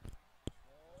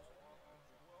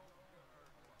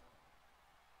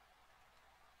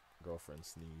 Girlfriend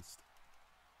sneezed.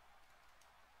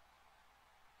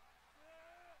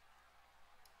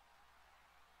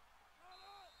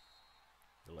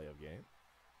 Delay of game.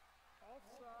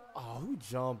 Oh, who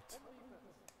jumped?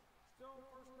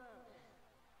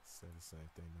 Said the same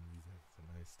thing to me. That's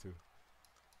nice too.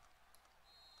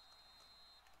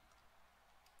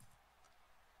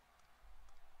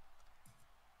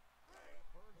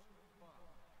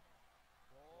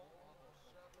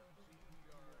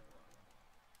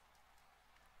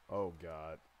 Oh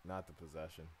God, not the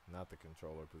possession, not the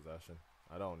controller possession.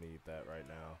 I don't need that right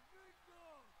now.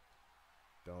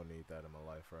 Don't need that in my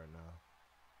life right now.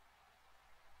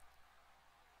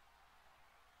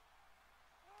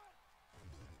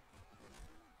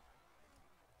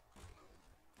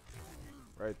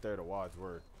 Right there to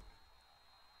Wadsworth.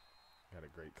 Got a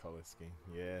great color scheme.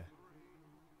 Yeah.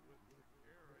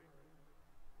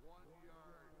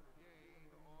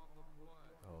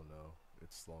 Oh no,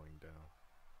 it's slowing down.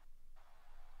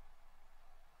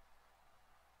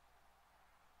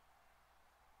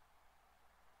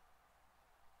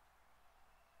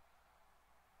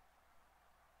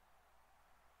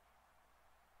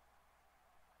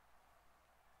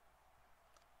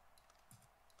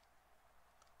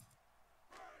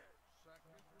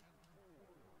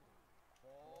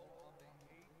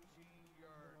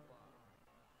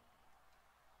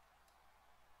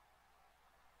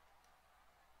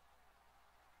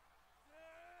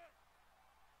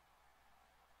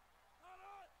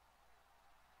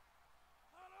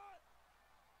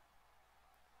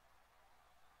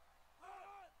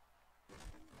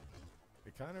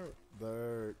 kind of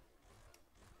they're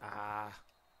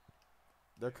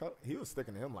he was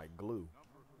sticking to him like glue.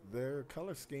 Their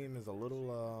color scheme is a little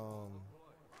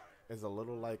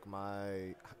like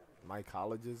my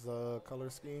college's color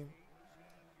scheme.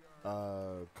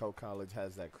 Coe College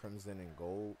has that crimson and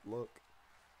gold look.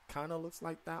 Kind of looks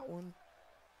like that one.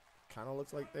 Kind of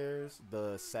looks like theirs.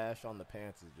 The sash on the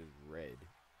pants is just red.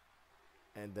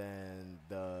 And then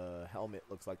the helmet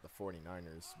looks like the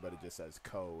 49ers, but it just says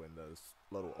Coe in the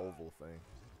little oval thing.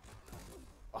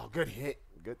 Oh, good hit.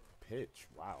 Good pitch.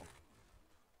 Wow.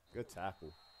 Good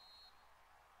tackle.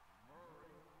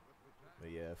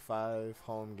 But yeah, 5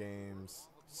 home games,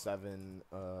 7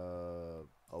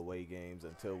 away games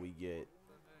until we get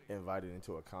invited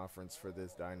into a conference for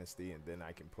this dynasty, and then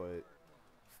I can put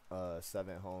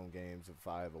 7 home games and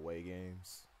 5 away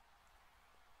games.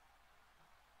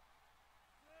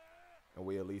 And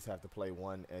we at least have to play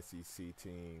one SEC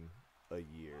team a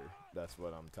year. That's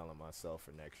what I'm telling myself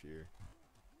for next year.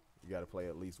 You got to play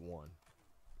at least one.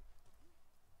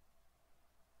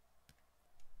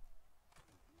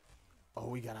 Oh,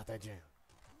 we got out that jam.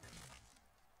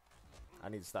 I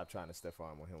need to stop trying to stiff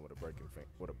arm with him with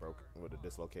a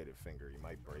dislocated finger. He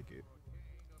might break it.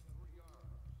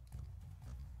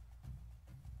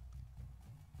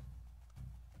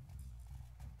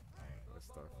 Let's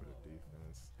start for the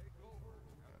defense.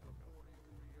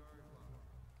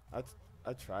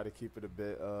 I try to keep it a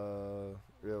bit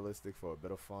realistic for a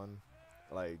bit of fun,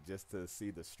 like just to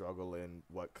see the struggle and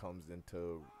what comes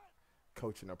into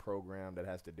coaching a program that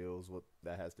has to deal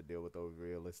with those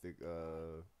realistic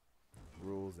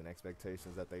rules and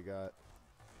expectations that they got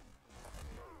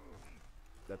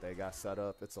set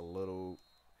up.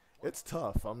 It's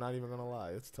tough. I'm not even gonna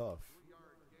lie, it's tough.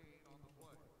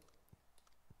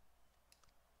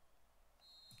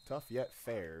 Tough yet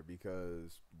fair,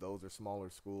 because those are smaller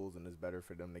schools and it's better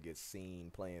for them to get seen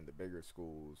playing the bigger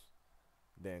schools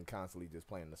than constantly just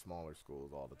playing the smaller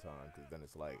schools all the time, because then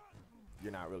it's like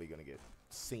you're not really going to get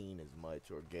seen as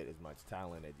much or get as much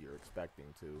talent as you're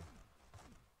expecting to.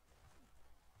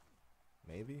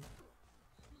 Maybe?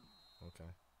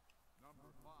 Okay. Number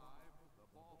 5, the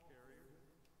ball carrier.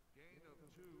 Gain of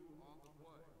 2 on the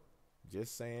play.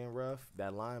 Just saying, Ruff,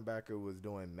 that linebacker was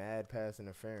doing mad pass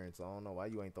interference. I don't know why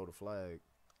you ain't throw the flag.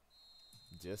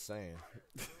 Just saying.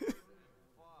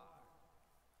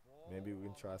 Maybe we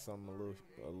can try something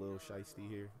a little shiesty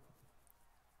here.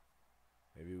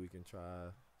 Maybe we can try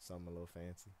something a little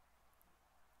fancy.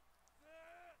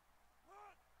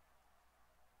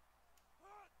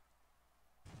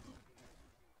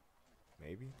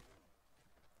 Maybe.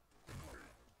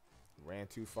 Ran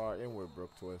too far inward,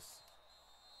 Brook Twist.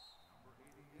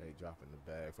 They dropping the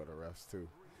bag for the refs too.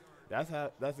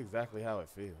 That's exactly how it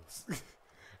feels.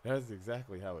 That's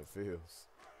exactly how it feels.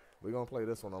 We're gonna play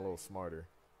this one a little smarter.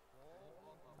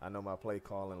 I know my play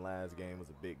calling last game was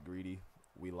a bit greedy.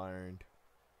 We learned.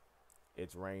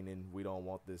 It's raining. We don't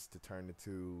want this to turn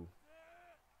into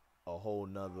a whole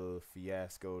nother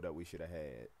fiasco that we should have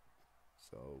had.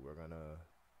 So we're gonna.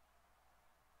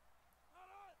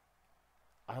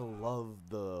 I love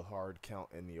the hard count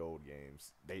in the old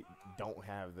games. They don't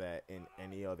have that in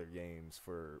any other games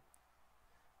for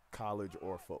college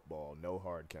or football. No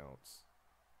hard counts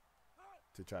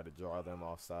to try to draw them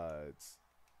off sides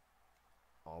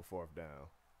on 4th down.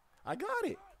 I got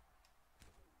it.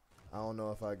 I don't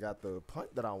know if I got the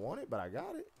punt that I wanted, but I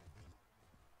got it.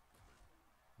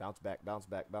 Bounce back, bounce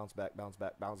back, bounce back, bounce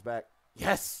back, bounce back.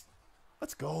 Yes!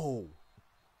 Let's go.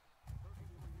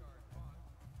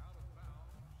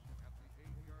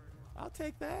 I'll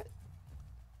take that.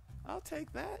 I'll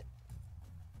take that.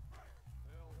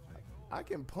 I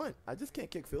can punt. I just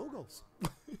can't kick field goals.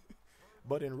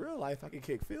 But in real life, I can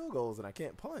kick field goals and I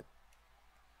can't punt.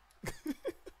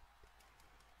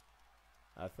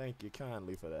 I thank you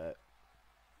kindly for that.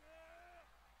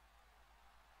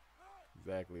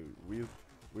 Exactly.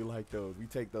 We like those. We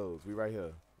take those. We right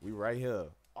here. We right here.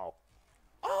 Oh.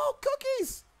 Oh,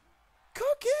 cookies!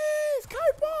 Cookies!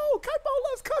 Kaipo!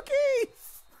 Kaipo loves cookies!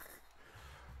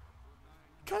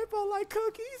 Kaipo like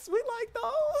cookies. We like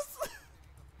those.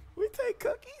 We take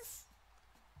cookies.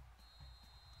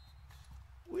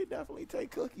 We definitely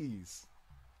take cookies.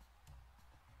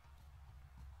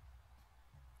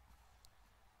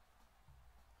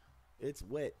 It's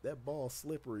wet. That ball's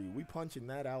slippery. We punching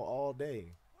that out all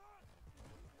day.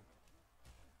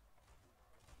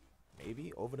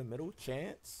 Maybe over the middle.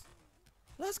 Chance.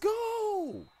 Let's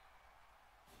go.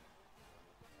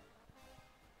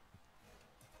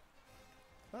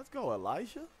 Let's go,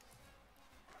 Elijah.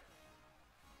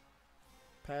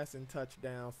 Passing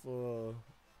touchdown for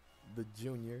the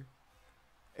junior.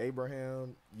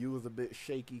 Abraham, you was a bit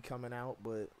shaky coming out,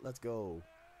 but let's go.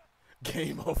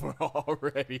 Game over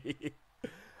already.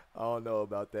 I don't know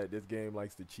about that. This game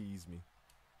likes to cheese me.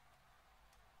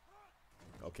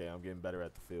 Okay, I'm getting better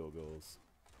at the field goals.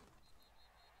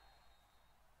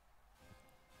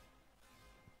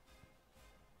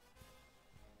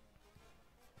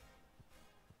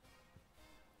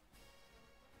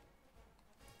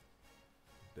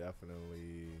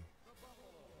 Definitely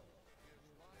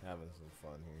having some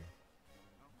fun here.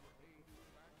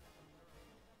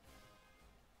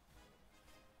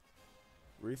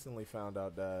 Recently found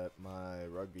out that my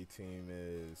rugby team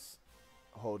is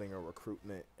holding a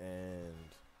recruitment and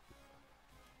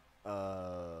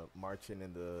marching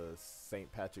in the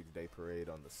St. Patrick's Day parade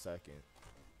on the 2nd,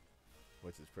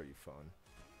 which is pretty fun.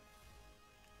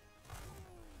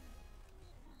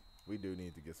 We do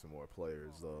need to get some more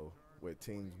players though. With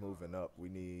teams moving up, we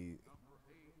need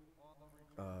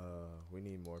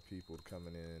more people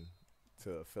coming in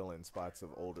to fill in spots of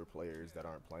older players that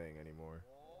aren't playing anymore.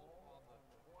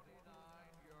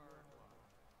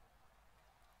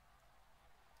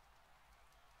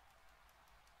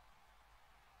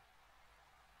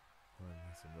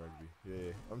 Some rugby.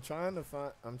 Yeah, I'm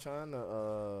trying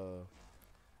to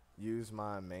use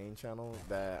my main channel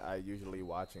that I usually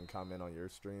watch and comment on your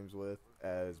streams with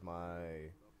as my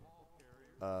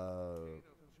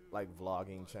like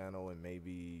vlogging channel, and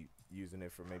maybe using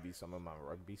it for maybe some of my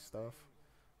rugby stuff.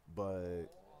 But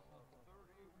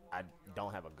I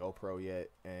don't have a GoPro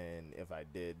yet, and if I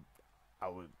did, I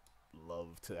would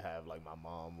love to have like my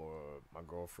mom or my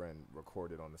girlfriend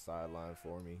record it on the sideline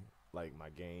for me, like my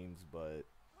games. But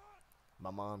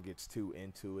my mom gets too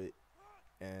into it,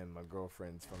 and my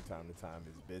girlfriend from time to time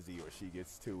is busy, or she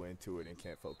gets too into it and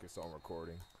can't focus on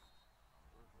recording.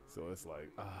 So it's like,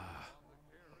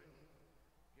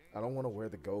 I don't want to wear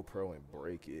the GoPro and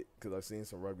break it, because I've seen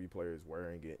some rugby players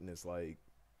wearing it, and it's like,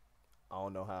 I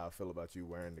don't know how I feel about you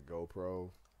wearing the GoPro,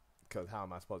 because how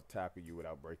am I supposed to tackle you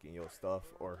without breaking your stuff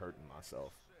or hurting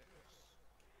myself?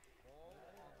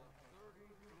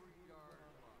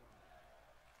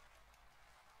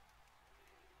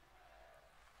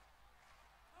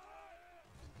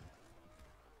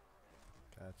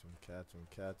 Catch him, catch him,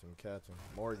 catch him, catch him.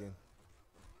 Morgan.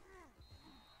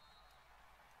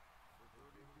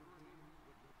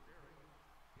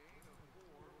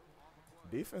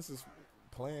 Defense is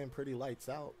playing pretty lights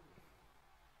out.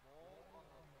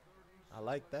 I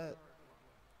like that.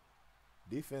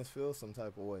 Defense feels some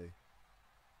type of way.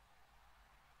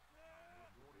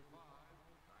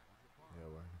 Yeah,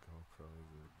 wearing the GoPro is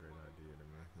a great idea to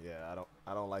me. Yeah,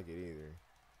 I don't like it either.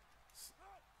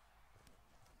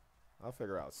 I'll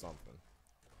figure out something.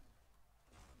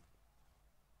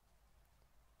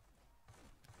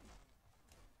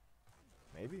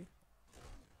 Maybe.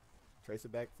 Trace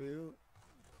it backfield.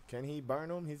 Can he burn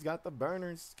him? He's got the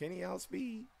burners. Can he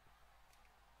outspeed?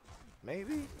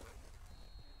 Maybe.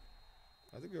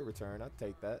 That's a good return. I'd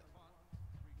take that.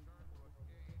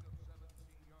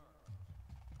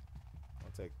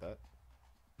 I'll take that.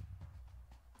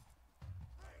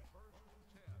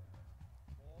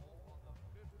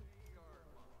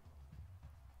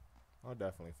 I'll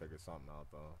definitely figure something out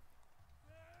though.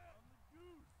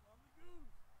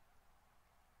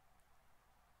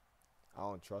 I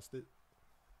don't trust it.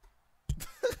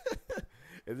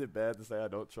 Is it bad to say I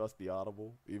don't trust the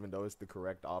audible, even though it's the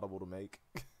correct audible to make?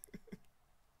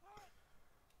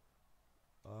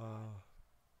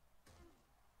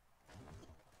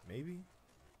 Maybe.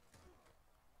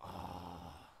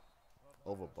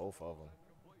 Over both of them.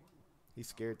 He's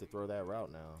scared to throw that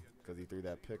route now because he threw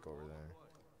that pick over there.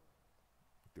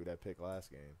 Threw that pick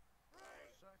last game.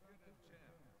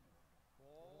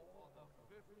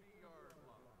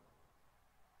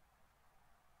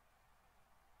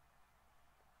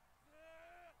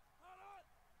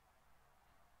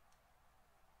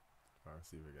 Our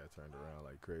receiver got turned around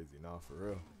like crazy. Nah, for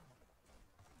real.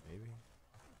 Maybe.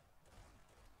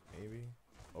 Maybe.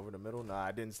 Over the middle? Nah,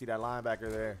 I didn't see that linebacker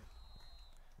there.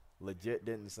 Legit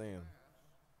didn't see him.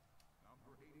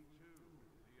 Number 82,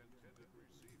 the intended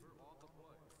receiver on the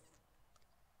play.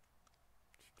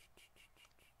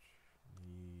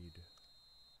 Need.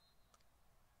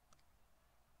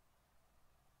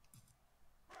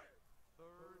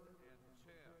 Third and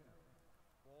 10.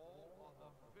 Ball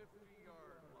on the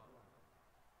 50-yard line.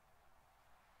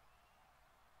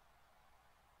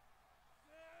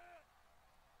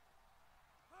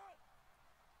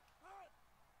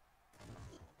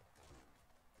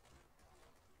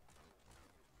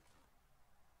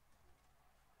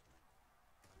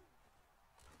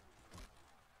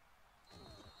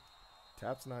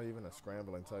 Tap's not even a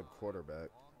scrambling type quarterback,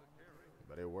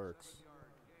 but it works. 7-yard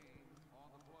gain on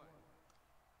the play.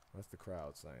 What's the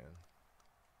crowd saying?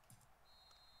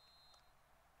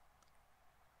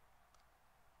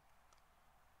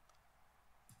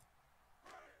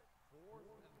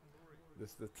 The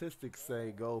statistics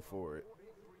say go for it.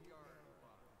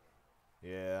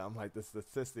 Yeah, I'm like, the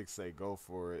statistics say go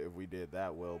for it if we did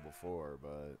that well before,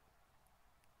 but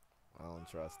I don't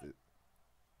trust it.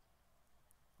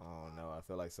 I don't know. I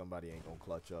feel like somebody ain't gonna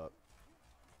clutch up.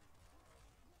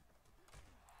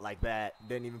 Like that.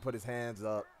 Didn't even put his hands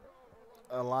up.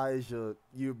 Elijah,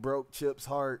 you broke Chip's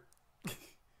heart.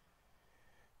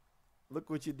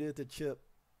 Look what you did to Chip.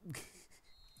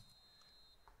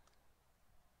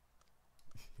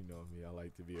 You know me, I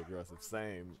like to be aggressive.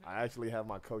 Same. I actually have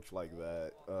my coach like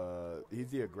that. He's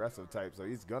the aggressive type, so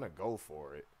he's going to go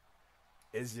for it.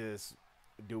 It's just,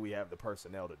 do we have the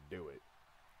personnel to do it?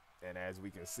 And as we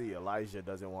can see, Elijah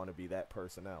doesn't want to be that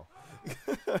personnel.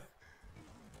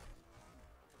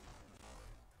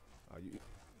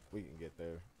 We can get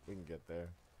there. We can get there.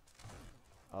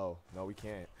 Oh, no, we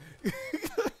can't.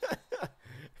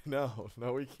 No,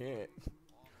 we can't.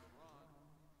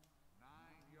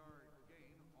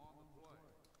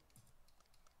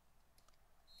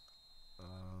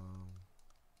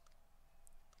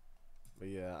 But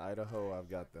yeah, Idaho, I've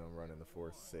got them running the 4-6,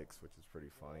 which is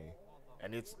pretty funny.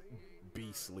 And it's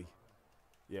beastly.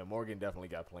 Yeah, Morgan definitely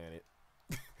got planted.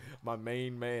 My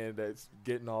main man that's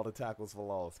getting all the tackles for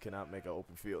loss cannot make an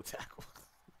open field tackle.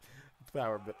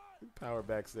 Power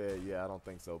back said, yeah, I don't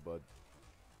think so, bud.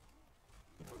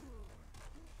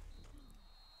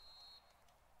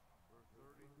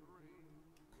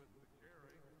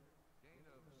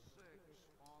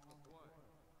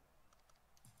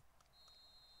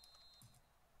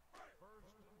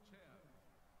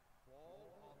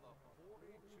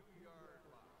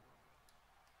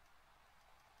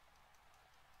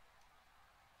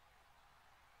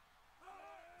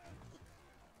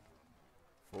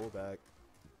 Fullback.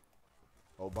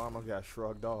 Obama got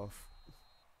shrugged off.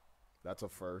 That's a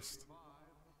first.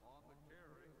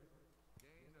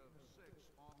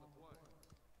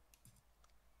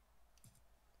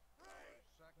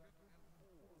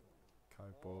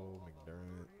 Kaipo,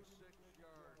 McDermott.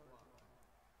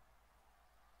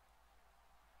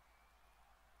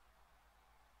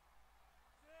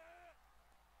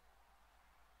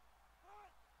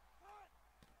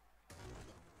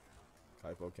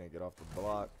 Kaipo can't get off the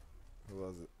block. Who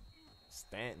was it?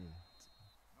 Stanton.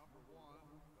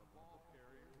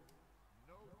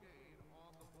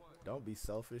 Don't be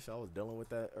selfish. I was dealing with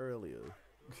that earlier.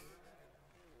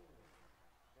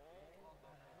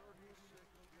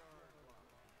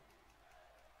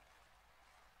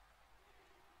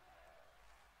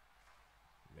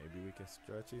 Maybe we can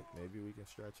stretch it. Maybe we can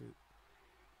stretch it.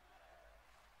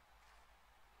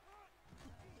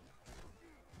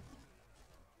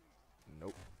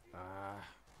 Nope.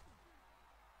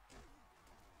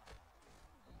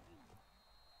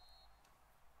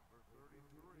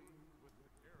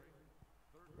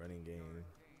 Running game.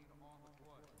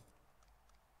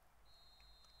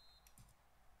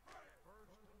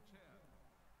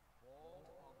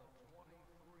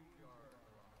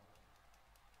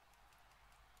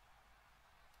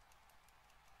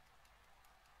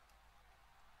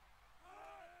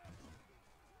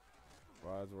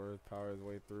 Wadsworth power his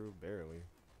way through, barely.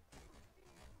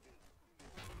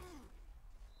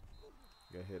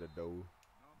 Got hit a doe.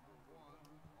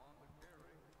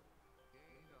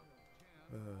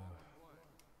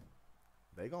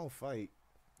 They gonna fight.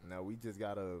 Now we just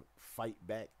gotta fight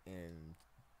back and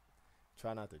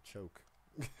try not to choke.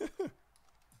 25.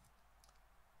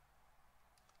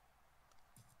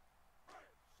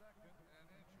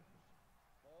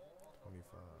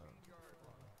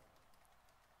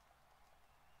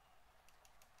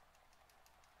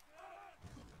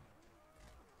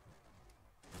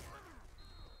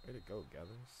 Way to go, Gathers.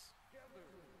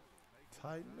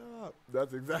 Tighten up.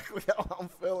 That's exactly how I'm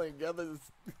feeling. Gathers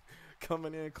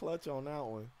coming in clutch on that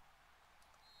one.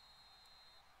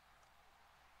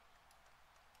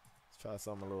 Let's try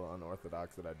something a little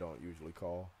unorthodox that I don't usually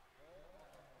call.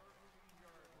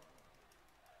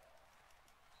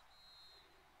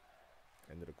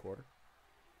 End of the quarter.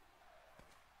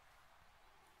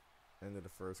 End of the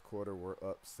first quarter, we're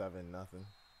up 7-0.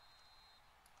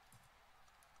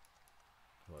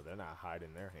 Well, they're not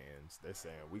hiding their hands. They're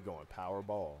saying we going power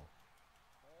ball.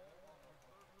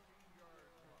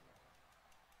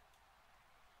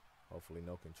 Hopefully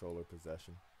no controller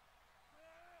possession.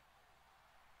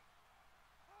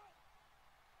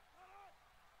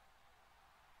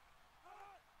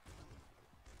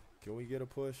 Can we get a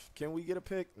push? Can we get a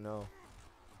pick? No.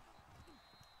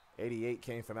 88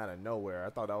 came from out of nowhere.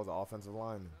 I thought that was an offensive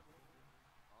lineman.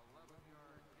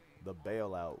 The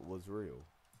bailout was real.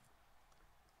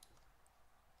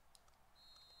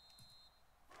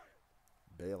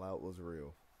 Bailout was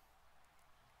real.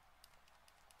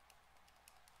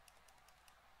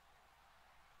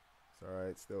 It's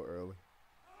alright, still early.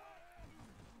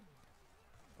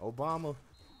 Obama.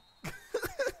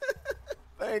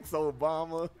 Thanks,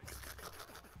 Obama.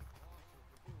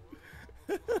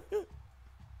 Thank you.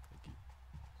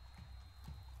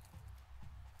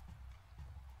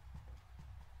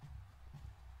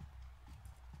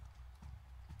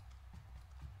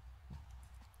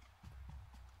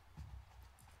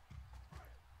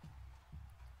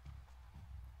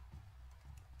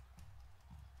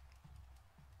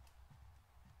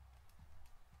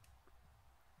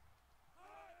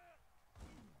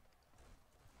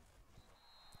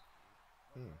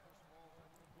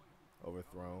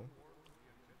 Overthrown.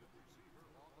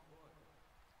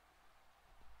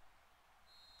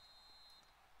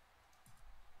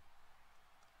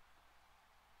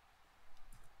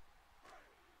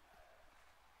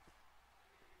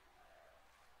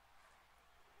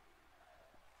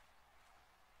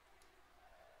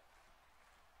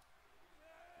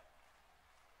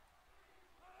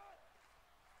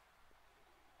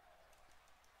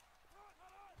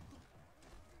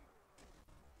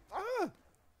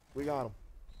 We got him.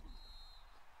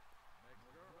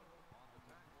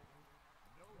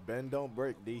 Bend don't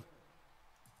break, D.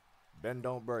 Bend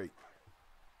don't break.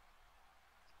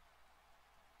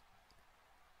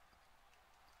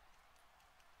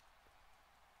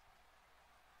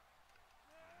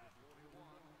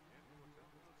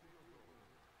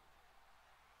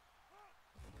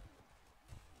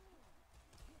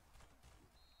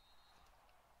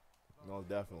 Most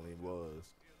definitely was.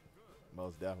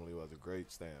 Most definitely was a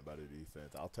great stand by the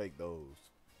defense. I'll take those.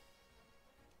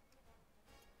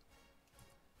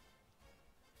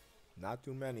 Not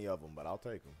too many of them, but I'll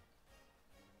take them.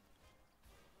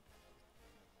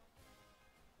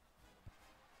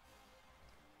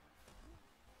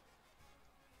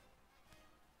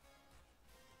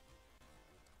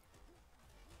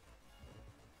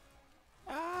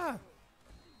 Ah!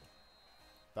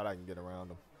 Thought I can get around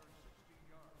them.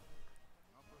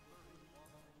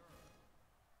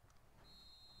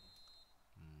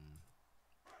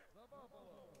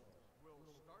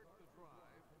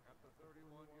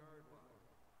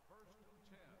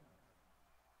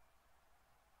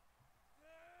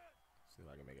 See if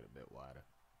I can make it a bit wider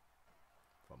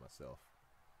for myself.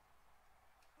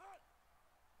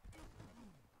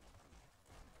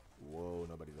 Whoa,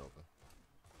 nobody's open.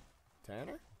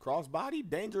 Tanner? Crossbody?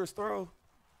 Dangerous throw.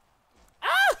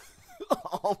 Ah!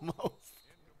 Almost.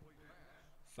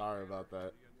 Sorry about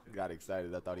that. Got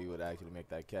excited. I thought he would actually make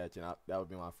that catch, and that would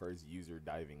be my first user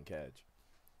diving catch.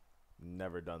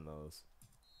 Never done those.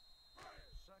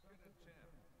 Second and 10.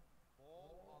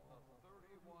 Ball on the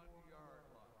 31-yard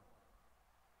line.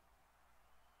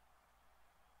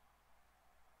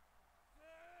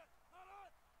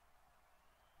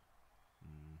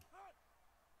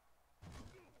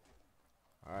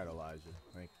 All right, Elijah.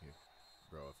 Thank you.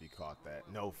 Bro, if he caught that.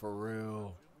 No, for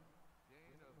real.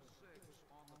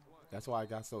 That's why I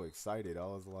got so excited. I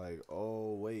was like,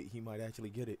 oh, wait, he might actually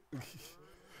get it.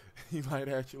 He might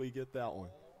actually get that one.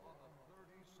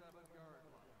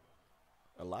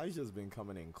 Elijah's been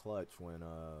coming in clutch when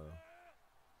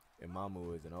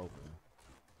Imamu isn't open.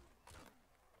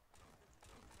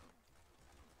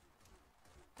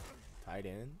 Tight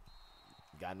end.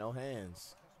 Got no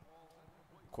hands.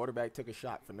 Quarterback took a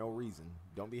shot for no reason.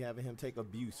 Don't be having him take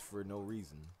abuse for no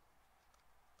reason.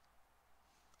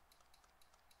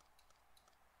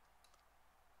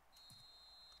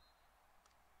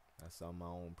 That's something I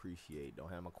don't appreciate.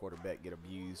 Don't have my quarterback get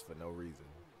abused for no reason.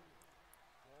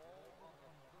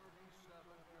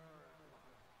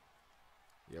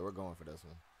 Yeah, we're going for this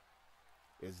one.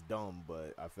 It's dumb,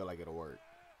 but I feel like it'll work.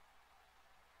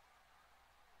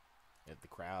 If the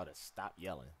crowd has stopped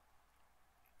yelling.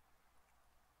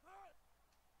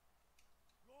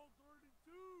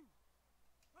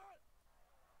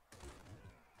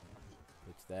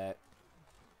 It's that.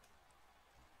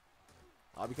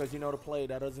 All because you know the play,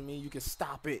 that doesn't mean you can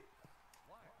stop it.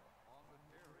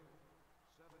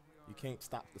 You can't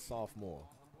stop the sophomore.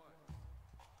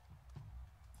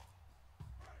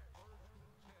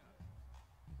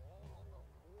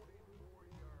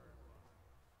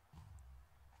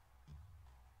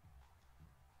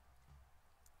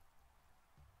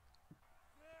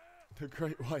 The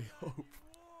Great White Hope.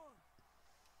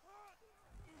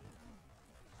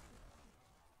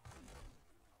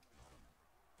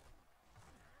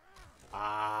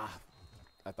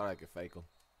 I thought I could fake him.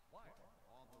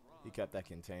 He kept that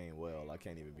contained well. I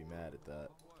can't even be mad at that.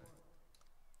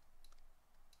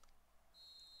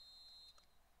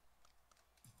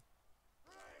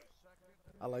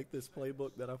 I like this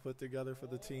playbook that I put together for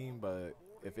the team, but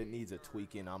if it needs a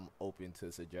tweaking, I'm open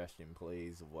to suggestion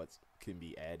plays of what can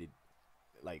be added,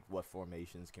 like what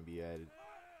formations can be added.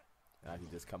 And I can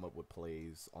just come up with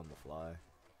plays on the fly.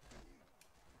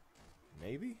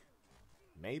 Maybe?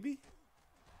 Maybe?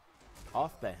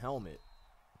 Off the helmet.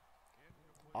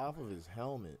 Off of his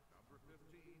helmet.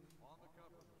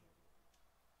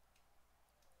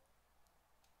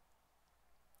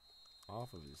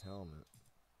 Off of his helmet.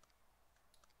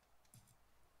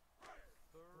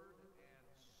 3rd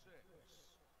and 6.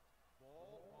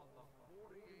 Ball on the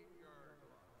 48-yard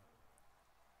line.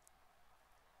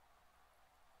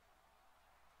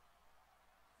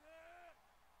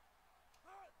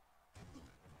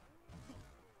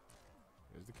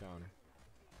 Here's the counter.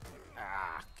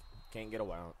 Ah, can't get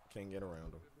around. Can't get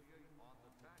around him. On the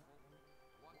tackle,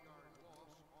 1-yard loss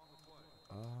on the play.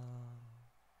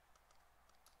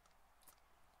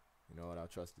 You know what? I'll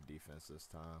trust the defense this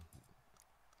time.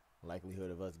 Likelihood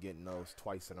of us getting those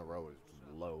twice in a row is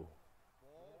low.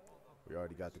 We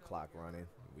already got the clock running.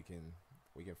 We can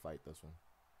fight this one.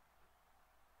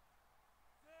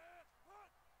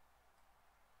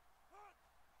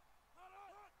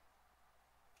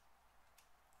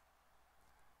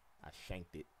 I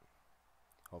shanked it.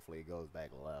 Hopefully it goes back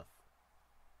left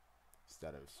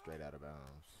instead of straight out of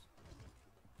bounds.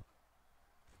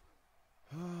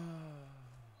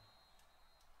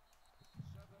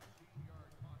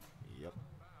 Yep.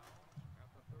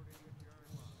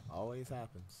 Always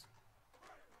happens.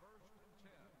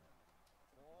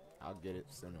 I'll get it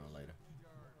sooner or later.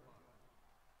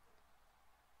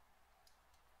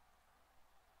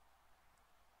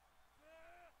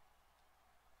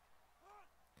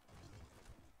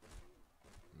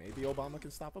 Maybe Obama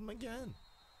can stop him again.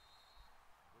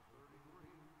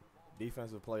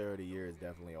 Defensive Player of the Year is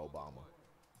definitely Obama.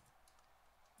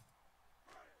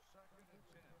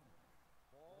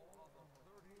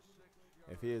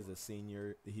 If he is a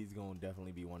senior, he's going to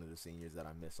definitely be one of the seniors that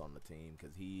I miss on the team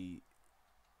because he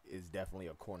is definitely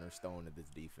a cornerstone of this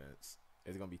defense.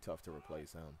 It's going to be tough to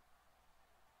replace him.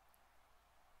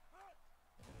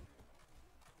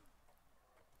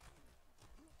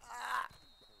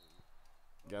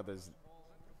 Gathers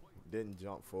didn't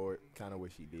jump for it. Kind of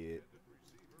wish he did.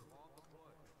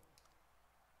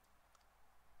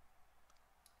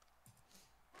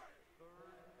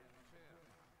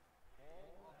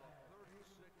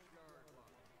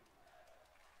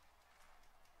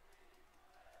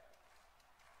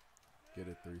 Get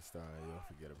a 3-star, you'll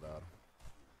forget about him.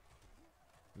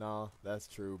 No, that's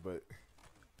true, but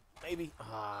maybe.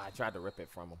 I tried to rip it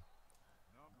from him.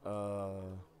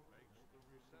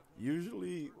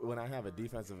 Usually when I have a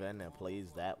defensive end that plays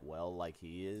that well like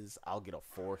he is, I'll get a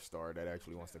 4-star that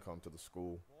actually wants to come to the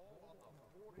school.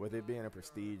 With it being a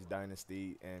prestige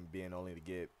dynasty and being only to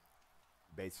get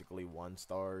basically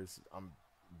 1-stars, I'm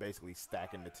basically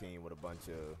stacking the team with a bunch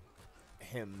of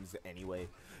hymns anyway.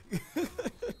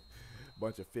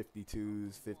 Bunch of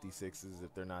 52s, 56s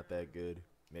if they're not that good.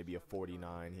 Maybe a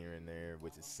 49 here and there,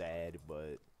 which is sad,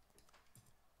 but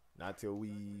not till we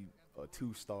a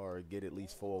 2-star get at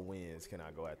least 4 wins can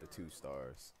I go at the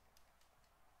 2-stars.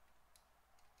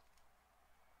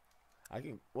 I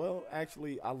can, well,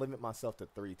 actually, I limit myself to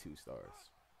 3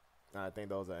 2-stars. I think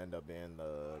those will end up being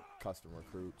the custom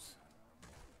recruits.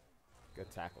 Good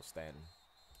tackle, Stanton.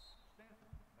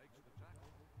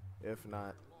 If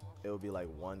not, it'll be like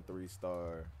 1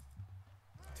 3-star,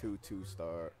 2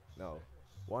 2-star. No,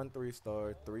 1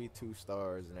 3-star, 3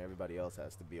 2-stars, and everybody else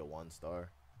has to be a 1-star.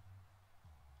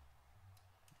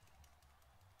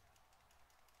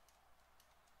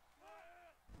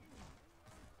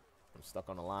 I'm stuck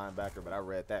on the linebacker, but I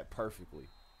read that perfectly.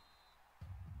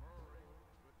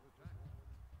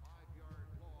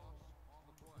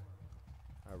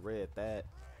 I read that.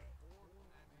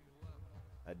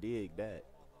 I dig that.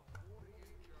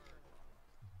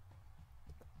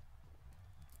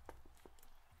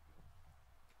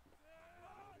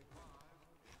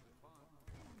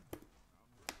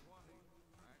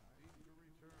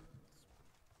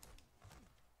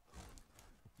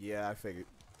 Yeah, I figured.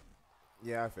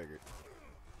 Yeah, I figured.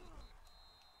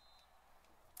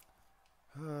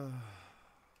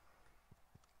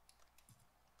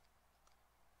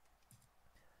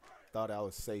 Thought I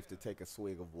was safe to take a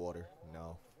swig of water.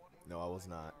 No. No, I was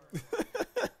not.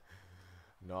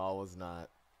 No, I was not.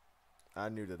 I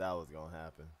knew that was going to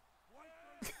happen.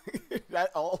 That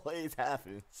always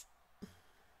happens.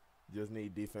 Just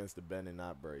need defense to bend and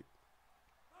not break.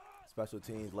 Special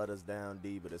teams let us down,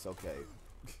 D, but it's okay.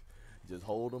 Just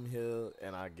hold them here,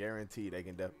 and I guarantee they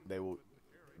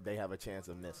have a chance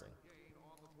of missing.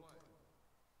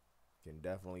 Can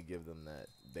definitely give them that.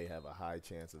 They have a high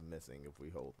chance of missing if we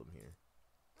hold them here.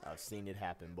 I've seen it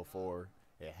happen before.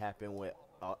 It happened with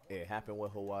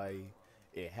Hawaii.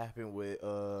 It happened with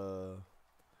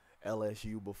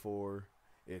LSU before.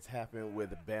 It's happened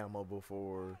with Bama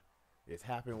before. It's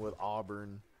happened with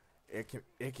Auburn. It can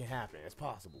happen. It's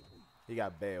possible. He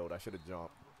got bailed. I should have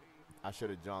jumped.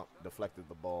 Deflected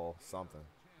the ball, something.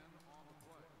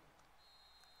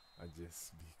 I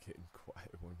just be getting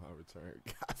quiet when my return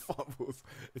guy fumbles.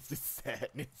 It's just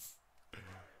sadness.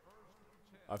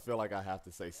 I feel like I have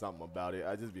to say something about it.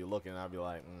 I just be looking and I'll be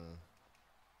like,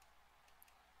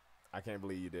 I can't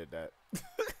believe you did that.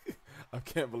 I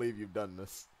can't believe you've done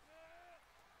this.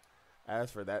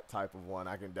 As for that type of one,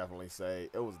 I can definitely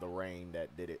say it was the rain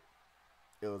that did it.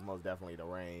 It was most definitely the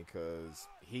rain because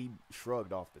he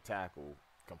shrugged off the tackle,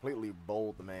 completely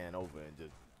bowled the man over and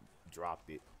just dropped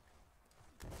it.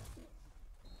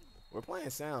 We're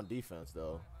playing sound defense,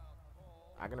 though.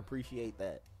 I can appreciate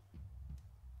that.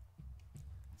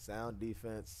 Sound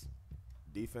defense.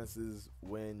 Defenses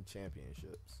win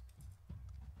championships.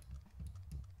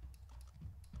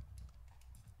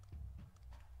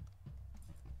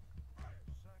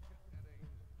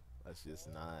 Let's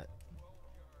just not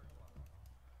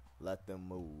let them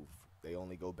move. They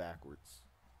only go backwards.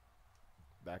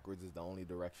 Backwards is the only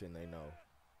direction they know.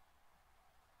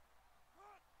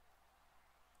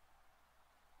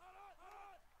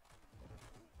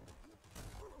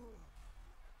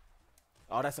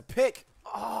 Oh, that's a pick.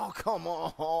 Oh, come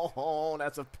on.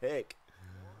 That's a pick.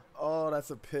 Oh, that's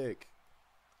a pick.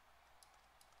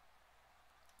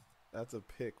 That's a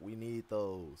pick. We need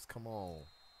those. Come on.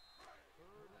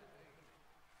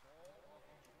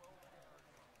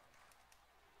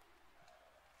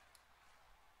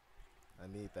 I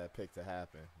need that pick to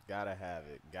happen. Gotta have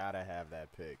it. Gotta have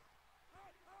that pick.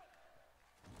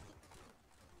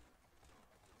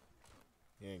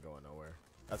 He ain't going nowhere.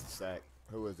 That's a sack.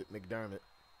 Who is it? McDermott.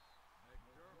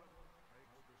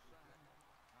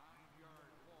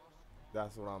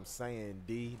 That's what I'm saying,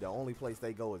 D. The only place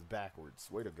they go is backwards.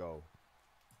 Way to go.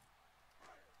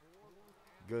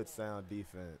 Good sound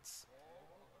defense.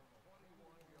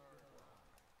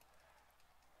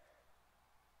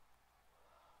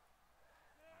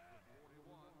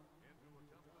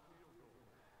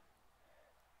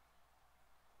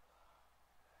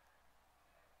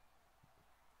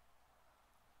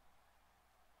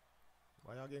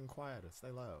 Why y'all getting quieter? Stay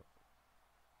loud.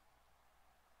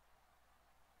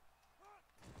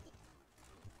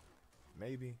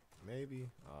 Maybe.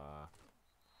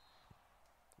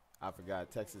 I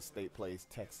forgot Texas State plays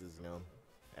Texas now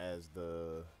as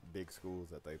the big schools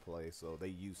that they play, so they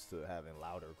used to having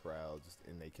louder crowds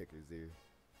in their kickers' ear.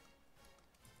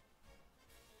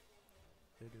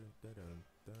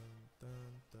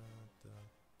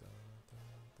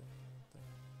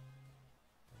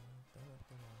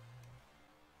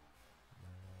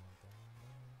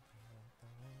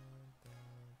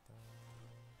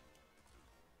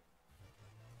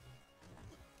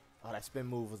 Oh, that spin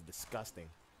move was disgusting.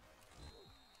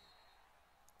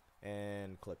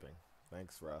 And clipping.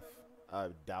 Thanks, ref. I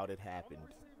doubt it happened.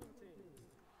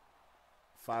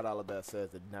 $5 bet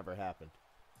says it never happened.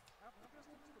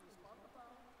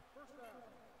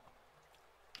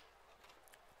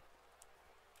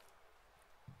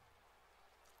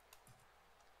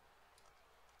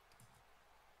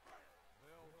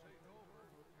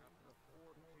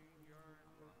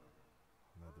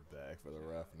 Another bag for the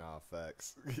ref. Nah,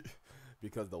 facts.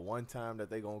 Because the one time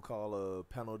that they gonna call a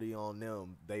penalty on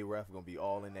them, they ref gonna be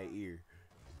all in their ear.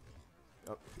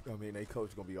 I mean, they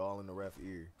coach gonna be all in the ref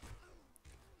ear.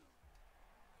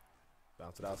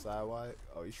 Bounce it outside wide.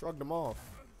 Oh, he shrugged him off.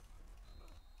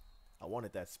 I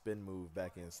wanted that spin move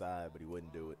back inside, but he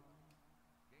wouldn't do it.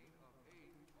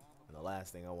 And the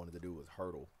last thing I wanted to do was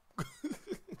hurdle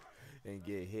and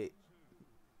get hit.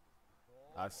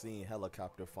 I've seen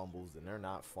helicopter fumbles, and they're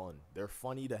not fun. They're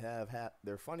funny to have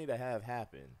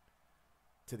happen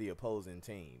to the opposing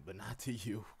team, but not to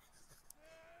you.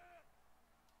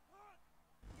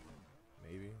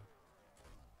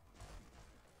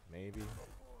 Maybe.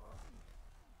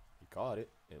 He caught it,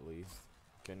 at least.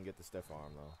 Couldn't get the stiff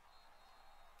arm, though.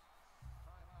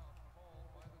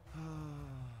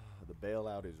 The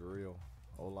bailout is real.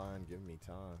 O-line, give me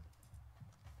time.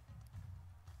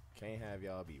 Can't have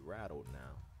y'all be rattled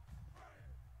now.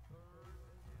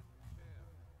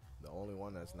 The only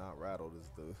one that's not rattled is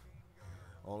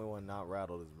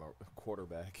my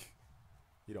quarterback.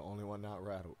 He the only one not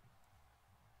rattled.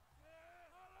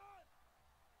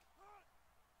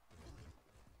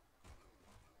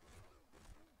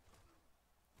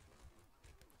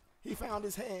 He found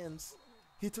his hands.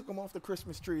 He took them off the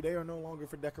Christmas tree. They are no longer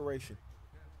for decoration.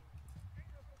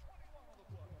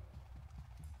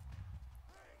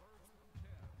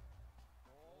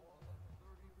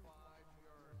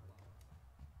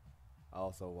 I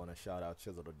also want to shout out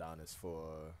Chiseled Adonis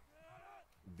for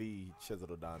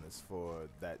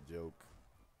that joke.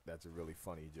 That's a really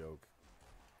funny joke.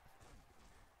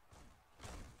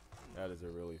 That is a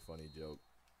really funny joke.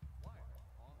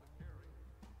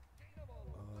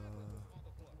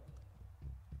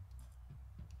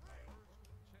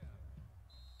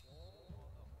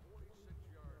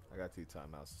 I got 2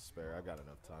 timeouts to spare. I got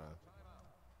enough time.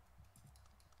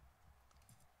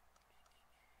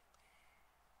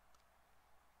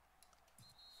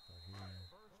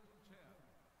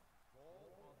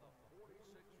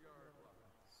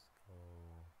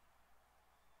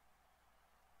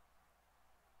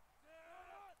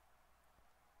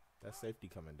 That safety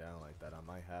coming down like that, I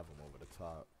might have him over the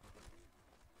top.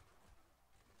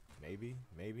 Maybe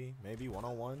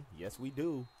one-on-one. Yes, we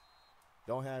do.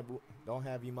 Don't have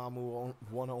Imamu on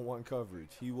one-on-one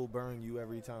coverage. He will burn you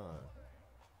every time.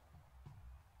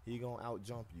 He gonna out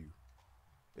jump you.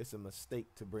 It's a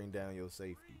mistake to bring down your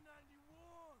safety.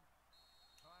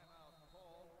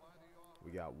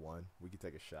 We got 1. We can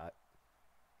take a shot.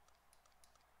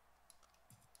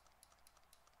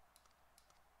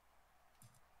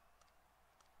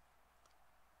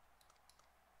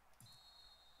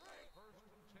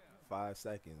 Five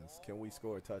seconds. Can we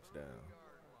score a touchdown?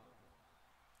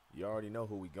 You already know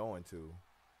who we going to.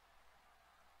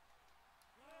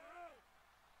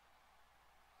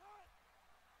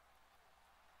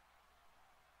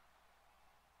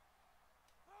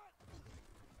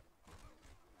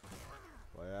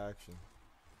 Play action.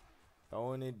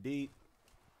 Throwing it deep.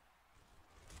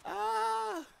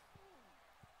 Ah!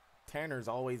 Tanner's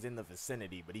always in the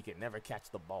vicinity, but he can never catch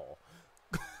the ball.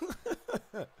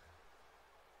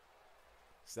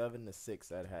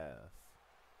 7-6 at half.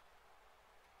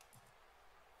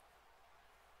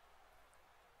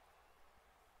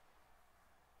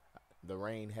 The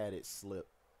rain had it slip.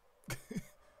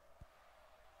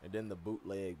 And then the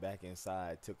bootleg back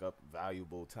inside took up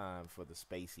valuable time for the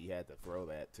space he had to throw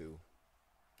that to.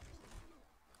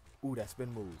 Ooh, that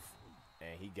spin move.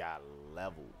 And he got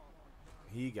leveled.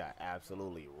 He got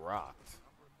absolutely rocked.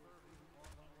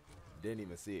 Didn't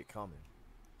even see it coming.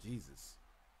 Jesus.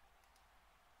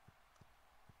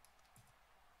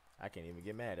 I can't even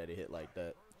get mad at a hit like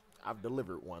that. I've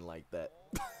delivered one like that.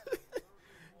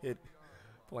 Hit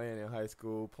playing in high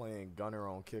school, playing gunner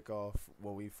on kickoff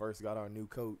when we first got our new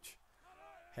coach.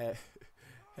 Had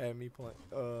me play,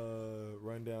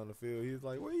 run down the field. He was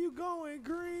like, "Where you going,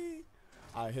 Green?"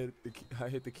 I hit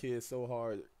the kid so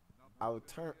hard, I would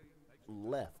turn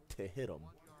left to hit him,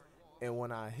 and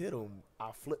when I hit him,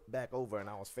 I flipped back over and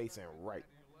I was facing right.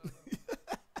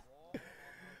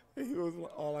 He was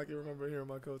all I can remember hearing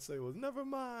my coach say was, "Never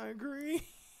mind, Green."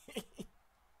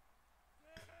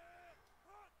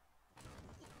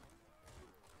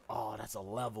 Oh, that's a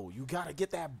level. You gotta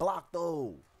get that block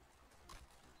though.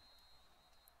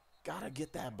 Gotta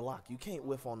get that block. You can't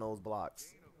whiff on those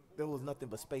blocks. There was nothing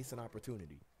but space and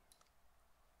opportunity.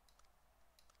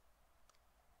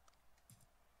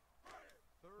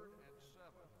 Third and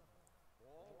 7.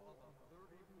 Ball on the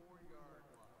 34-yard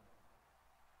line.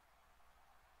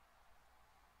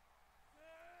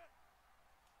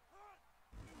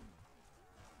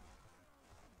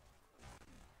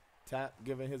 Tap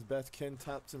giving his best Ken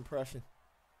Tap's impression.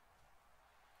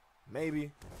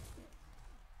 Maybe.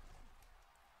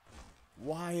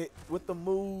 Wyatt with the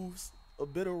moves. A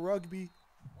bit of rugby.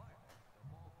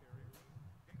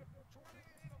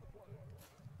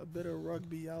 A bit of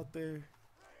rugby out there.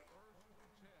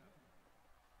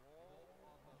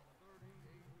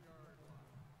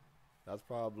 That's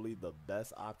probably the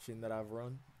best option that I've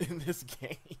run in this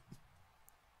game.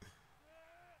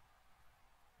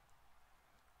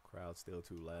 Crowd's still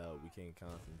too loud. We can't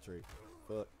concentrate.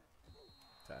 Fuck.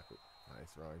 Tackle.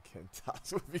 Nice run. Ken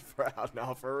Tots would be proud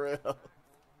now, for real.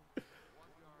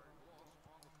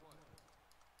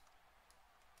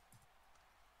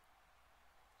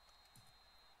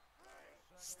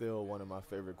 Still one of my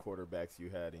favorite quarterbacks you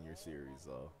had in your series,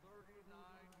 though.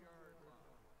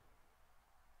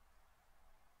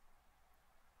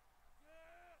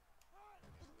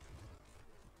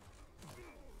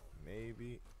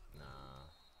 Maybe. Nah.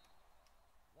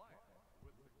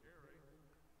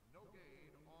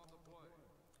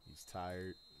 He's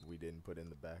tired. We didn't put in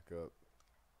the backup.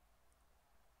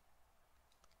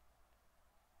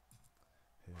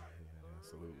 Yeah,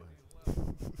 absolutely.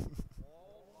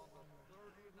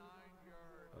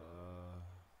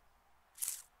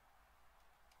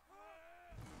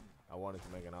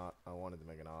 wanted to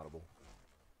make an audible.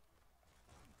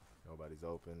 Nobody's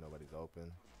open. Nobody's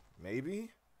open.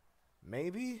 Maybe.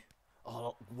 Maybe.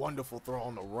 Oh, wonderful throw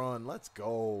on the run. Let's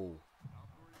go.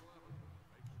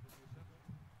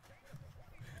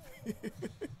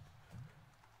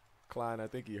 Klein, I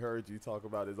think he heard you talk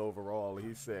about his overall.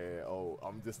 He said, "Oh,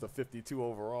 I'm just a 52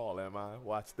 overall, am I?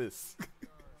 Watch this.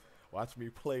 Watch me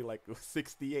play like a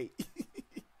 68."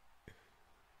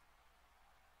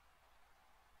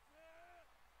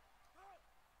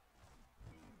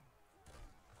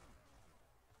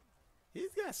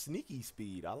 He's got sneaky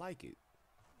speed. I like it.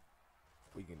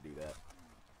 We can do that.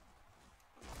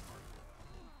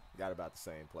 Got about the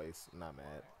same place. I'm not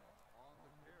mad.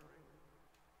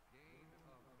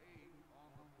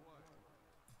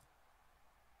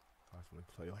 Watch me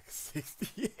play like a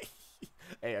 68.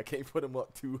 Hey, I can't put him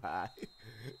up too high.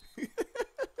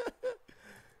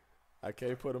 I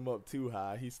can't put him up too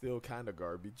high. He's still kind of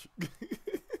garbage.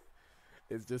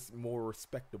 It's just more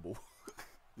respectable.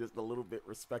 Just a little bit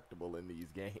respectable in these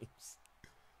games.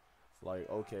 It's like,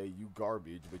 okay, you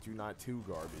garbage, but you're not too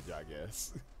garbage, I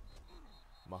guess.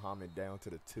 Muhammad down to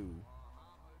the 2.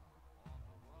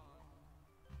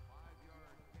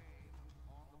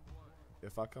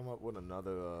 If I come up with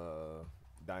another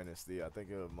dynasty, I think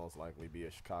it would most likely be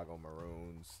a Chicago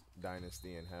Maroons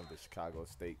dynasty and have the Chicago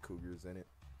State Cougars in it.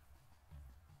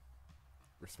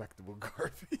 Respectable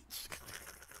garbage.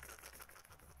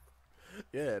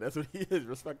 Yeah, that's what he is.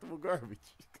 Respectable garbage.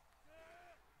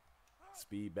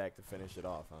 Speed back to finish it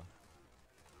off, huh?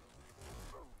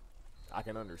 I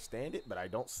can understand it, but I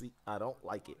don't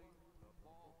like it.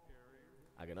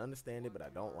 I can understand it, but I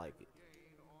don't like it.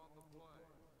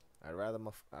 I'd rather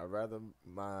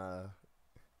my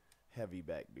heavy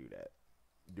back do that.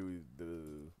 Do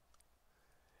the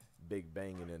big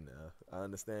banging in there. I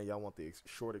understand y'all want the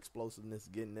short explosiveness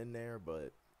getting in there,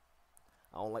 but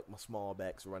I don't like my small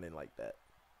backs running like that.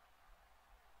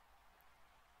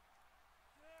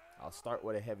 I'll start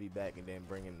with a heavy back and then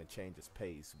bring in the change of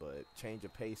pace, but change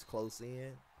of pace close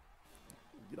in,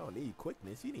 you don't need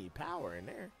quickness, you need power in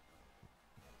there.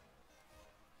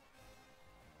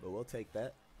 But we'll take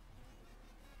that.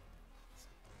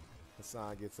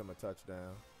 Hassan gets him a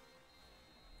touchdown.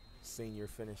 Senior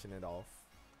finishing it off.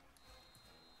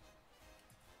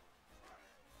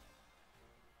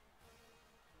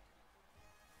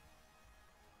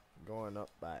 Going up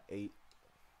by 8.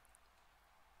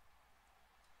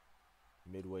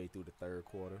 Midway through the third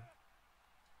quarter.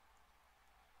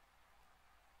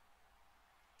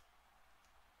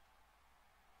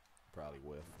 Probably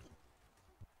whiff.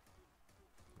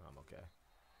 I'm okay.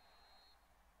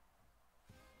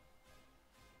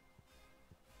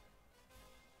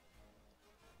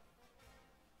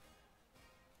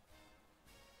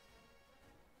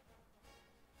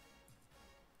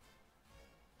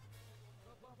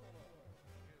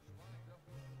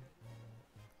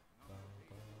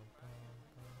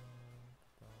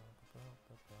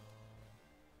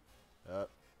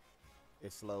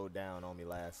 It slowed down on me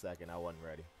last second. I wasn't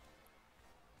ready.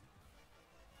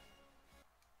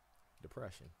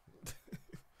 Depression.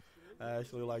 I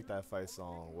actually like that fight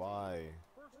song. Why?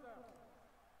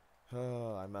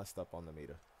 I messed up on the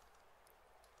meter.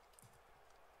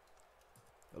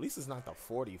 At least it's not the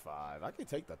 45. I could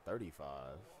take the 35.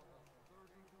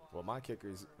 Well, my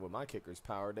kickers, with my kickers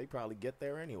powered, they probably get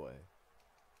there anyway.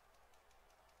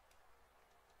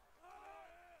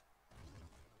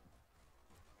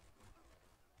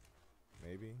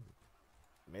 Maybe.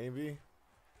 Maybe.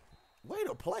 Way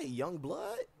to play, young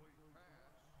blood.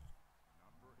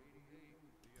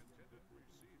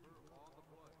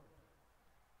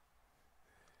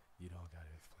 You don't gotta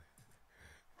explain.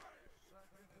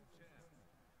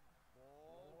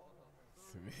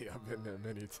 To me, I've been there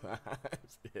many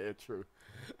times. Yeah, true.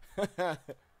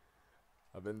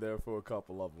 I've been there for a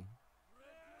couple of them.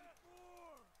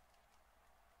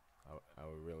 I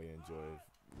would really enjoy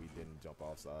if we didn't jump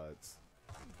off sides.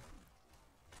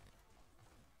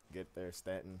 Get there,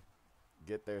 Stanton.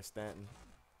 Get there, Stanton.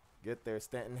 Get there,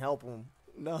 Stanton. Help him.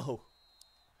 No.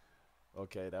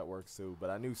 Okay, that works too. But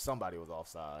I knew somebody was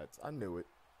offsides. I knew it.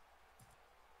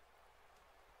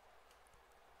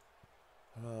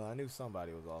 I knew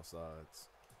somebody was offsides.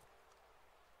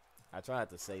 I tried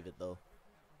to save it though.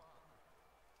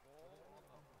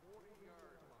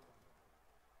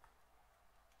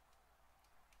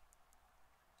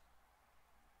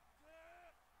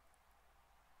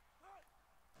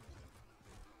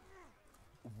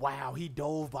 Wow, he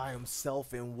dove by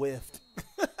himself and whiffed.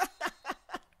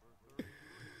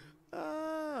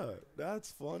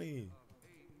 That's funny.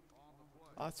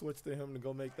 I switched to him to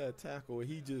go make that tackle, and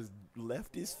he just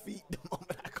left his feet the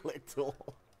moment I clicked on.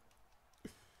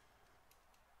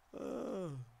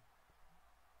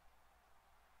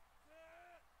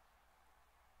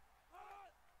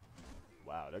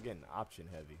 Wow, they're getting option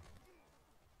heavy.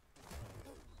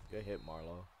 Good hit,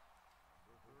 Marlowe.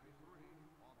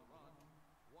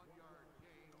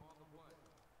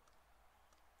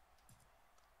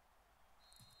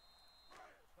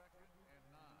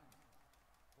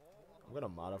 I'm gonna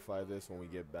modify this when we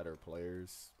get better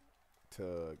players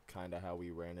to kind of how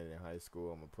we ran it in high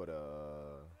school. I'm gonna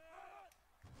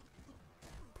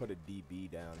put a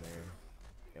DB down there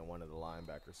in one of the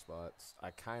linebacker spots.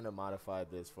 I kind of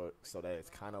modified this so that it's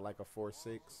kind of like a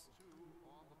 4-6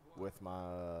 with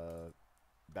my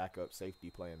backup safety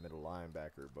playing middle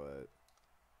linebacker, but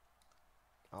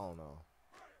I don't know.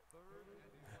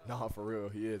 No, for real,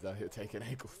 he is out here taking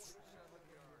ankles.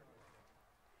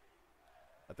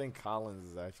 I think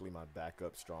Collins is actually my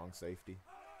backup strong safety.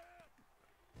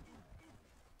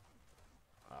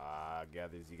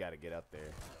 Gathers, you got to get up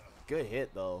there. Good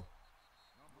hit, though.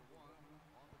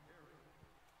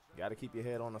 Got to keep your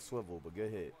head on a swivel, but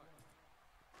good hit.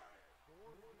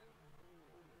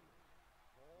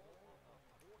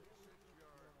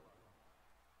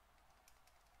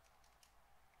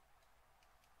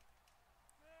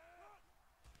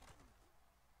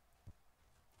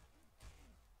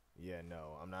 Yeah,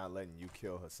 no, I'm not letting you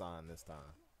kill Hassan this time.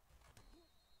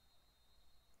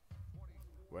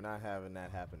 We're not having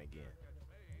that happen again.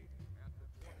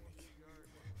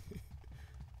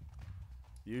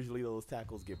 Usually those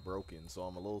tackles get broken, so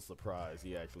I'm a little surprised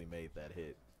he actually made that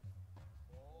hit.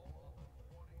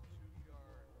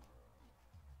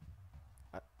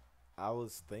 I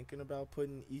was thinking about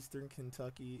putting Eastern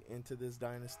Kentucky into this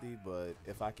dynasty, but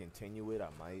if I continue it, I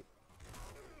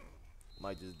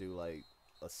might just do like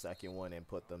a second one and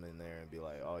put them in there and be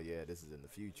like, oh yeah, this is in the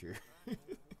future.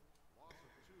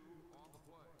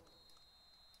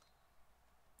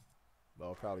 But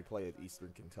I'll probably play at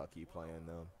Eastern Kentucky playing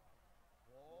them.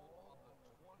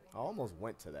 I almost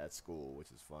went to that school,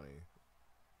 which is funny.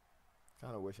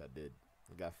 Kind of wish I did.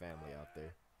 I got family out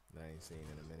there that I ain't seen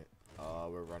in a minute.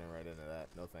 We're running right into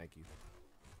that. No thank you.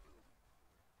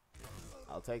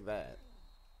 I'll take that.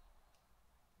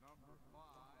 Number 5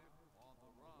 on the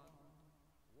run.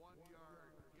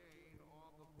 1-yard gain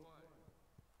on the play.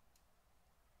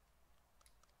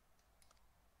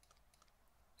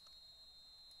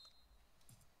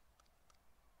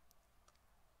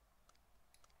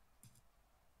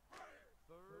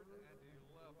 Third and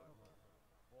 11.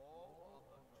 Ball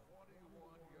on the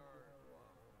 21-yard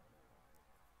line.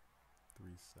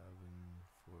 3-7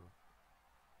 for.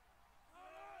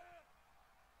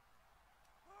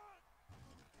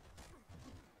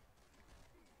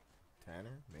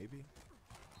 Tanner, maybe?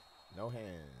 No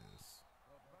hands.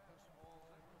 The pass falls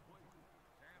incomplete.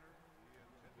 Tanner, the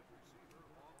intended receiver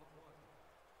on the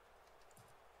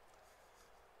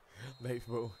play. Nate,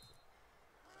 bro.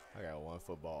 I got one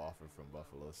football offer from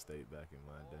Buffalo State back in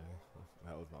my day.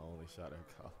 That was my only shot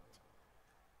at college.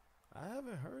 I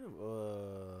haven't heard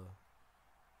of,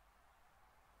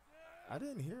 I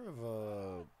didn't hear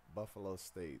of, Buffalo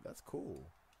State. That's cool.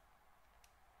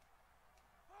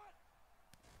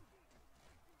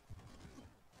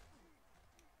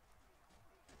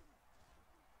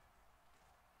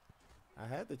 I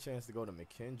had the chance to go to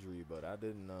McKendree, but I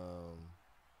didn't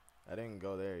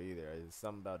go there either. It's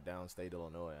something about downstate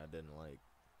Illinois I didn't like.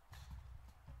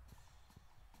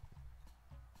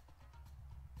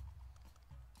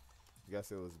 I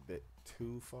guess it was a bit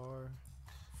too far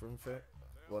from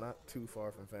well, not too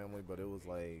far from family, but it was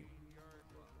like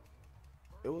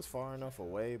it was far enough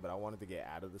away, but I wanted to get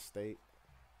out of the state.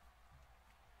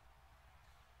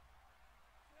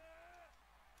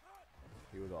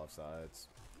 He was offsides.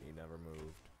 He never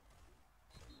moved.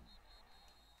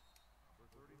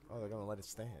 Oh, they're gonna let it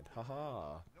stand.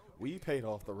 Haha. We paid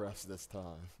off the refs this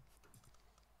time.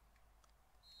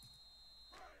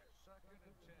 2nd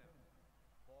and 10.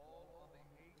 Ball on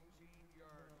the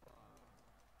 18-yard line.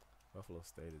 Buffalo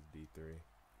State is D3.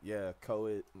 Yeah,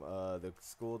 the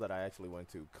school that I actually went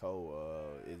to,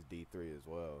 is D3 as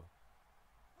well.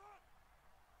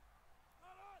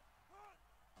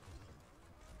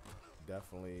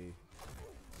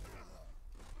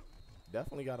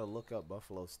 Definitely got to look up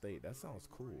Buffalo State. That sounds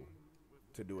cool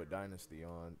to do a dynasty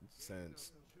on,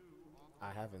 since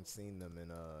I haven't seen them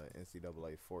in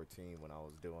NCAA 14 when I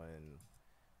was doing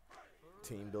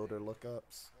team builder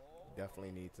lookups.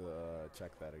 Definitely need to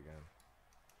check that again.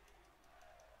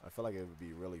 I feel like it would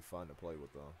be really fun to play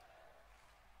with them.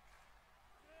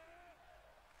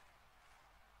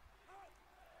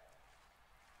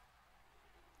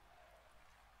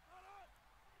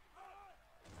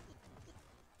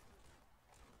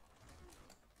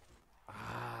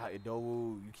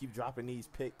 Idowu, you keep dropping these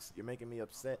picks. You're making me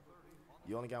upset.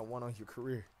 You only got one on your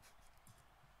career.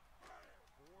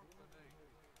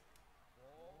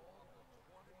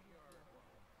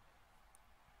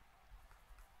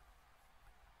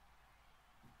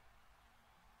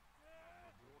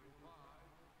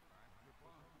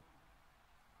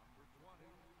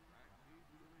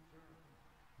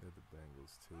 They're the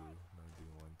Bengals too. No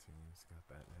D1 teams got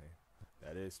that name.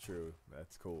 That is true.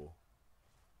 That's cool.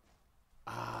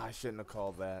 Ah, I shouldn't have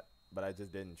called that, but I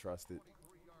just didn't trust it.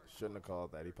 Shouldn't have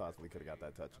called that. He possibly could have got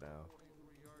that touchdown.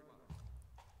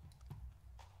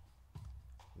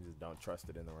 You just don't trust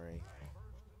it in the rain.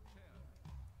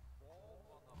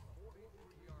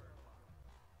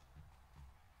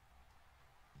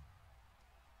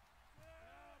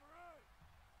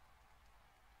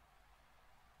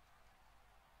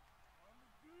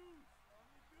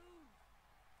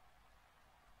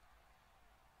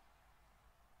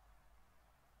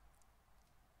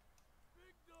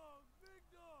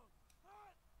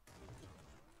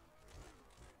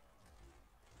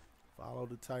 Follow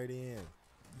the tight end.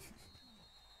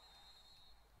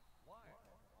 On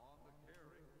the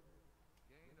carry,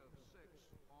 gain of 6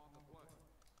 on the play.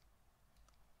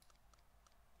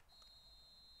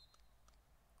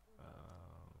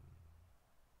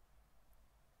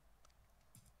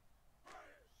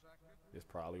 This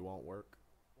probably won't work.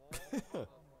 Ball on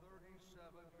the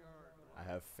 37-yard line. I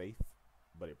have faith,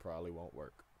 but it probably won't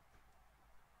work.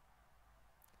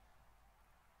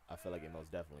 I feel like it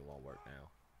most definitely won't work now.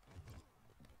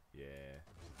 Yeah.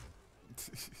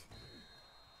 Number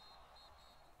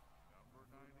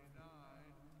 99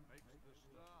 makes the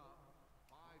stop.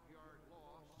 5-yard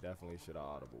loss. Definitely should have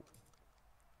audible.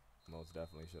 Most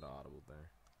definitely should have audible there.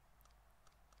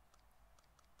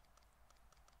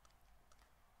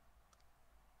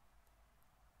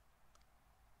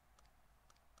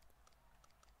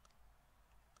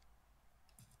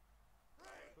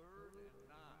 Third and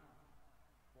 9.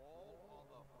 Ball on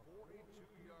the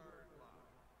 42-yard line.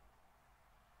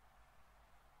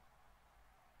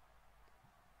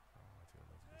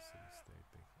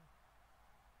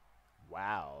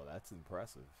 Wow, that's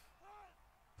impressive.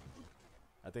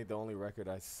 I think the only record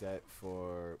I set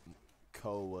for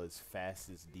Co was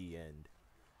fastest D end.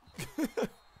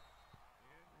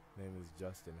 Name is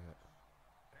Justin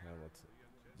Hamilton.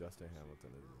 Justin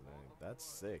Hamilton is his name. That's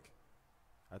sick.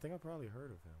 I think I probably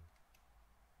heard of him.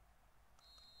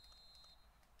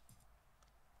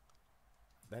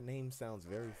 That name sounds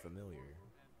very familiar.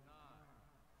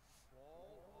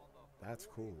 That's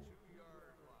cool.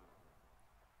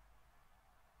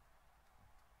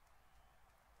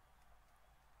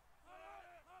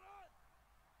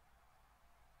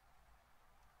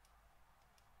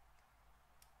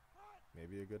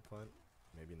 Maybe a good punt,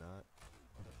 maybe not.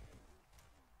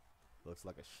 Looks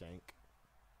like a shank.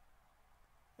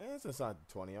 Eh, it's inside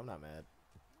 20. I'm not mad.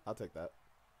 I'll take that.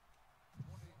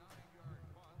 29-yard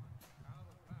punt, out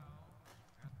of bounds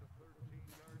at the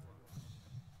 13-yard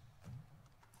line.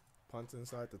 Punts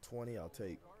inside the 20, I'll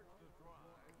take.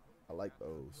 I like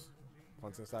those.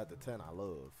 Punts inside the 10, I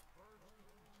love.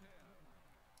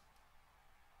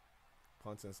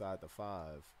 Punts inside the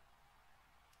 5.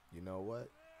 You know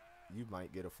what? You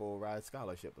might get a full ride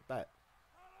scholarship with that.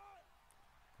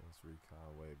 That's Reed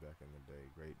Conway back in the day.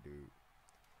 Great dude.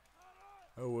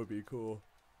 That would be cool.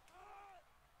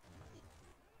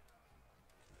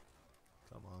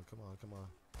 Come on, come on, come on.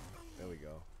 There we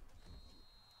go.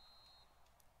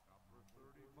 Number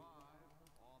 35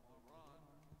 on the run.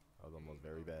 That was almost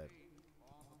very bad. 8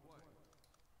 on the play.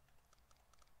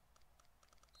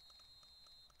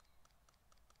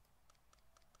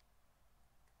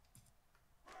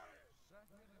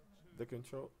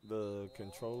 The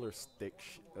controller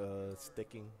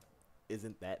sticking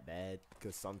isn't that bad,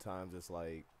 because sometimes it's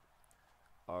like,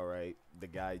 all right, the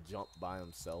guy jumped by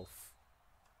himself,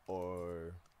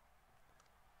 or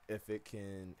if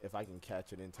I can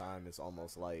catch it in time, it's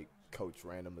almost like coach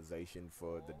randomization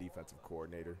for the defensive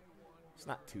coordinator. It's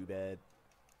not too bad.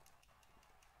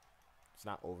 It's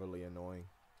not overly annoying.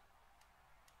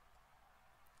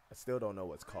 I still don't know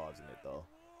what's causing it though.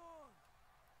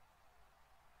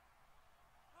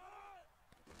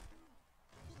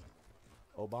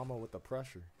 Obama with the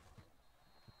pressure.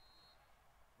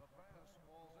 The pass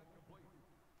falls incomplete.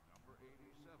 Number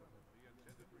 87, the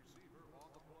intended receiver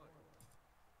on the play.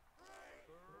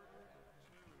 3rd and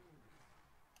 2.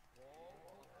 Ball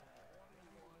on the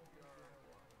 21-yard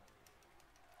line.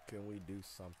 Can we do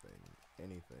something?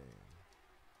 Anything?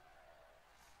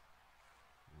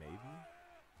 Maybe?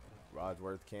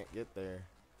 Rodsworth can't get there.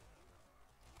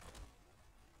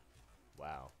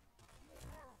 Wow.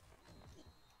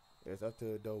 It's up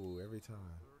to Adobe every time.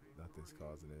 Nothing's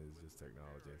causing it. It's just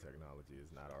technology, and technology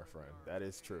is not our friend. That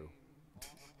is true.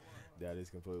 That is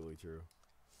completely true.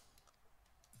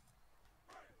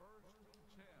 First and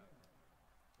 10.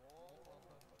 Ball on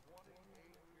the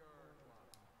 28-yard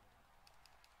line.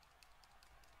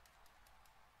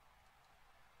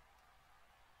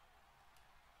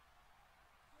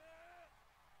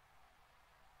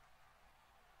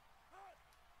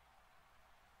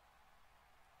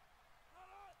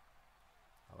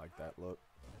 I like that look.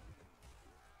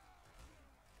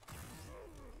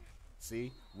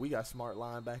 See, we got smart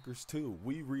linebackers too.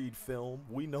 We read film.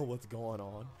 We know what's going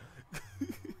on.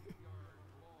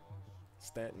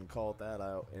 Stanton called that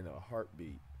out in a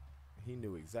heartbeat. He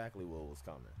knew exactly what was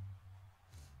coming.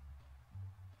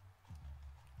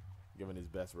 Giving his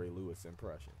best Ray Lewis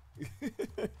impression.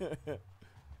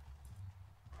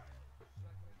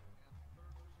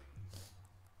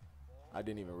 I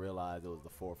didn't even realize it was the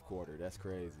fourth quarter. That's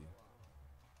crazy.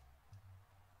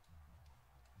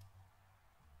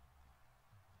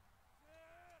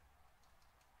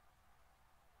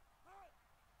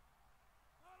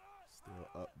 Still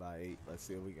up by 8. Let's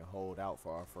see if we can hold out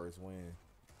for our first win.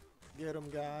 Get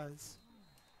them, guys.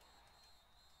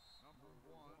 Number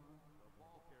 1, the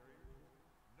ball carrier.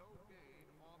 No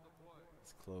gain on the play.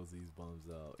 Let's close these bums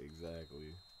out.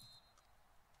 Exactly.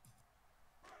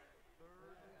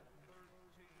 3rd and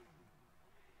 13.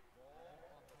 Ball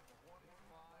on the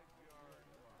 25-yard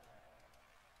line.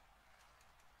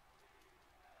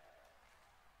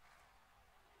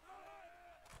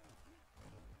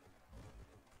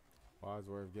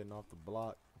 Wadsworth getting off the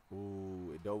block.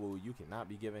 Ooh, Adobo, you cannot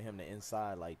be giving him the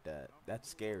inside like that. That's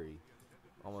scary.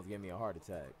 Almost gave me a heart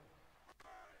attack.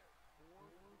 4th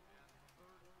and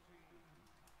 13.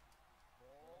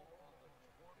 Ball on the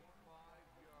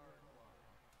 25-yard line.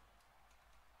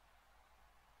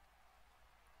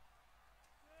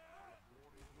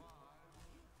 45.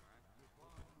 Back to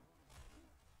punt.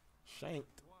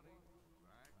 Shanked. 20.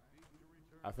 Back deep to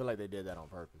return. I feel like they did that on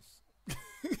purpose.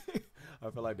 I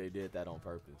feel like they did that on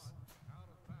purpose. Out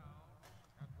of bounds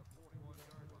at the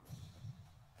 41-yard line.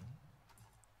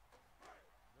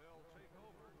 They'll take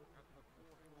over at the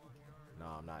 41-yard No,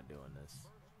 I'm not doing this.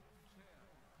 1st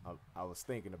and 10. I was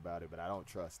thinking about it, but I don't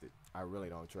trust it. I really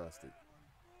don't trust it.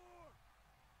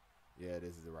 Yeah,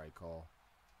 this is the right call.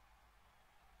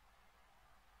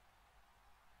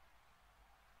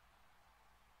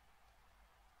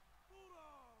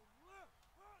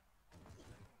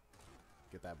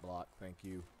 Get that block. Thank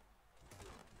you.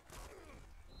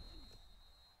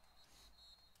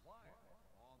 Wyatt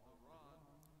on the run.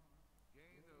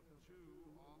 Gain of 2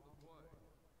 on the play.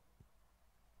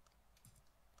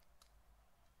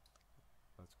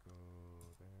 Let's go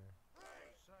there.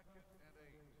 2nd and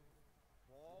 8.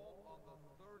 Ball on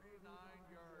the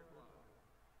 39-yard line.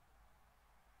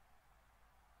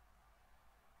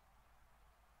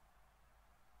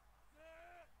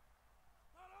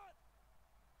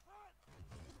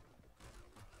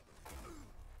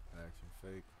 Action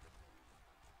fake.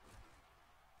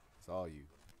 It's all you.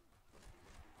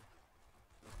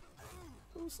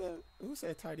 Who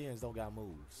said tight ends don't got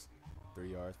moves?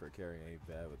 3 yards per carry ain't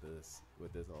bad with this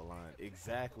O line.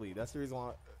 Exactly. That's the reason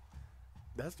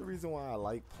why I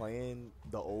like playing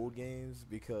the old games,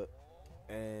 because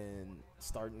and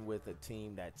starting with a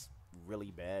team that's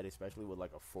really bad, especially with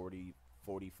like a 40,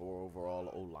 44 overall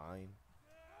O line.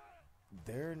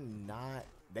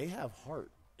 They have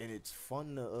heart, and it's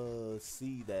fun to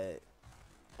see that.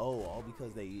 Oh, all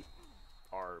because they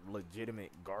are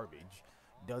legitimate garbage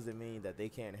doesn't mean that they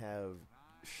can't have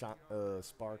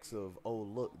sparks of, oh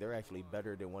look, they're actually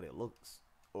better than what it looks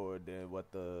or than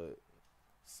what the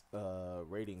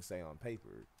ratings say on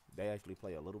paper. They actually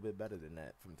play a little bit better than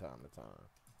that from time to time.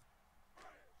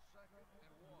 2nd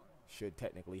and 1. Should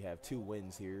technically have 2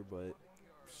 wins here, but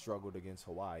struggled against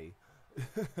Hawaii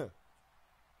and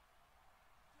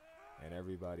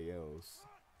everybody else.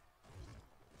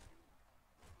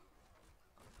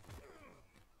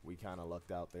 We kind of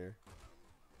lucked out there.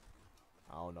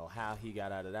 I don't know how he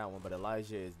got out of that one, but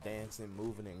Elijah is dancing,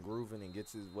 moving, and grooving, and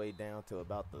gets his way down to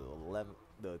about the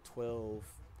 12,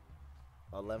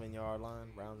 11-yard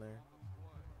line, around there.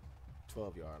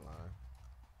 12-yard line.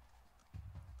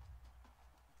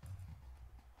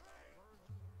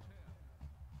 1st and 10.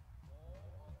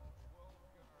 Ball on the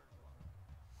 12-yard line.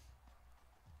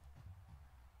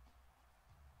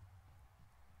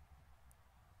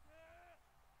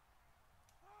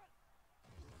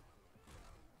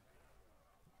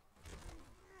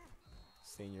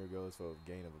 Senior goes for a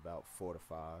gain of about 4 to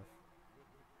 5. Gain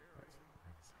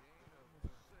of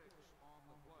 6 on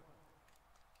the play.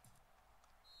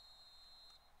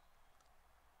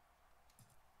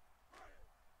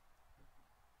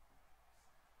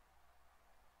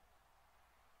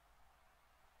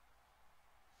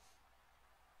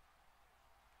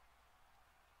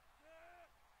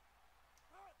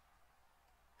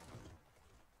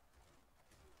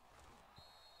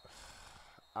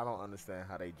 I don't understand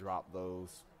how they drop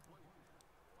those.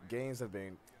 Games have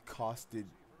been costed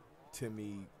to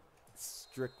me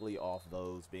strictly off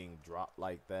those being dropped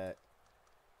like that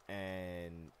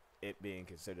and it being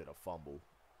considered a fumble.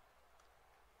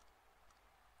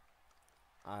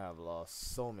 I have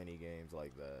lost so many games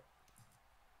like that.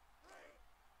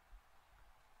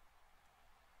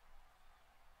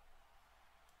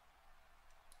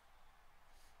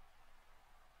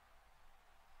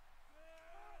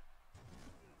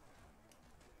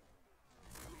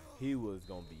 He was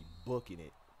gonna be booking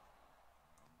it.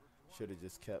 Should have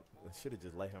just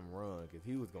let him run because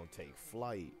he was gonna take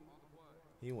flight.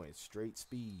 He went straight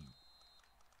speed.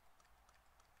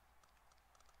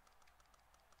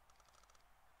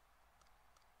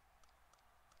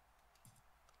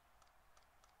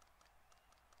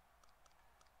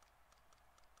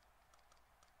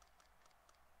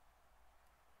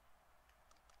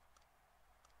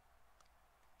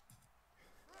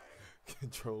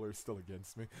 Controller's still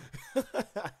against me.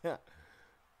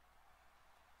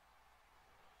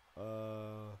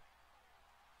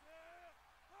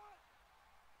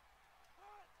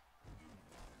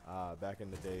 Back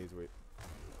in the days with,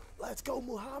 let's go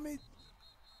Muhammad.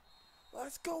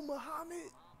 Let's go Muhammad. On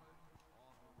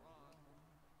the run.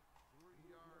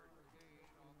 3-yard gain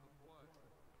on the play.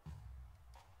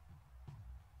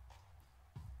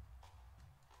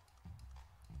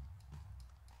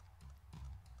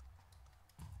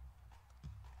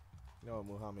 No,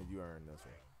 Muhammad, you earned this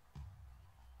one.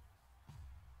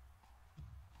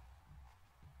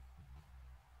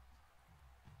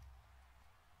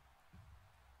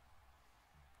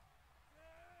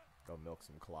 Go milk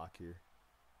some clock here.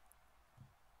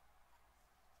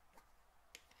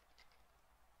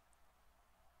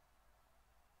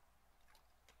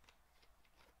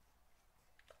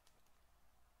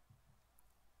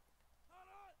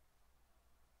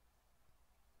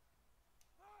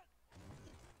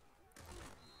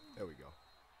 There we go.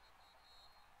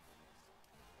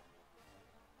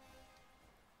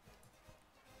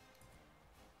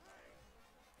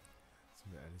 This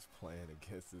man is playing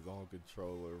against his own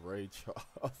controller, Ray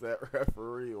Charles, that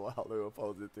referee, while the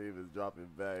opposing team is dropping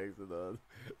bags to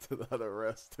the other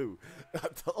refs too. I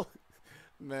told,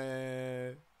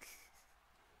 man.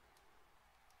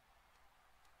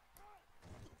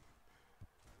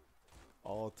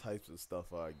 All types of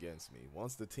stuff are against me.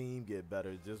 Once the team get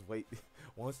better, just wait.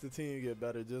 Once the team get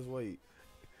better, just wait.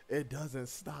 It doesn't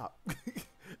stop.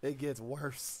 It gets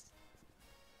worse.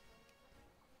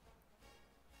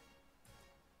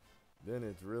 Then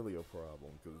it's really a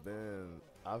problem because then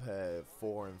I've had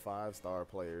 4- and 5-star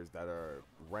players that are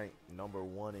ranked number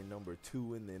 1 and number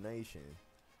 2 in the nation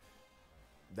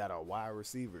that are wide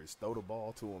receivers. Throw the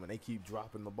ball to them and they keep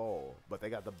dropping the ball, but they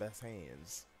got the best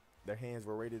hands. Their hands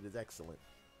were rated as excellent.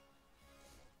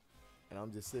 And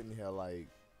I'm just sitting here like,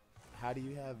 how do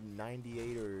you have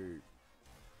 98 or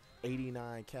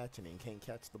 89 catching and can't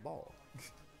catch the ball?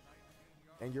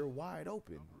 And you're wide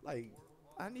open. Like,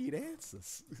 I need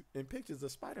answers and pictures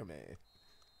of Spider-Man.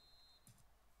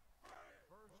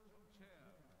 1st and 10.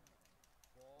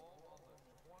 Ball on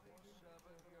the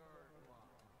 27-yard line.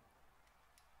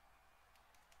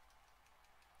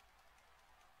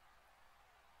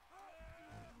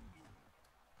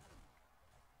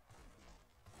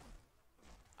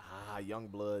 Young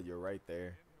blood, you're right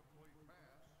there. Incomplete pass.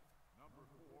 Number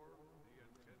 4, the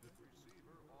intended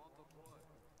receiver on the play.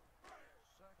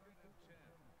 2nd and 10.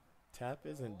 Tap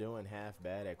isn't doing half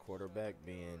bad at quarterback,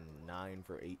 being 9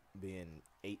 for 8, being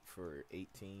 8 for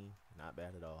 18. Not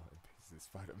bad at all. This is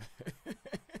Spider-Man.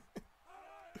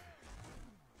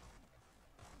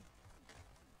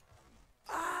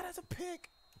 That's a pick.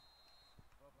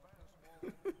 The fastball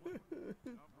incomplete.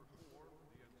 Number 4,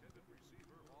 the intended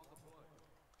receiver on the play.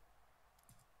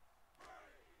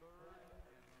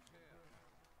 3rd and 10.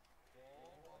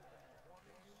 Ball on the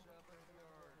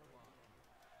 27-yard line.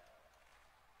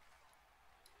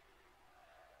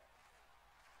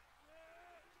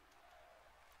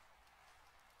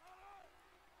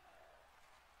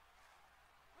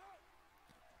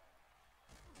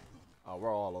 Oh,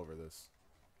 we're all over this.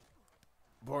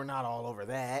 But we're not all over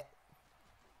that.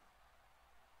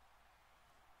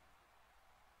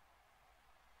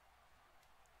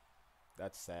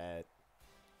 That's sad.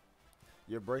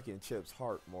 You're breaking Chip's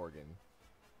heart, Morgan.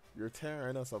 You're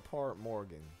tearing us apart,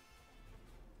 Morgan.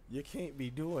 You can't be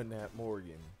doing that,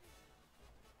 Morgan.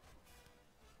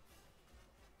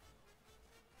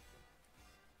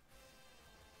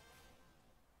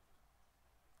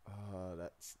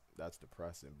 That's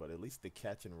depressing. But at least the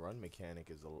catch and run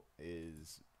mechanic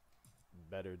is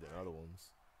better than other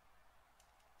ones.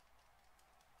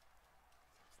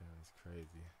 That's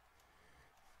crazy.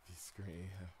 He scream,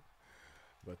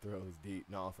 but throws deep.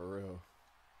 No, for real.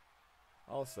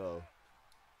 Also,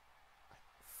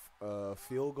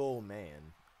 field goal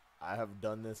man. I have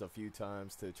done this a few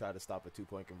times to try to stop a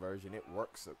 2-point conversion. It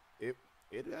works. It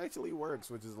actually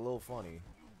works, which is a little funny.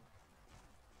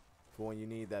 For when you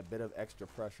need that bit of extra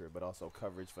pressure, but also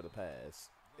coverage for the pass.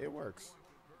 It works.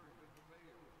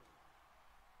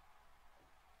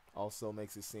 Also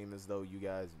makes it seem as though you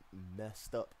guys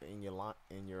messed up in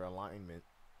your alignment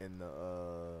in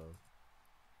the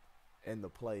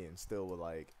play and still were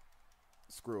like,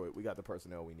 screw it, we got the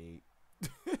personnel we need.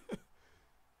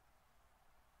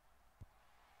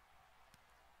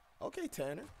 Okay,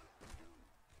 Tanner.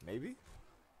 Maybe.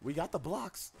 We got the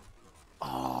blocks.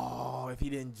 Oh, if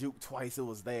he didn't juke twice, it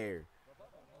was there.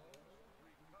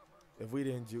 If we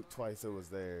didn't juke twice, it was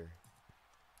there.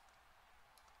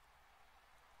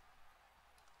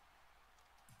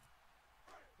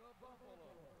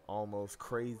 Almost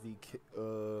crazy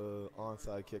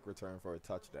onside kick return for a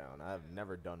touchdown. I've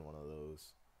never done one of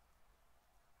those.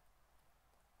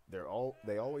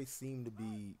 They always seem to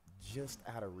be just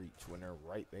out of reach when they're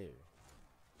right there.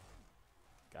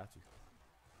 Got you.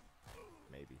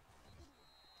 Maybe.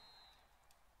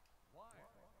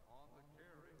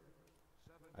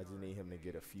 I just need him to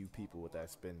get a few people with that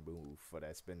spin move for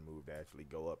that spin move to actually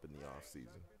go up in the off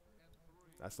season.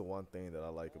 That's the one thing that I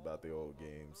like about the old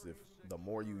games. If the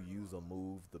more you use a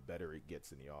move, the better it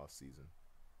gets in the off season.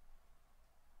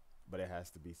 But it has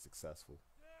to be successful.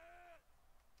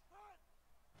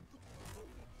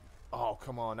 Oh,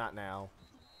 come on, not now.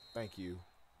 Thank you.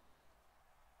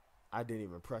 I didn't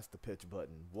even press the pitch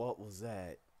button. What was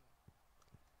that?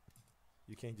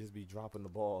 You can't just be dropping the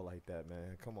ball like that,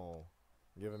 man. Come on.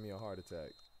 Giving me a heart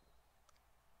attack.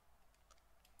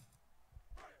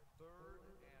 3rd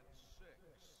and 6.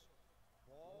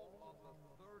 Ball on the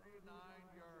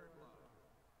 39-yard line.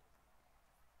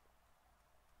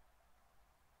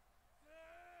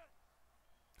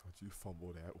 Don't you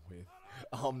fumble that win.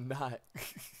 I'm not.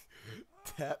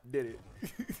 Tap did it.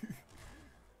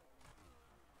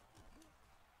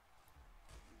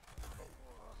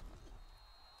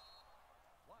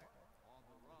 On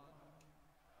the run.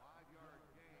 5-yard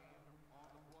gain on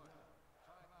the play.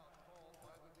 Timeout called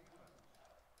by the defense.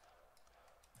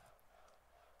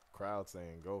 Crowd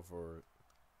saying go for it.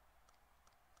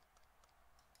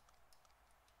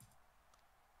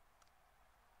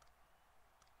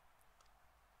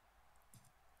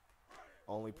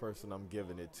 Only person I'm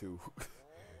giving it to.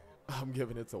 I'm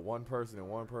giving it to one person and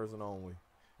one person only.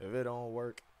 If it don't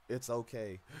work, it's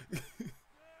okay.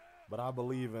 But I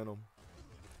believe in them.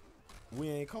 We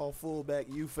ain't called fullback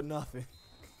you for nothing.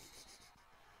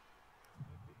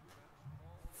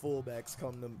 Fullbacks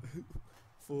come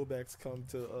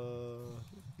to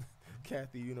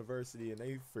Cathay University and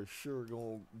they for sure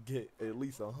gonna get at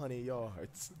least 100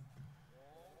 yards.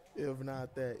 If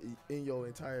not that, in your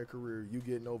entire career, you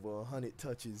getting over 100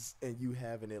 touches and you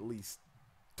having at least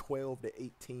 12 to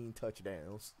 18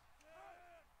 touchdowns.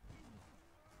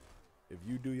 If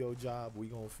you do your job, we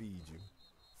gonna feed you.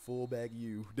 Fullback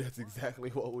you, that's exactly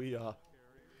what we are.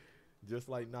 Just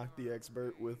like Knock the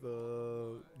Expert with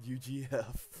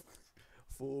UGF.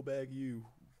 Fullback you.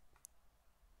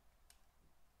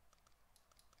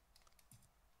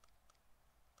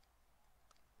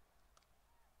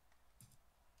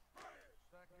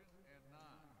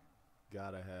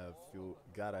 Gotta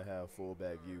have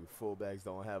fullback you. Fullbacks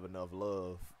don't have enough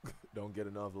love. Don't get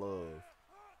enough love.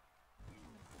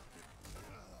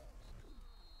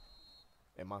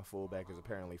 And my fullback is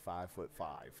apparently 5'5".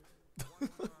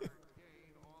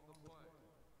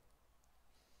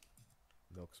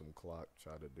 Milk some clock.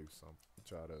 Try to do something.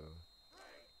 Try to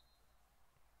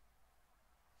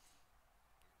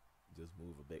just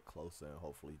move a bit closer and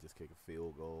hopefully just kick a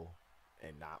field goal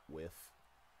and not whiff.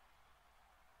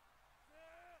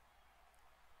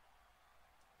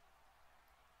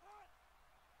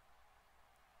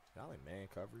 Y'all in man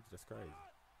coverage? That's crazy.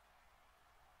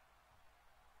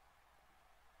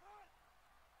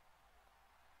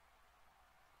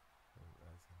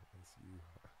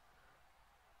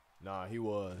 Nah, he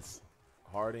was.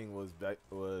 Harding was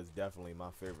definitely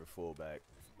my favorite fullback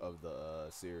of the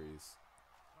series.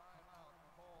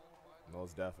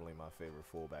 Most definitely my favorite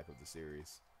fullback of the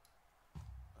series.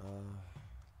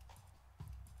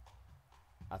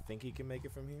 I think he can make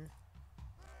it from here.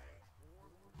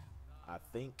 I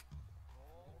think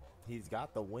he's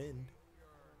got the wind.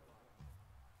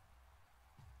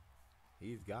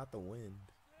 He's got the wind.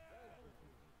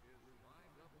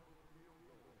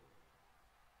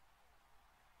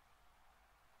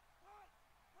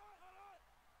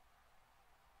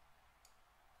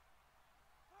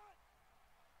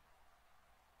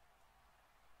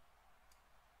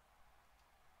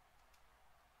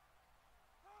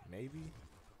 Maybe.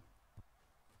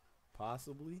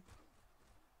 Possibly.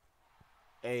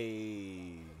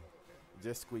 Hey,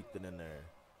 just squeaked it in there.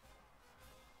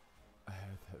 I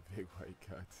had that big white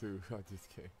guy too. I just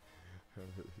can't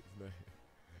remember his name.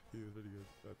 He was pretty good.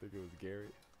 I think it was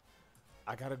Garrett.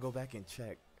 I gotta go back and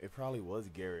check. It probably was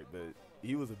Garrett, but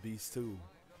he was a beast too.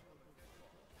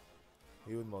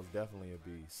 He was most definitely a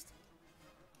beast.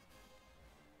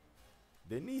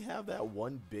 Didn't he have that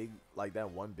one big, like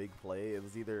that one big play? It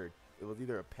was either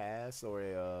a pass or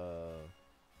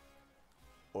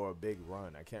a big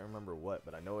run. I can't remember what,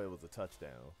 but I know it was a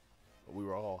touchdown. But we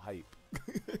were all hype.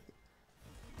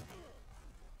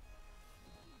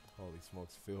 Holy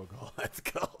smokes, field goal. Let's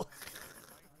go.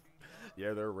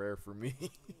 Yeah, they're rare for me.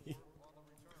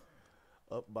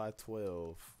 Up by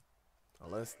 12.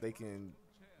 Unless they can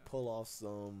pull off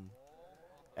some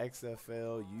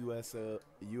XFL,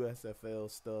 USFL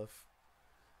stuff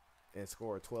and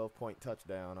score a 12-point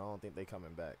touchdown, I don't think they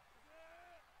coming back.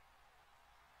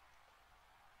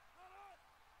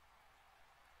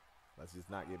 Let's just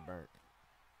not get burnt.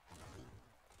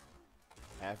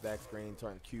 Halfback screen,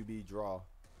 turn QB draw.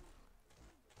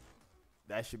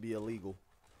 That should be illegal.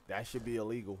 That should be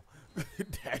illegal.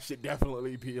 That should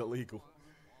definitely be illegal.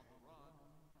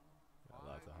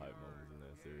 Lots of hype moments in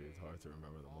that series. Hard to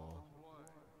remember them all.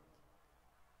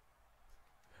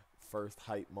 First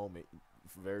hype moment.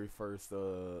 Very first,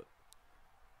 the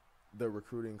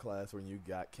recruiting class when you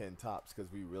got Ken Tops because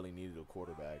we really needed a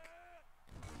quarterback.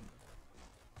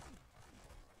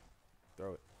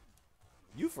 Throw it.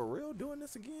 You for real doing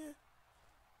this again?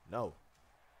 No.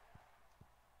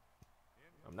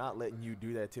 I'm not letting you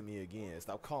do that to me again.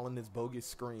 Stop calling this bogus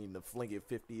screen to fling it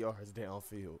 50 yards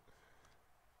downfield.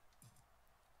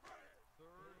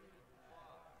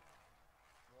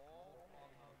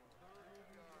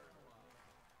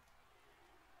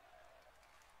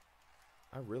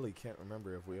 I really can't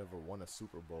remember if we ever won a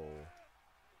Super Bowl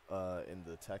in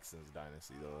the Texans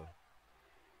dynasty, though.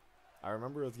 I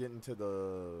remember us getting to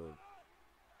the...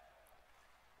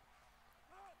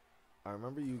 I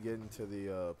remember you getting to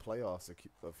the playoffs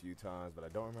a few times, but I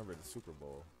don't remember the Super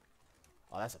Bowl.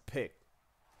 Oh, that's a pick.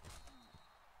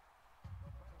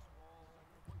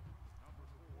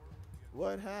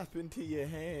 What happened to your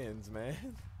hands,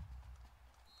 man?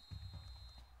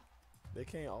 They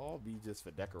can't all be just for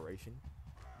decoration.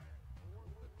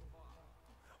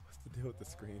 What's the deal with the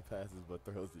screen passes but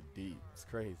throws it deep? It's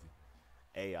crazy.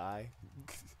 AI.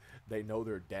 They know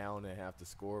they're down and have to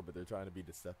score, but they're trying to be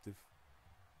deceptive.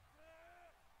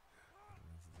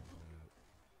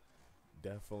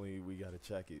 Definitely, we got to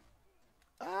check it.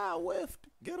 Ah, whiffed.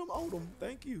 Get him, Odom.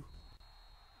 Thank you.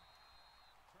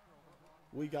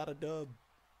 We got a dub.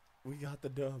 We got the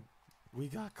dub. We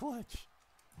got clutch.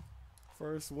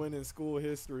 First win in school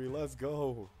history. Let's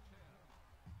go.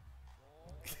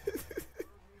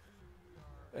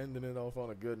 Ending it off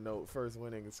on a good note. First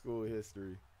winning in school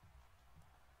history.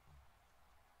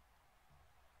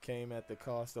 Came at the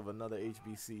cost of another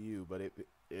HBCU, but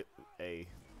a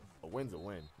win's a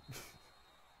win.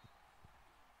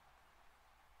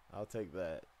 I'll take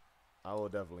that. I will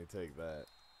definitely take that.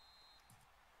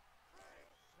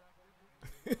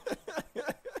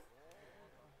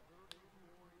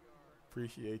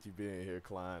 Appreciate you being here,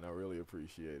 Klein. I really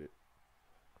appreciate it.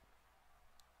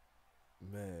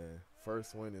 Man,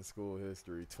 first win in school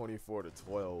history,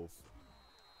 24-12.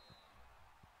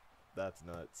 That's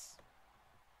nuts.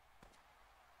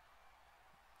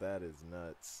 That is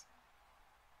nuts.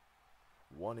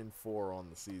 1-4 on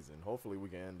the season. Hopefully we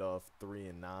can end off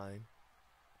 3-9.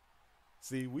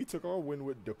 See, we took our win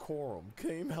with decorum.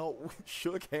 Came out,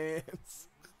 shook hands.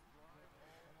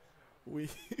 We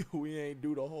ain't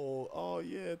do the whole, oh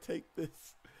yeah, take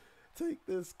this,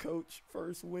 coach.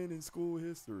 First win in school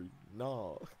history.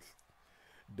 Nah.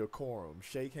 Decorum.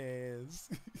 Shake hands.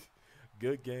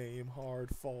 Good game.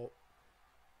 Hard fought.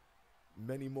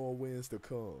 Many more wins to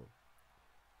come.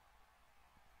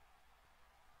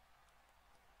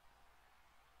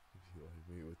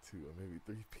 Me with 2 or maybe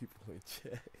 3 people in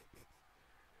chat.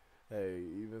 Hey,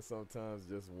 even sometimes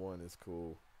just one is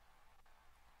cool.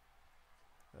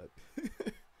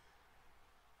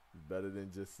 Better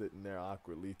than just sitting there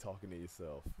awkwardly talking to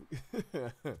yourself.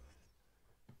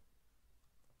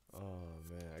 Oh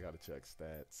man, I gotta check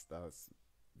stats. That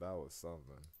was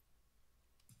something.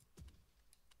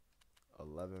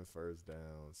 11 first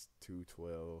downs,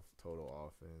 212 total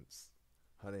offense,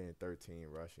 113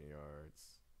 rushing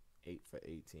yards, 8 for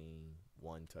 18,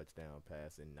 1 touchdown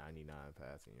pass, and 99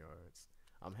 passing yards.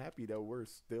 I'm happy that we're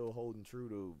still holding true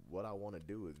to what I want to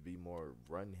do is be more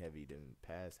run heavy than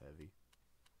pass heavy.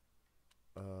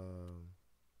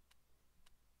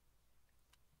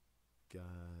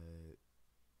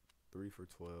 3 for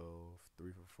 12, 3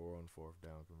 for 4 on fourth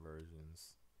down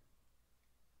conversions.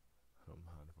 I don't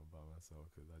mind if I'm by myself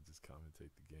because I just commentate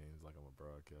the games like I'm a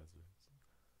broadcaster.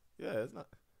 Yeah, it's not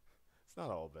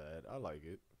all bad. I like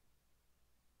it.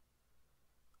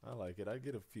 I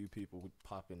get a few people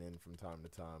popping in from time to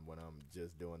time when I'm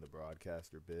just doing the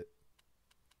broadcaster bit.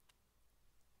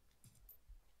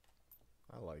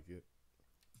 I like it.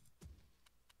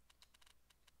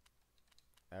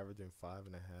 Averaging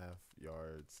 5.5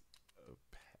 yards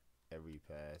every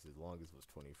pass as long as it was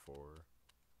 24.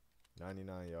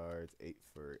 99 yards, 8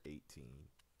 for 18.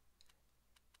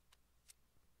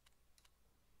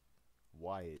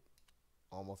 Wyatt,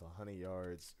 almost 100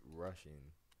 yards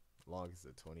rushing, longest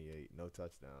at 28. No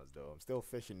touchdowns, though. I'm still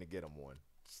fishing to get him one.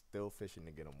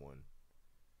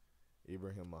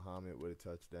 Ibrahim Muhammad with a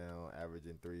touchdown,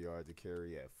 averaging 3 yards a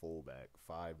carry at fullback,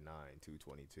 5'9",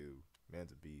 222.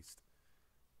 Man's a beast.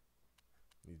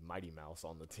 He's Mighty Mouse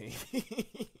on the team.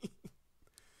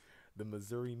 The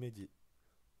Missouri Midget.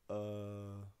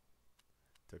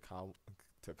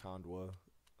 Takandwa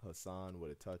Hassan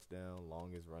with a touchdown.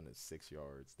 Longest run is 6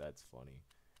 yards. That's funny.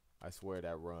 I swear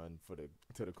that run to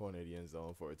the corner of the end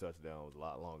zone for a touchdown was a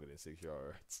lot longer than 6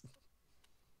 yards.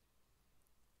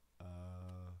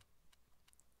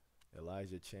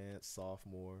 Elijah Chance,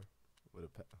 sophomore, with a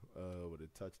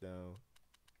touchdown.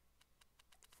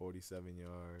 47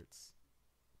 yards.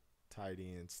 Tight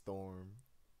end Storm,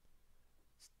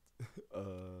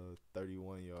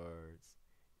 31 yards.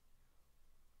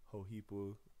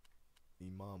 Hohipa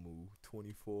Imamu,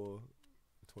 24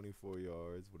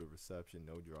 yards with a reception,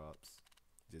 no drops.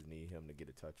 Just need him to get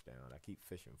a touchdown. I keep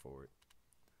fishing for it.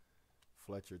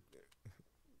 Fletcher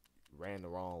ran the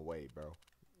wrong way, bro.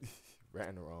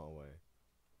 Ran the wrong way.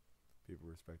 People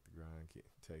respect the grind.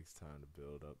 Takes time to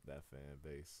build up that fan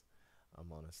base.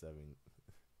 I'm on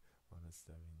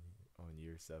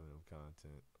year 7 of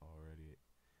content already.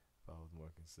 If I was more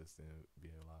consistent, it'd be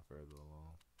a lot further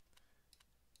along.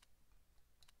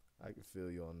 I can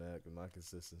feel you on that because my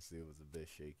consistency was a bit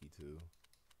shaky too.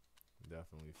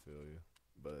 Definitely feel you.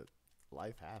 But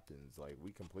life happens. Like,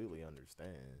 we completely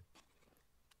understand.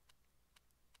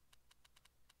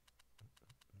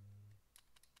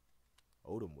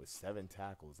 Odom with 7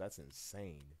 tackles. That's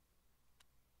insane.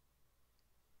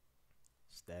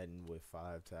 Staten with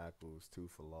 5 tackles, 2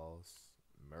 for loss.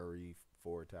 Murray,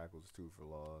 4 tackles, 2 for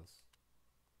loss.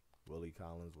 Willie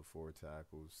Collins with 4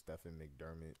 tackles. Stephen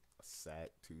McDermott, a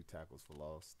sack, 2 tackles for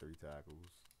loss, 3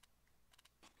 tackles.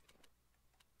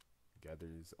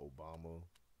 Gathers, Obama,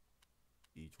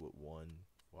 each with 1.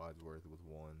 Wadsworth with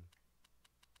 1.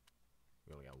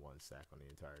 We only got 1 sack on the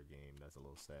entire game. That's a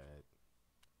little sad.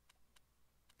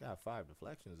 Got 5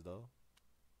 deflections, though.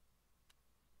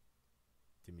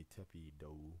 Timmy Tepe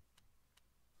Doe.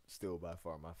 Still by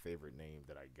far my favorite name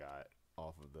that I got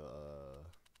off of the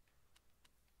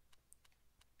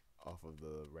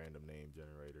random name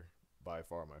generator. By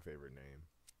far my favorite name.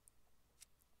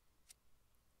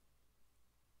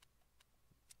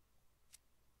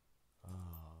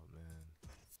 Oh man.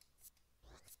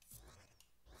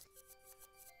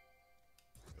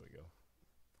 There we go.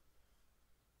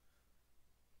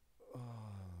 Oh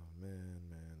man.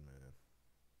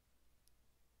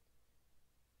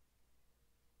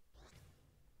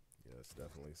 Yes,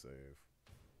 definitely save.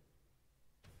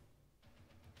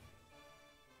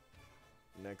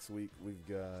 Next week we've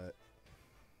got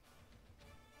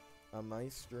a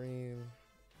nice stream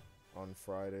on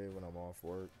Friday when I'm off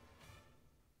work,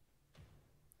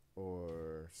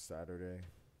 or Saturday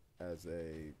as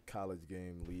a college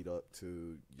game lead up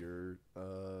to your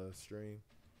stream.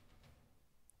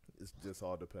 It just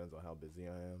all depends on how busy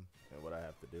I am and what I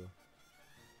have to do.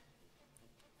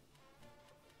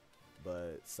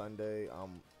 But Sunday,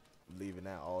 I'm leaving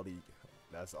that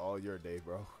that's all your day,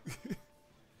 bro.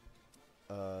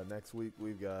 Next week,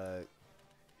 we've got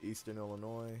Eastern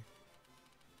Illinois.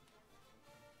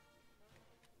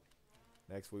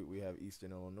 Next week, we have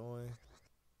Eastern Illinois.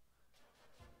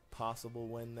 Possible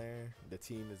win there. The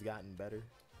team has gotten better.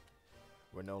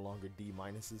 We're no longer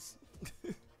D-minuses.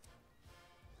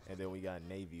 And then we got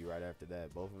Navy right after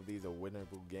that. Both of these are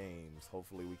winnable games.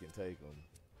 Hopefully, we can take them.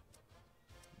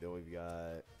 Then we've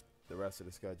got the rest of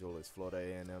the schedule is Florida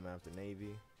A&M after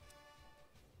Navy.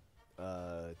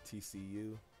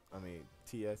 TSU,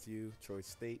 Troy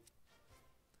State.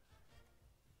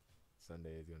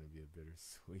 Sunday is going to be a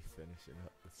bittersweet finishing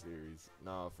up the series.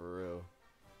 Nah, for real.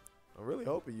 I'm really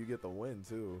hoping you get the win,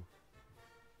 too.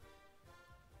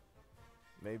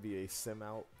 Maybe a sim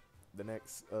out the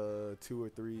next 2 or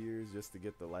 3 years just to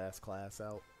get the last class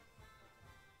out.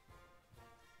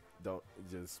 Don't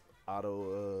just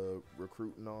auto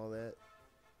recruit and all that.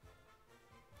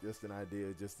 Just an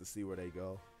idea, just to see where they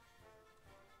go.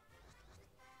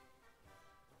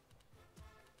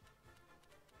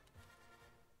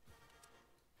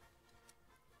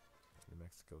 New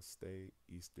Mexico State,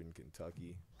 Eastern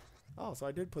Kentucky. Oh, so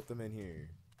I did put them in here.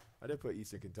 I did put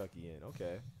Eastern Kentucky in.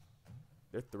 Okay.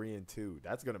 They're 3-2.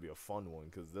 That's going to be a fun one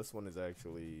because this one is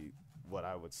actually what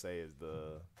I would say is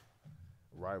the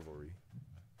rivalry.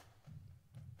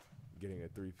 Getting a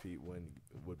three-peat win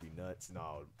would be nuts.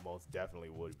 No, most definitely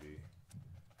would be.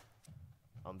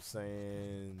 I'm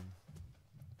saying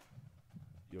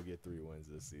you'll get 3 wins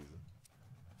this season.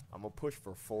 I'm going to push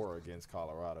for 4 against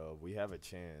Colorado. We have a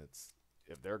chance.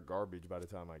 If they're garbage by the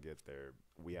time I get there,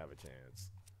 we have a chance.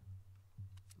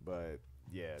 But,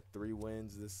 yeah, 3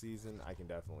 wins this season, I can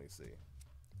definitely see.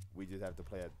 We just have to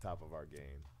play at the top of our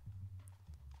game.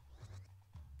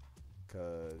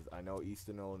 Because I know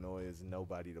Eastern Illinois is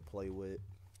nobody to play with.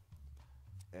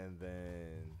 And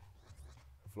then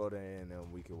Florida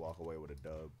A&M, we could walk away with a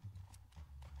dub.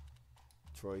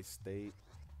 Troy State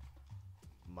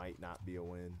might not be a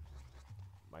win.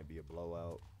 Might be a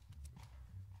blowout.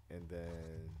 And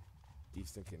then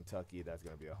Eastern Kentucky, that's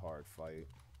going to be a hard fight.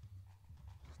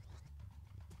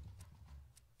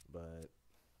 But,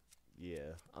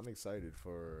 yeah, I'm excited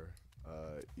for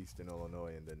Eastern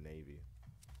Illinois and the Navy.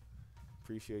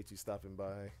 Appreciate you stopping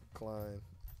by, Klein,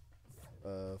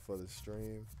 for the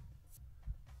stream.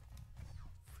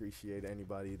 Appreciate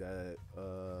anybody that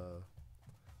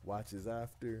watches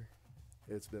after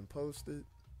it's been posted.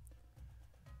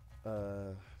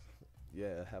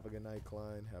 Yeah, have a good night,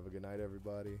 Klein. Have a good night,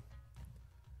 everybody.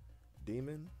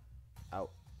 Demon,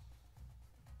 out.